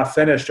of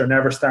half-finished or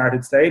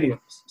never-started stadiums.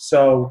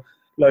 So,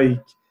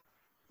 like,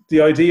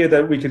 the idea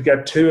that we could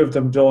get two of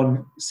them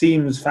done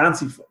seems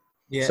fanciful.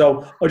 Yeah.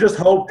 So I just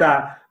hope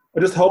that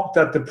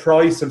the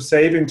price of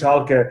saving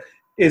Talca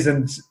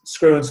isn't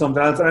screwing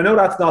something else. And I know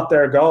that's not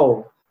their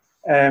goal.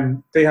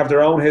 They have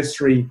their own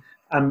history,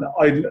 and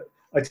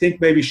I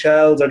think maybe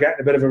Shells are getting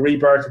a bit of a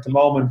rebirth at the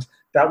moment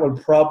that will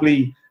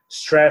probably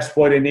stress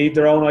why they need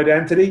their own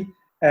identity.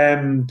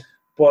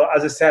 But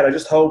as I said, I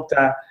just hope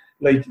that,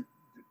 like,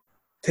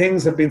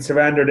 things have been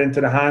surrendered into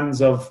the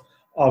hands of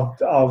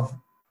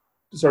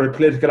sort of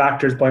political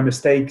actors by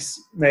mistakes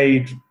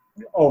made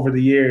over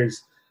the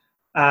years.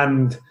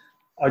 And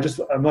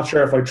I'm not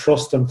sure if I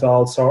trust them to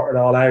all sort it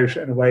all out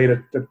in a way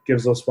that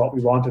gives us what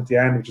we want at the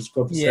end, which is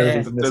good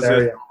facilities in this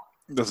area.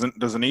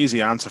 There's an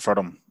easy answer for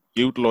them.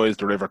 Utilise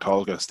the River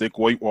Tolga, stick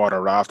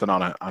whitewater rafting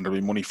on it, and there'll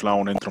be money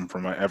flowing into them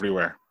from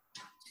everywhere.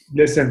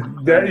 Listen,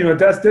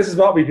 this is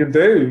what we can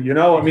do.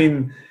 I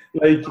mean,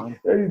 like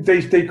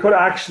they could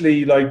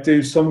actually like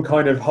do some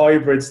kind of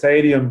hybrid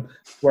stadium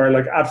where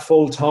like at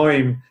full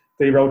time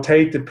they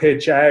rotate the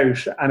pitch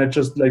out and it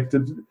just like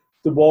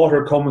the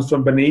water comes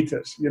from beneath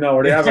it,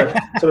 or they have a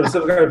sort of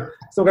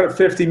some kind of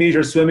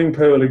 50-meter swimming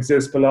pool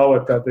exists below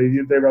it that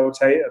they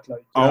rotate it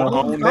like.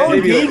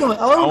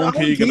 Owen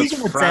Keegan is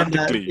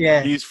frantically,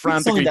 he's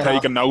frantically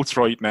taking notes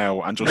right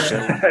now and just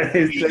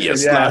shouting,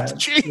 "Yes, lad,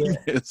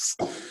 genius!"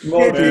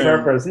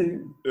 Multi-purpose.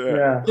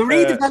 The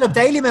redeveloped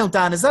Dalymount,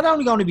 Dan, is that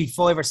only going to be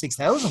 5,000 or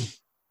 6,000?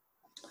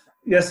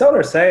 Yeah, so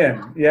they're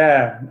saying.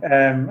 Yeah,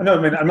 no, I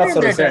mean, I'm not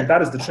sort of saying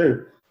that is the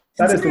truth.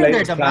 That is the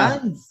latest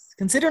plan.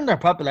 Considering their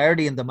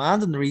popularity and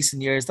demand in the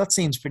recent years, that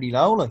seems pretty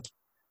low. Like,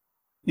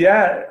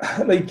 yeah,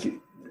 like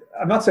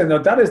I'm not saying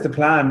that is the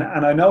plan,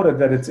 and I know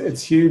that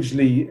it's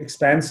hugely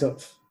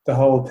expensive, the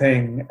whole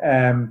thing,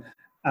 and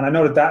I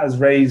know that has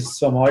raised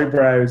some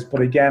eyebrows. But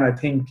again, I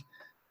think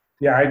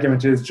the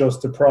argument is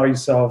just the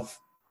price of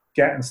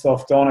getting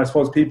stuff done. I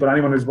suppose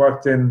anyone who's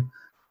worked in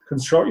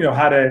construction,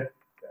 had a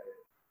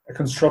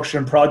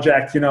construction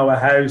project, a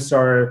house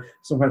or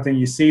some kind of thing,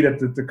 you see that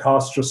the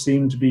costs just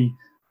seem to be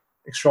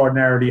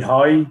extraordinarily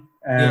high,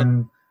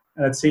 and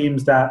it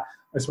seems that,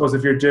 I suppose,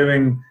 if you're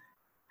doing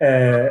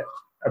a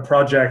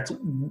project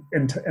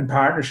in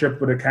partnership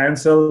with a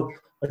council,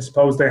 I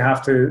suppose they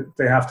have to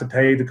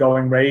pay the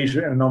going rate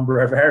in a number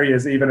of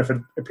areas, even if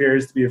it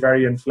appears to be a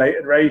very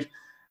inflated rate.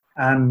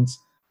 And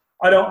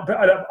I don't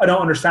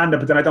understand it,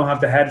 but then I don't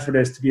have the head for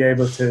this to be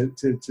able to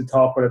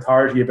talk with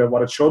authority about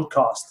what it should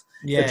cost.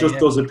 It just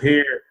does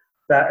appear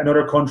that in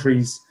other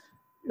countries,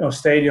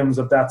 stadiums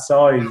of that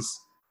size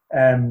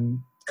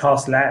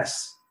cost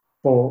less,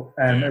 but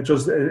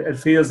it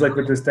feels like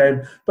with this day,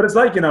 but it's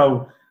like,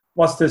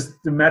 what's this,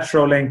 the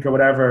Metro Link or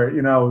whatever,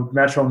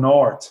 Metro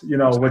North,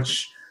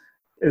 which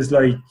is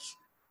like,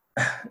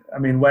 I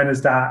mean, when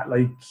is that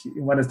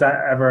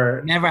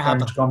ever never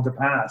happened to come to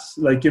pass?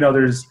 Like,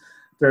 there's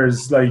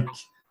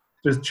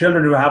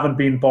children who haven't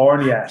been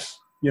born yet,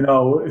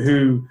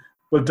 who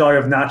will die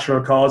of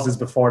natural causes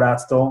before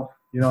that's done.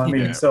 You know what I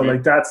mean? So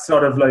like, that's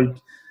sort of like,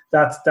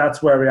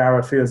 that's where we are,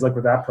 it feels like,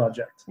 with that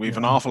project. We've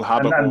an awful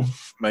habit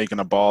of making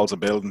a balls of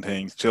building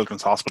things.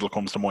 Children's Hospital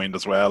comes to mind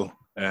as well,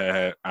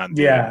 and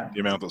the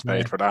amount that's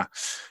paid for that.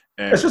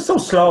 It's just so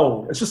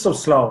slow.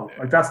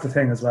 Like, that's the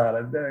thing as well.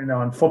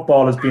 And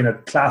football has been a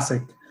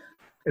classic.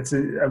 It's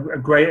a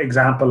great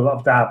example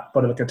of that,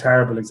 but like a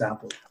terrible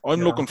example.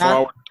 I'm looking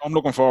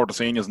forward to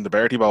seeing you in the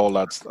Bertie Bowl,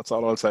 lads. That's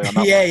all I'll say on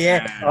that.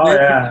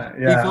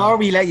 Yeah. Before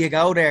we let you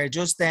go there,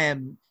 just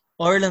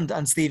Ireland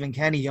and Stephen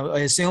Kenny, I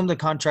assume the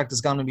contract is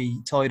going to be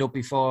tied up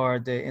before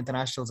the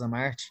internationals in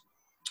March.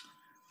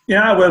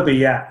 Yeah, it will be.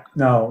 Yeah,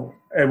 no,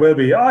 it will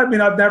be. I mean,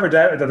 I've never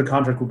doubted that the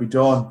contract will be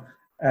done,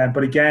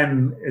 but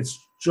again, it's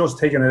just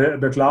taking a little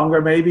bit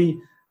longer, maybe,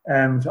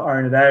 to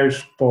iron it out.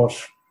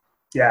 But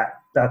yeah,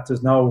 that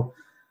there's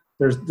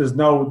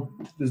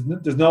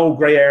no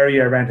grey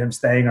area around him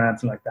staying or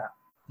anything like that.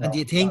 No, and do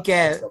you think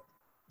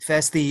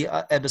Festi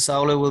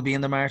Ebisola will be in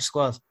the March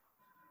squad?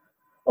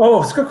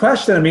 Oh, it's a good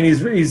question. I mean,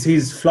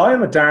 he's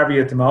flying with Derby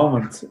at the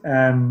moment,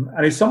 and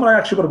he's someone I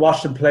actually would have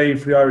watched him play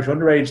for the Irish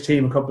underage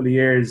team a couple of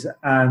years,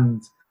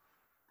 and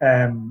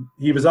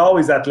he was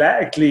always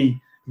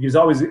athletically, he was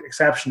always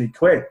exceptionally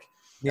quick,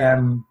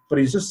 but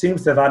he just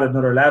seems to have added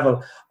another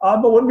level. I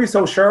wouldn't be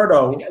so sure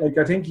though. Like,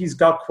 I think he's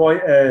got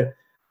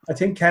I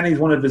think Kenny's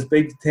one of his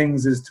big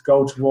things is to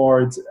go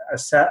towards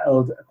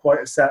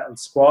quite a settled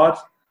squad,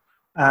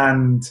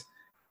 and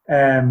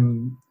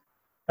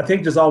I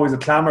think there's always a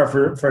clamour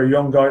for a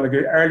young guy. Like,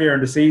 earlier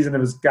in the season, it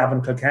was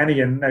Gavin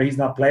Kilkenny, and now he's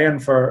not playing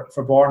for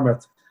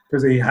Bournemouth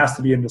because he has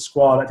to be in the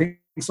squad. I think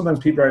sometimes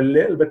people are a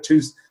little bit too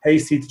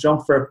hasty to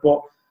jump for it.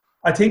 But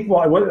I think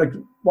what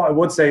I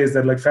would say is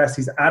that, like,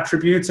 Festi's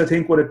attributes, I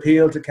think, would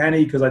appeal to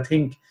Kenny, because I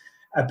think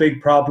a big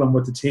problem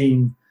with the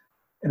team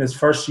in his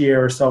first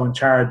year or so in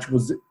charge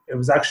was it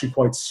was actually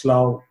quite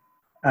slow,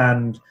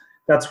 and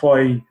that's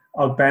why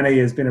Ogbene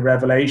has been a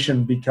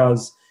revelation,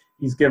 because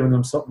he's given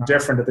them something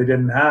different that they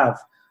didn't have.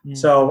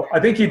 So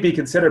I think he'd be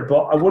considered,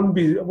 but I wouldn't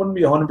be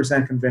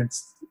 100%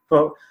 convinced.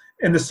 But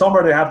in the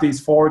summer they have these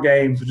 4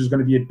 games, which is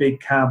going to be a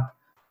big camp,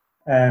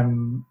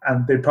 and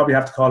they'd probably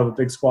have to call up a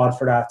big squad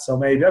for that. So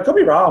maybe I could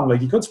be wrong. Like,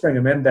 you could spring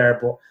him in there,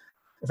 but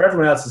if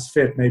everyone else is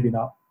fit, maybe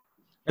not.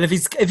 And if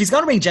he's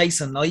going to bring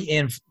Jason Knight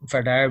in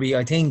for Derby,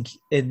 I think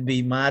it'd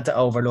be mad to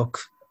overlook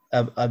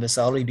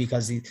Ebisola,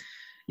 because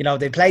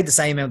they played the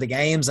same amount of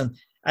games, and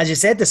as you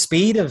said, the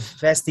speed of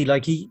Festi,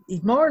 like, he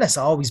more or less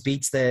always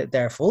beats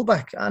their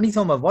fullback.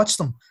 Anytime I've watched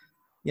him,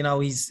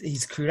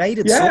 he's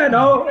created. Yeah,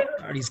 no,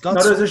 he's got.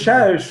 No, there's a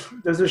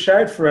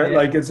shout for it. Yeah.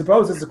 Like, I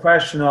suppose it's a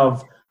question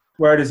of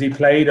where does he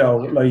play though.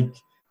 Like,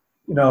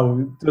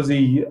 does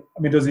he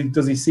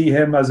see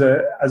him as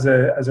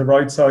a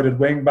right-sided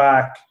wing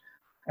back,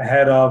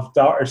 ahead of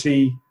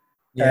Doherty?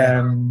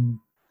 Yeah.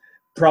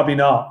 Probably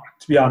not,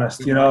 to be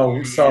honest. You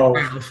know, so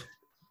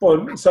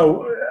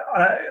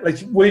like,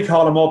 would he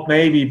call him up?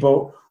 Maybe,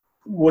 but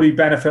would he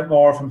benefit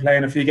more from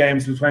playing a few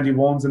games with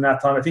 21s in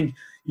that time? I think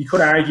you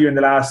could argue in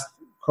the last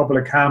couple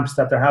of camps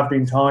that there have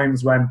been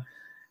times when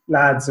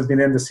lads have been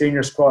in the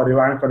senior squad who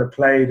aren't going to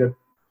play that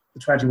the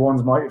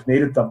 21s might have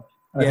needed them.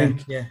 I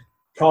think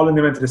calling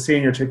them into the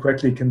senior too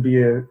quickly can be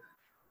there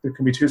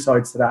can be two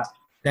sides to that.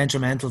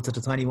 Detrimental to the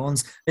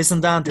 21s.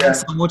 Listen, Dan,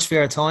 thanks so much for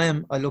your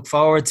time. I look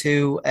forward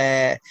to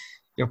the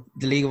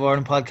League of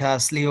Ireland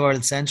podcast, League of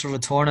Ireland Central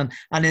returning.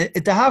 And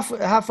the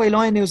halfway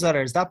line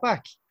newsletter, is that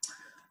back?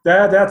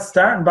 That's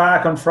starting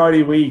back on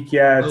Friday week.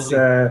 Yeah,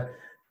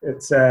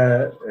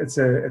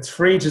 it's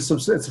free to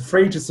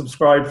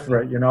subscribe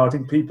for it. You know, I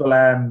think people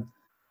are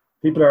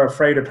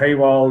afraid of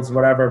paywalls,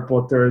 whatever.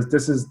 But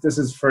this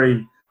is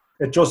free.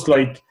 It just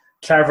like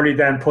cleverly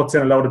then puts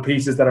in a load of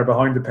pieces that are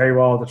behind the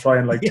paywall to try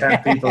and like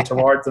tempt people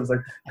towards them. It's like,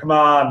 come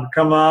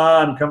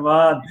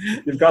on,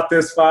 you've got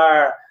this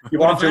far. You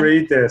want to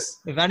read this.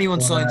 If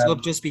anyone signs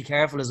up, just be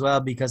careful as well,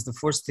 because the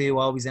first two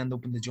always end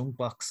up in the junk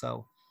box.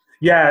 So.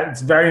 Yeah,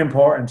 it's very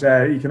important.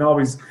 You can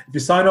always, if you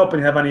sign up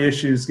and you have any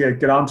issues,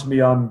 get on to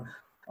me on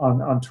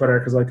Twitter,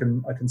 because I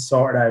can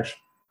sort it out.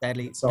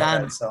 Deadly.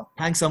 Dan,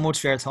 thanks so much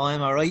for your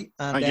time. All right,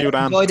 and thank you,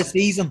 Dan. Enjoy the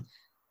season.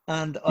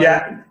 And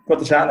good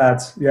to chat,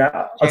 lads.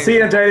 Yeah, I'll see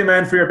you in Daily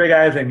Man for your big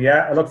outing.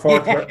 Yeah, I look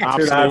forward to it.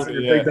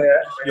 Absolutely, yeah.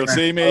 You'll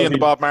see me in the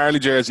Bob Marley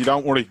jersey.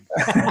 Don't worry.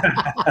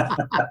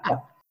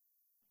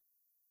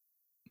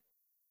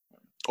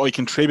 I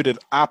contributed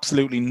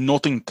absolutely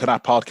nothing to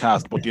that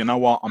podcast, but you know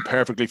what? I'm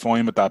perfectly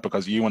fine with that,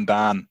 because you and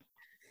Dan,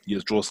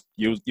 you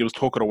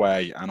took it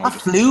away, and I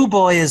flew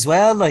by as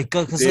well. Like,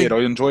 I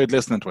enjoyed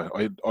listening to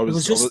it. I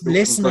was just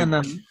listening,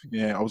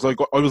 I was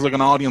like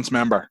an audience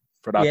member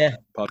for that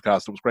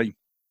podcast. It was great.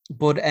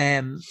 But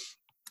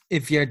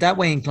if you're that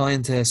way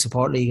inclined to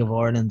support League of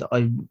Ireland,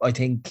 I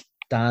think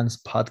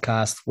Dan's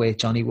podcast with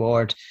Johnny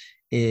Ward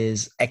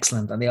is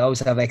excellent, and they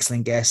always have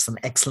excellent guests and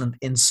excellent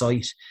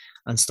insight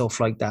and stuff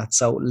like that.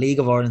 So League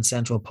of Ireland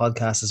Central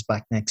podcast is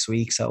back next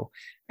week. So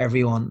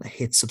everyone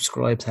hit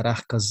subscribe to that,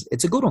 because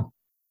it's a good one.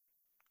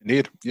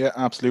 Indeed. Yeah,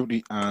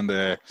 absolutely.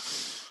 And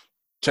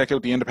check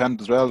out The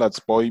Independent as well. That's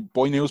buy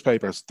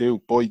newspapers.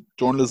 Buy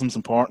journalism's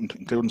important,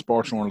 including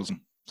sports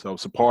journalism. So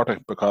support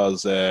it,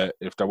 because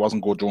if there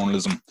wasn't good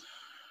journalism,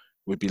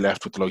 we'd be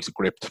left with the likes of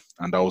Gript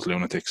and those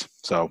lunatics.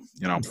 So,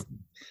 you know,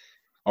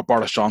 or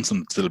Boris Johnson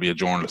would still be a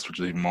journalist, which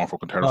is even more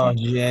fucking terrifying.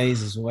 Oh,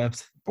 Jesus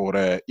wept.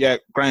 But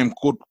Graham,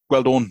 good,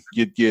 well done.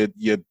 You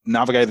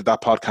navigated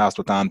that podcast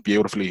with Dan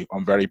beautifully.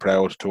 I'm very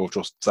proud to have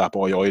just sat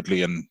by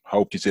idly, and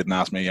hoped you didn't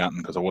ask me anything,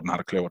 because I wouldn't have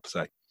had a clue what to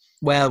say.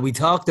 Well, we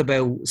talked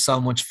about so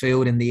much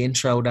food in the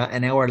intro that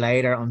an hour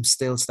later I'm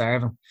still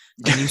starving.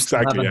 And you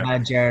still haven't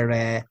had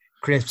your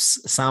crisps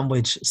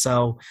sandwich.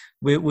 So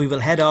we will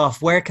head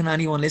off. Where can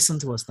anyone listen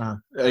to us,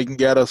 Dan? You can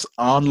get us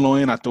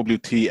online at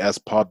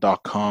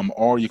wtspod.com,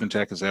 or you can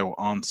check us out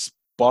on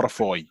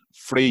Spotify.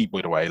 Free,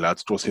 by the way,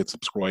 lads. Just hit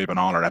subscribe and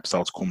all our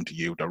episodes come to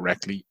you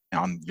directly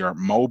on your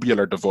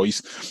mobile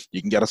device.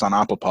 You can get us on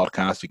Apple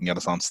Podcasts, you can get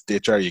us on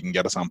Stitcher, you can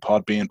get us on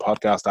Podbean,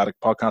 Podcast Addict,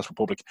 Podcast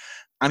Republic,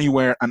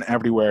 anywhere and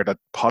everywhere that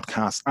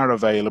podcasts are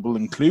available,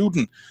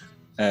 including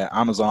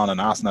Amazon,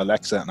 and asking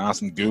Alexa and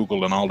asking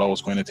Google and all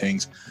those kind of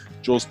things.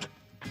 Just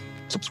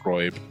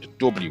subscribe to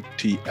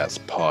WTS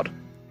Pod.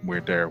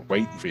 We're there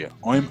waiting for you.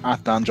 I'm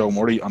at Danjo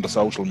Murray on the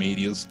social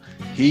medias.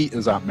 He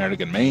is at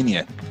Merrigan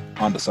Mania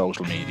on the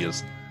social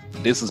medias.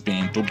 This has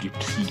been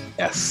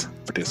WTS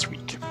for this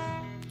week.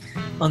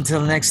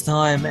 Until next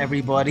time,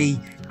 everybody,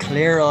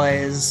 clear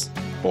eyes,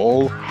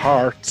 full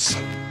hearts,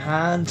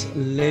 and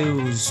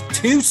lose.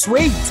 Too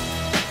sweet.